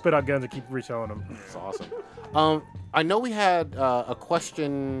there and just spit out guns and keep reselling them. That's awesome. I know we had a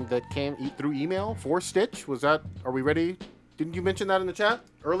question that came through email for Stitch. Are we ready? Didn't you mention that in the chat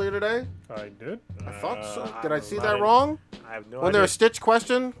earlier today? I did. I thought so. Did I see I that didn't- wrong? I have no Wasn't there a idea. Stitch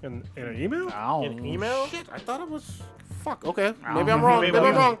question? In an email? Ow. An email? Shit, I thought it was. Fuck. Okay, maybe I'm wrong. Maybe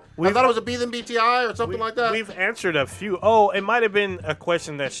I'm wrong. I thought it was a B than BTI or something like that. We've answered a few. Oh, it might have been a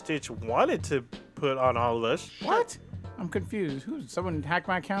question that Stitch wanted to put on all of us. What? I'm confused. Someone hacked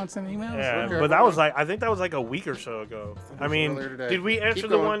my accounts and emails? Yeah, Okay. but that was like I think that was like a week or so ago. I mean, earlier today. did we answer Keep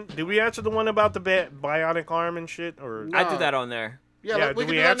the going. one? Did we answer the one about the bionic arm and shit? Or I did that on there. Yeah, we do can we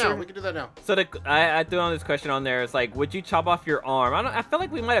do that answer? now. We can do that now. So I threw on this question on there. It's like, would you chop off your arm? I feel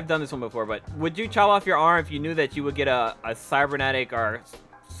like we might have done this one before, but would you chop off your arm if you knew that you would get a cybernetic or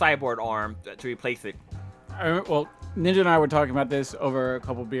cyborg arm to replace it? Well, Ninja and I were talking about this over a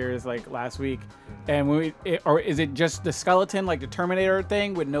couple beers like last week, and or is it just the skeleton like the Terminator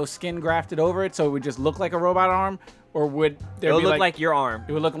thing with no skin grafted over it, so it would just look like a robot arm, or would there It'll be look like your arm.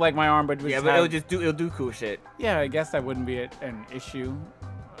 It would look like my arm, but Yeah, but it'll do cool shit. Yeah, I guess that wouldn't be an issue.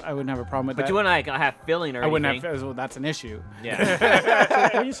 I wouldn't have a problem with that. But you wouldn't like have feeling or I wouldn't anything. have. Well, that's an issue.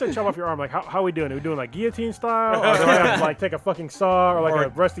 Yeah. So when you said chop off your arm, like how are we doing? Are we doing like guillotine style, or do I have to like take a fucking saw or like a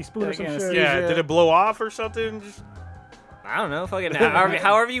rusty spoon or some shit? Yeah, did it blow off or something? Just... I don't know. Fucking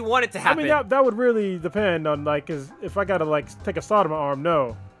however you want it to I happen. mean, that would really depend on like, cause if I gotta like take a saw to my arm,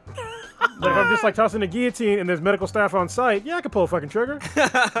 no. But if I'm just like tossing a guillotine and there's medical staff on site, yeah, I could pull a fucking trigger. You know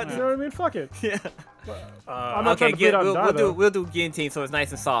what I mean? Fuck it. Yeah. I'm not trying to bleed out and die, though. we'll do guillotine so it's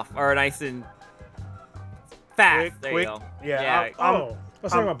nice and soft or nice and fast. There quick. you go. Yeah.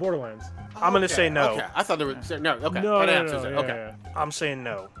 Let's talk about Borderlands. I'm gonna say no. Okay, I thought they were saying no. Okay, No, that no, answers no, it. yeah, Okay. yeah. I'm saying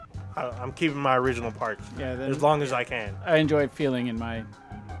no. I'm keeping my original parts Yeah, then as long as I can. I enjoy feeling in my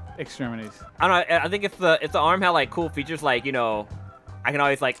extremities. I don't know. I think if the arm had like cool features, like I can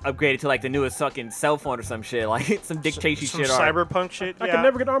always like upgrade it to like the newest fucking cell phone or some shit, like some dick chasey Some shit. cyberpunk shit. I Yeah. could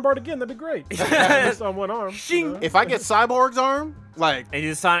never get armbarred again. That'd be great. Just on one arm. Shing. If I get Cyborg's arm, like And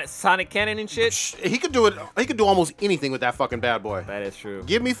you Sonic cannon and shit. he could do it. He could do almost anything with that fucking bad boy. That is true.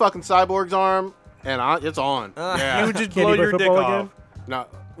 Give me fucking Cyborg's arm, and it's on. Yeah. You would just Can blow he play your dick football off. again? No.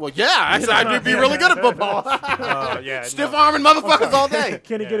 Well, yeah. Actually, I'd be really good at football. Yeah. Stiff no. arming motherfuckers all day.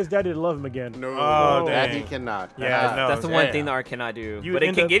 Can he get his daddy to love him again? No, Oh, that dang. he cannot. Yeah, no. That's the one yeah. thing the art cannot do. You But it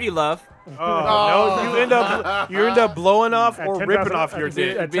end can up- give you love. Oh, no! You end up blowing off At or 10,000 ripping off your at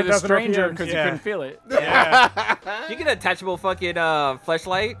dick. At Be the 10,000 stranger RPM. because Yeah. you couldn't feel it. Yeah. You get a detachable fucking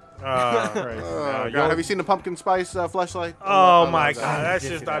fleshlight. Oh, God. Have you seen the pumpkin spice fleshlight? Oh I my love that. god, that's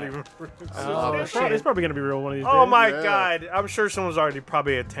just not even. It's probably gonna be real one of these Oh days. my Yeah. god, I'm sure someone's already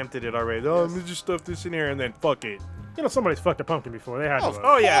probably attempted it already. Oh, let me just stuff this in here and then fuck it. You know somebody's fucked a pumpkin before. They had to.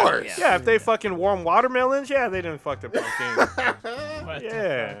 Oh yeah, course. yeah. If they fucking warm watermelons, yeah, they didn't fuck the pumpkin.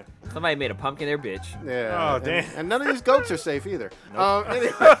 Yeah. Somebody made a pumpkin their bitch. Yeah. Oh, and, damn. And none of these goats are safe either.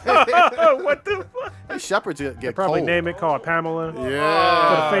 Anyway, What the fuck? these shepherds get Probably cold. name it, call it Pamela. Put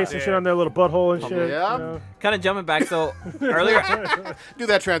Yeah. a face and shit on their little butthole and shit. Yeah. You know? Kind of jumping back. So earlier, Do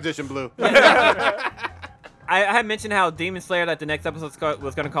that transition, Blue. I had mentioned how Demon Slayer that the next episode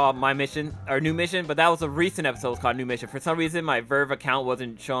was going to call My Mission or New Mission, but that was a recent episode. It was called New Mission. For some reason, my Verve account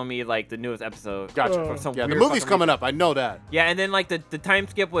wasn't showing me like the newest episode. Gotcha. For some Yeah, the weird movie's fucking coming reason. up. I know that. Yeah, and then like the time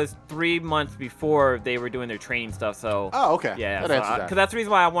skip was 3 months before they were doing their training stuff. So Oh, okay. yeah, That answers that. because that's the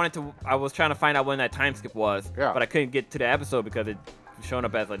reason why I was trying to find out when that time skip was. Yeah. But I couldn't get to the episode because it was showing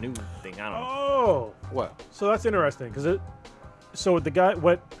up as a new thing. I don't know. Oh, What? so that's interesting because so the guy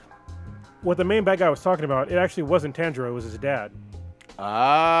what the main bad guy was talking about, it actually wasn't Tanjiro, it was his dad.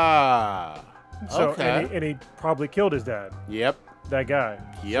 Ah. So Okay. and he probably killed his dad, Yep. that guy.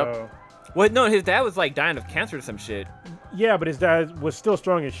 Yep. So, Well, no, his dad was like dying of cancer or some shit. yeah, but his dad was still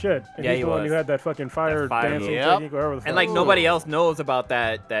strong as shit. And Yeah, he's he the one was. who had that fucking fire, That fire dancing move. technique, whatever the fuck. And like nobody else knows about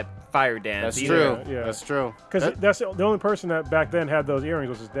that fire dance. That's either. true. Yeah. That's true. Because that's the only person that back then had those earrings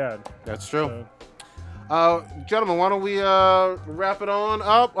was his dad. That's true. So, Gentlemen, why don't we wrap it on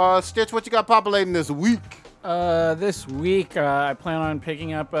up? Stitch, what you got populating this week? This week, I plan on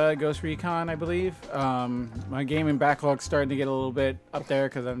picking up Ghost Recon, I believe. My gaming backlog's starting to get a little bit up there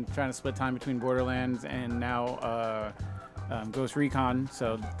because I'm trying to split time between Borderlands and now Ghost Recon.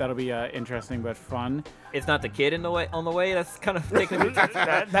 So that'll be interesting but fun. It's not the kid on the way. That's kind of taking me.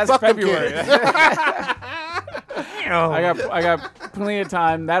 That's Fuck them February. kids. I got plenty of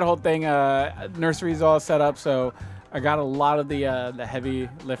time. That whole thing, nursery's all set up, so I got a lot of the heavy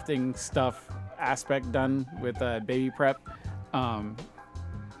lifting stuff aspect done with baby prep.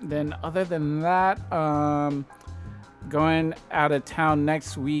 Then other than that, going out of town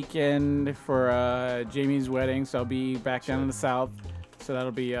next weekend for Jamie's wedding, so I'll be back down in the south. So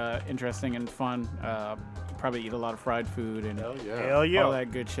that'll be interesting and fun. Probably eat a lot of fried food and Hell yeah. Hell yeah. all that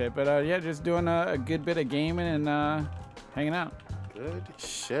good shit. But yeah, just doing a good bit of gaming and hanging out. Good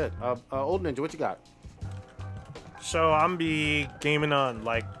shit. Old Ninja, what you got? So I'm be gaming on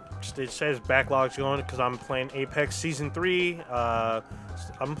like it says backlogs going because I'm playing Apex Season 3.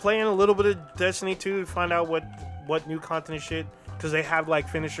 I'm playing a little bit of Destiny 2 to find out what new content and shit because they have like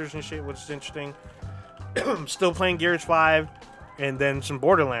finishers and shit, which is interesting. Still playing Gears 5 and then some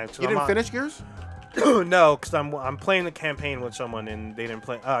Borderlands. You didn't finish Gears? No, because I'm playing the campaign with someone and they didn't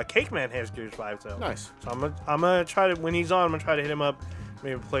play. Cake Man has Gears 5 though. Nice. So I'm gonna try to when he's on. I'm gonna try to hit him up,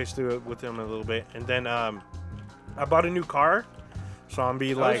 maybe play through it with him a little bit, and then I bought a new car, so I'm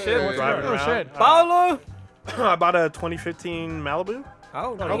be like shit. driving Oh, around. shit. Paulo. I bought a 2015 Malibu.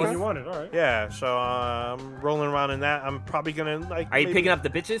 Oh, Oh, when you want it, all right. Yeah, so I'm rolling around in that. I'm probably gonna like. Are you maybe- picking up the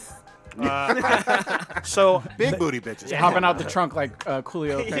bitches? So Big booty bitches. Hopping out the trunk like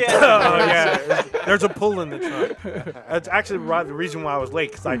Coolio. oh yeah, there's a pull in the trunk. That's actually the reason why I was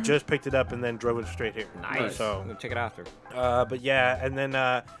late because I just picked it up and then drove it straight here. Nice. So, I'm gonna check it after. but yeah, and then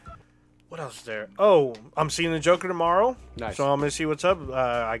what else is there? Oh, I'm seeing the Joker tomorrow. Nice. So I'm gonna see what's up.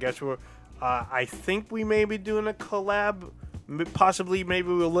 I guess we're. I think we may be doing a collab. Possibly, maybe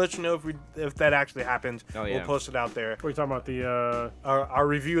we'll let you know if that actually happens. Oh, yeah. We'll post it out there. What are you talking about? The Our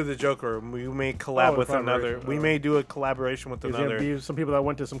review of the Joker. We may collab Oh, with another. collaboration. We may do a collaboration with is there another. be some people that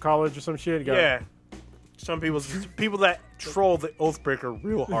went to some college or some shit? You got- Yeah. Some people that troll the Oathbreaker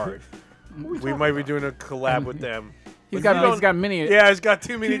real hard. We might be doing a collab with them. He's But you got don't- many. Yeah, it's got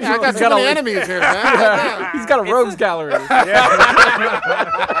too many. I got trolls. so many enemies here, man. He's got a rogues gallery.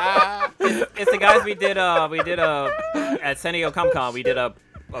 It's the guys we did at San Diego Comic Con. We did a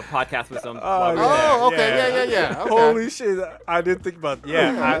podcast with them. while we were there. Oh, okay, yeah. Okay. Holy shit! I didn't think about.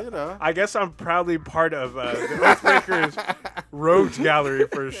 Yeah, you know. I guess I'm proudly part of the Oathbreakers Rogues Gallery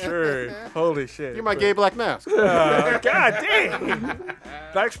for sure. Holy shit! You're my gay black mask. God dang!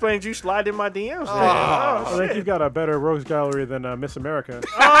 That explains you slide in my DMs. I think you've got a better rogues gallery than Miss America.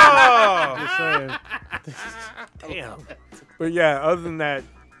 Oh, Just saying. damn. But yeah, other than that,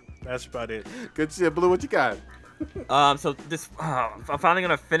 that's about it. Good shit, Blue. What you got? So I'm finally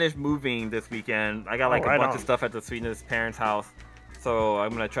gonna finish moving this weekend. I got like right a bunch on. of stuff at the Sweetness parents' house, so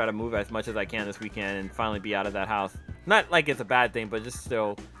I'm gonna try to move as much as I can this weekend and finally be out of that house. Not like it's a bad thing, but just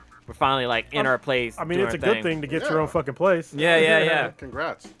still, we're finally like in our place. I mean, doing it's a our good thing to get your own fucking place. Yeah.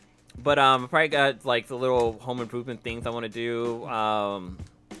 Congrats. But I probably got like the little home improvement things I want to do.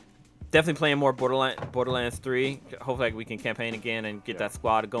 Definitely playing more Borderlands 3. Hopefully we can campaign again and get that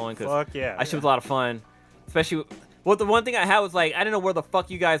squad going. Cause Fuck yeah. I should was a lot of fun. Especially, well, the one thing I had was like, I didn't know where the fuck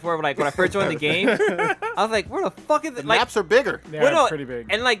you guys were. But like when I first joined the game, I was like, where the fuck is it? The Like, maps are bigger. Yeah, well, no, it's pretty big.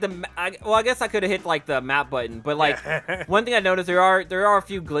 And like I guess I could have hit like the map button, but like one thing I noticed there are a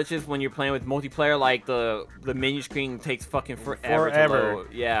few glitches when you're playing with multiplayer. Like the menu screen takes fucking forever to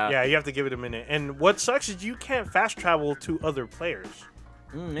load. Yeah. Yeah, you have to give it a minute. And what sucks is you can't fast travel to other players.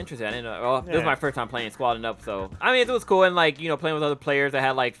 Interesting. I didn't know. Well, this was Yeah. my first time playing squadding up, so I mean it was cool and like playing with other players that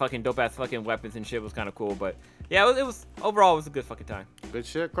had like fucking dope ass fucking weapons and shit was kind of cool. But yeah, it was overall it was a good fucking time. Good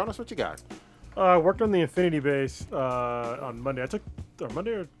shit. Kronos, what you got? I worked on the Infinity base on Monday. I think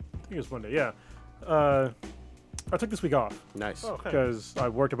it was Monday. Yeah. I took this week off Nice. Okay. because I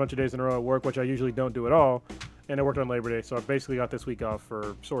worked a bunch of days in a row at work, which I usually don't do at all, and I worked on Labor Day, so I basically got this week off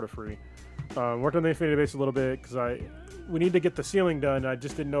for sort of free. Worked on the Infinity base a little bit because we need to get the ceiling done. I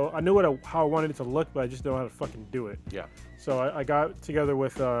just didn't know. I knew how I wanted it to look, but I just don't know how to fucking do it. Yeah. So I got together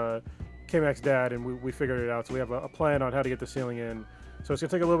with K-Mac's dad, and we figured it out. So we have a plan on how to get the ceiling in. So it's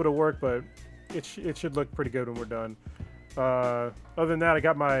gonna take a little bit of work, but it should look pretty good when we're done. Other than that, I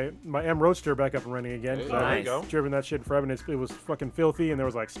got my M Roadster back up and running again. Hey, 'cause I there you go. driven that shit forever, and it was fucking filthy, and there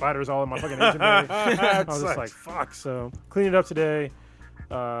was like spiders all in my fucking engine bay. I was just like, fuck. So cleaned it up today.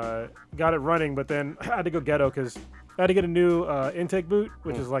 Got it running, but then I had to go ghetto because I had to get a new intake boot,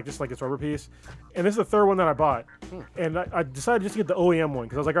 which is like just like this rubber piece. And this is the third one that I bought. And I decided just to get the OEM one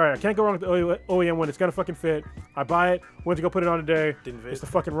because I was like, all right, I can't go wrong with the OEM one. It's gonna fucking fit. I buy it. Went to go put it on today. Didn't fit. It's the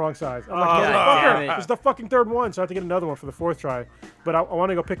fucking wrong size. I'm Oh, like, God damn motherfucker, it. it's the fucking third one, so I have to get another one for the fourth try. But I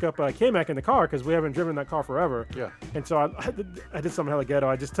want to go pick up K-Mac in the car because we haven't driven that car forever. Yeah. And so I did something hella ghetto.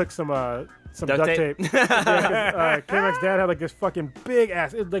 I just took some Duct duct tape? tape. K-Mac's dad had like this fucking big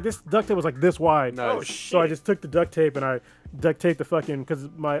ass. Like this duct tape was like this wide. Nice. Oh, shit. So I just took the duct tape and I duct taped the fucking because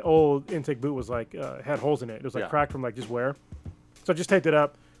my old intake boot was like had holes in it. It was like Yeah. cracked from like just wear. So I just taped it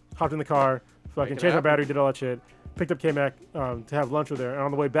up, hopped in the car, fucking Make it changed my happen. battery, did all that shit. Picked up K-Mac to have lunch with her, and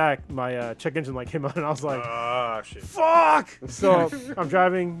on the way back, my check engine light came on, and I was like, Ah, shit. "Fuck!" So I'm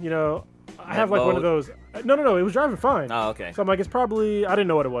driving. I have like one of those. No, it was driving fine. Oh, okay. So I'm like, it's probably I didn't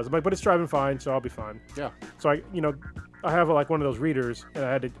know what it was. I'm like, but it's driving fine, so I'll be fine. Yeah. So I have like one of those readers,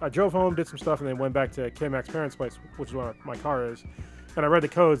 and I drove home, did some stuff, and then went back to K-Mac's parents' place, which is where my car is. And I read the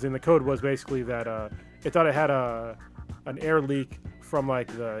codes, and the code was basically that it thought it had an air leak from like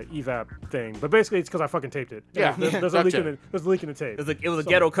the evap thing, but basically it's because I fucking taped it. Yeah. There's a leak Gotcha. there's a leak in the tape. It was a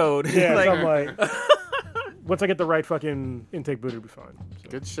ghetto code. Yeah, Like- so I'm like, once I get the right fucking intake boot, it'll be fine. So.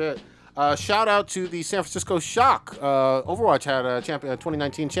 Good shit. Shout out to the San Francisco Shock. Overwatch had a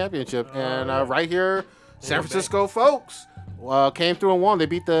 2019 championship, and right here, San Francisco folks came through and won. They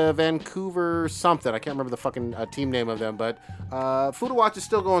beat the Vancouver something. I can't remember the fucking team name of them, but Foodwatch is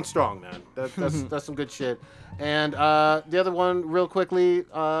still going strong, man. That's some good shit. And the other one, real quickly,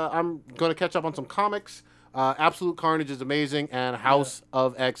 I'm going to catch up on some comics. Absolute Carnage is amazing, and House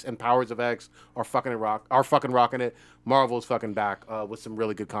of X and Powers of X are fucking rocking it. Marvel's fucking back with some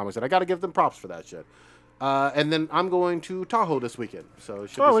really good comics, and I got to give them props for that shit. And then I'm going to Tahoe this weekend, so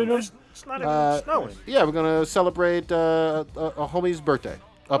it should be it's not even snowing. Yeah, we're gonna celebrate a homie's birthday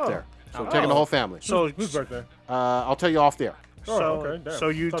up there, so taking the whole family. So Whose birthday? I'll tell you off the air. Okay, damn. So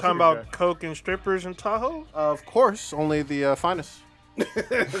you Thought talking you were about coke and strippers in Tahoe? Of course, only the finest.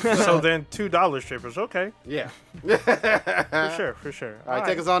 So then $2 strippers, okay. Yeah. For sure. All right,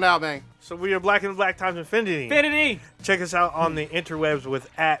 take us on out, man. So we are Black and Black times Infinity. Infinity. Check us out on the interwebs with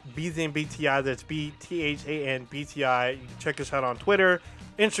 @BThanBTI. That's BTHANBTI. You can check us out on Twitter,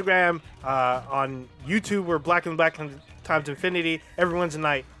 Instagram, on YouTube. We're Black and Black times Infinity. Every Wednesday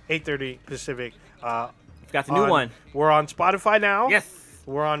night, 8:30 Pacific. Got the new one. We're on Spotify now. Yes.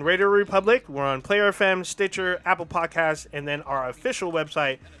 We're on Radio Republic. We're on Player FM, Stitcher, Apple Podcasts, and then our official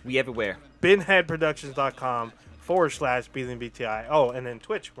website, We everywhere. binheadproductions.com/BThanBTI. Oh, and then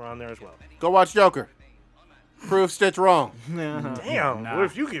Twitch. We're on there as well. Go watch Joker. Prove Stitch wrong. Damn. What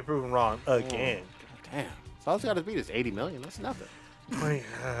if you get proven wrong again? Damn. So all he's got to beat is 80 million. That's nothing.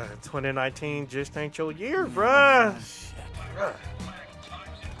 2019 just ain't your year, bruh.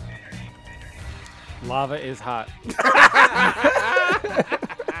 Lava is hot.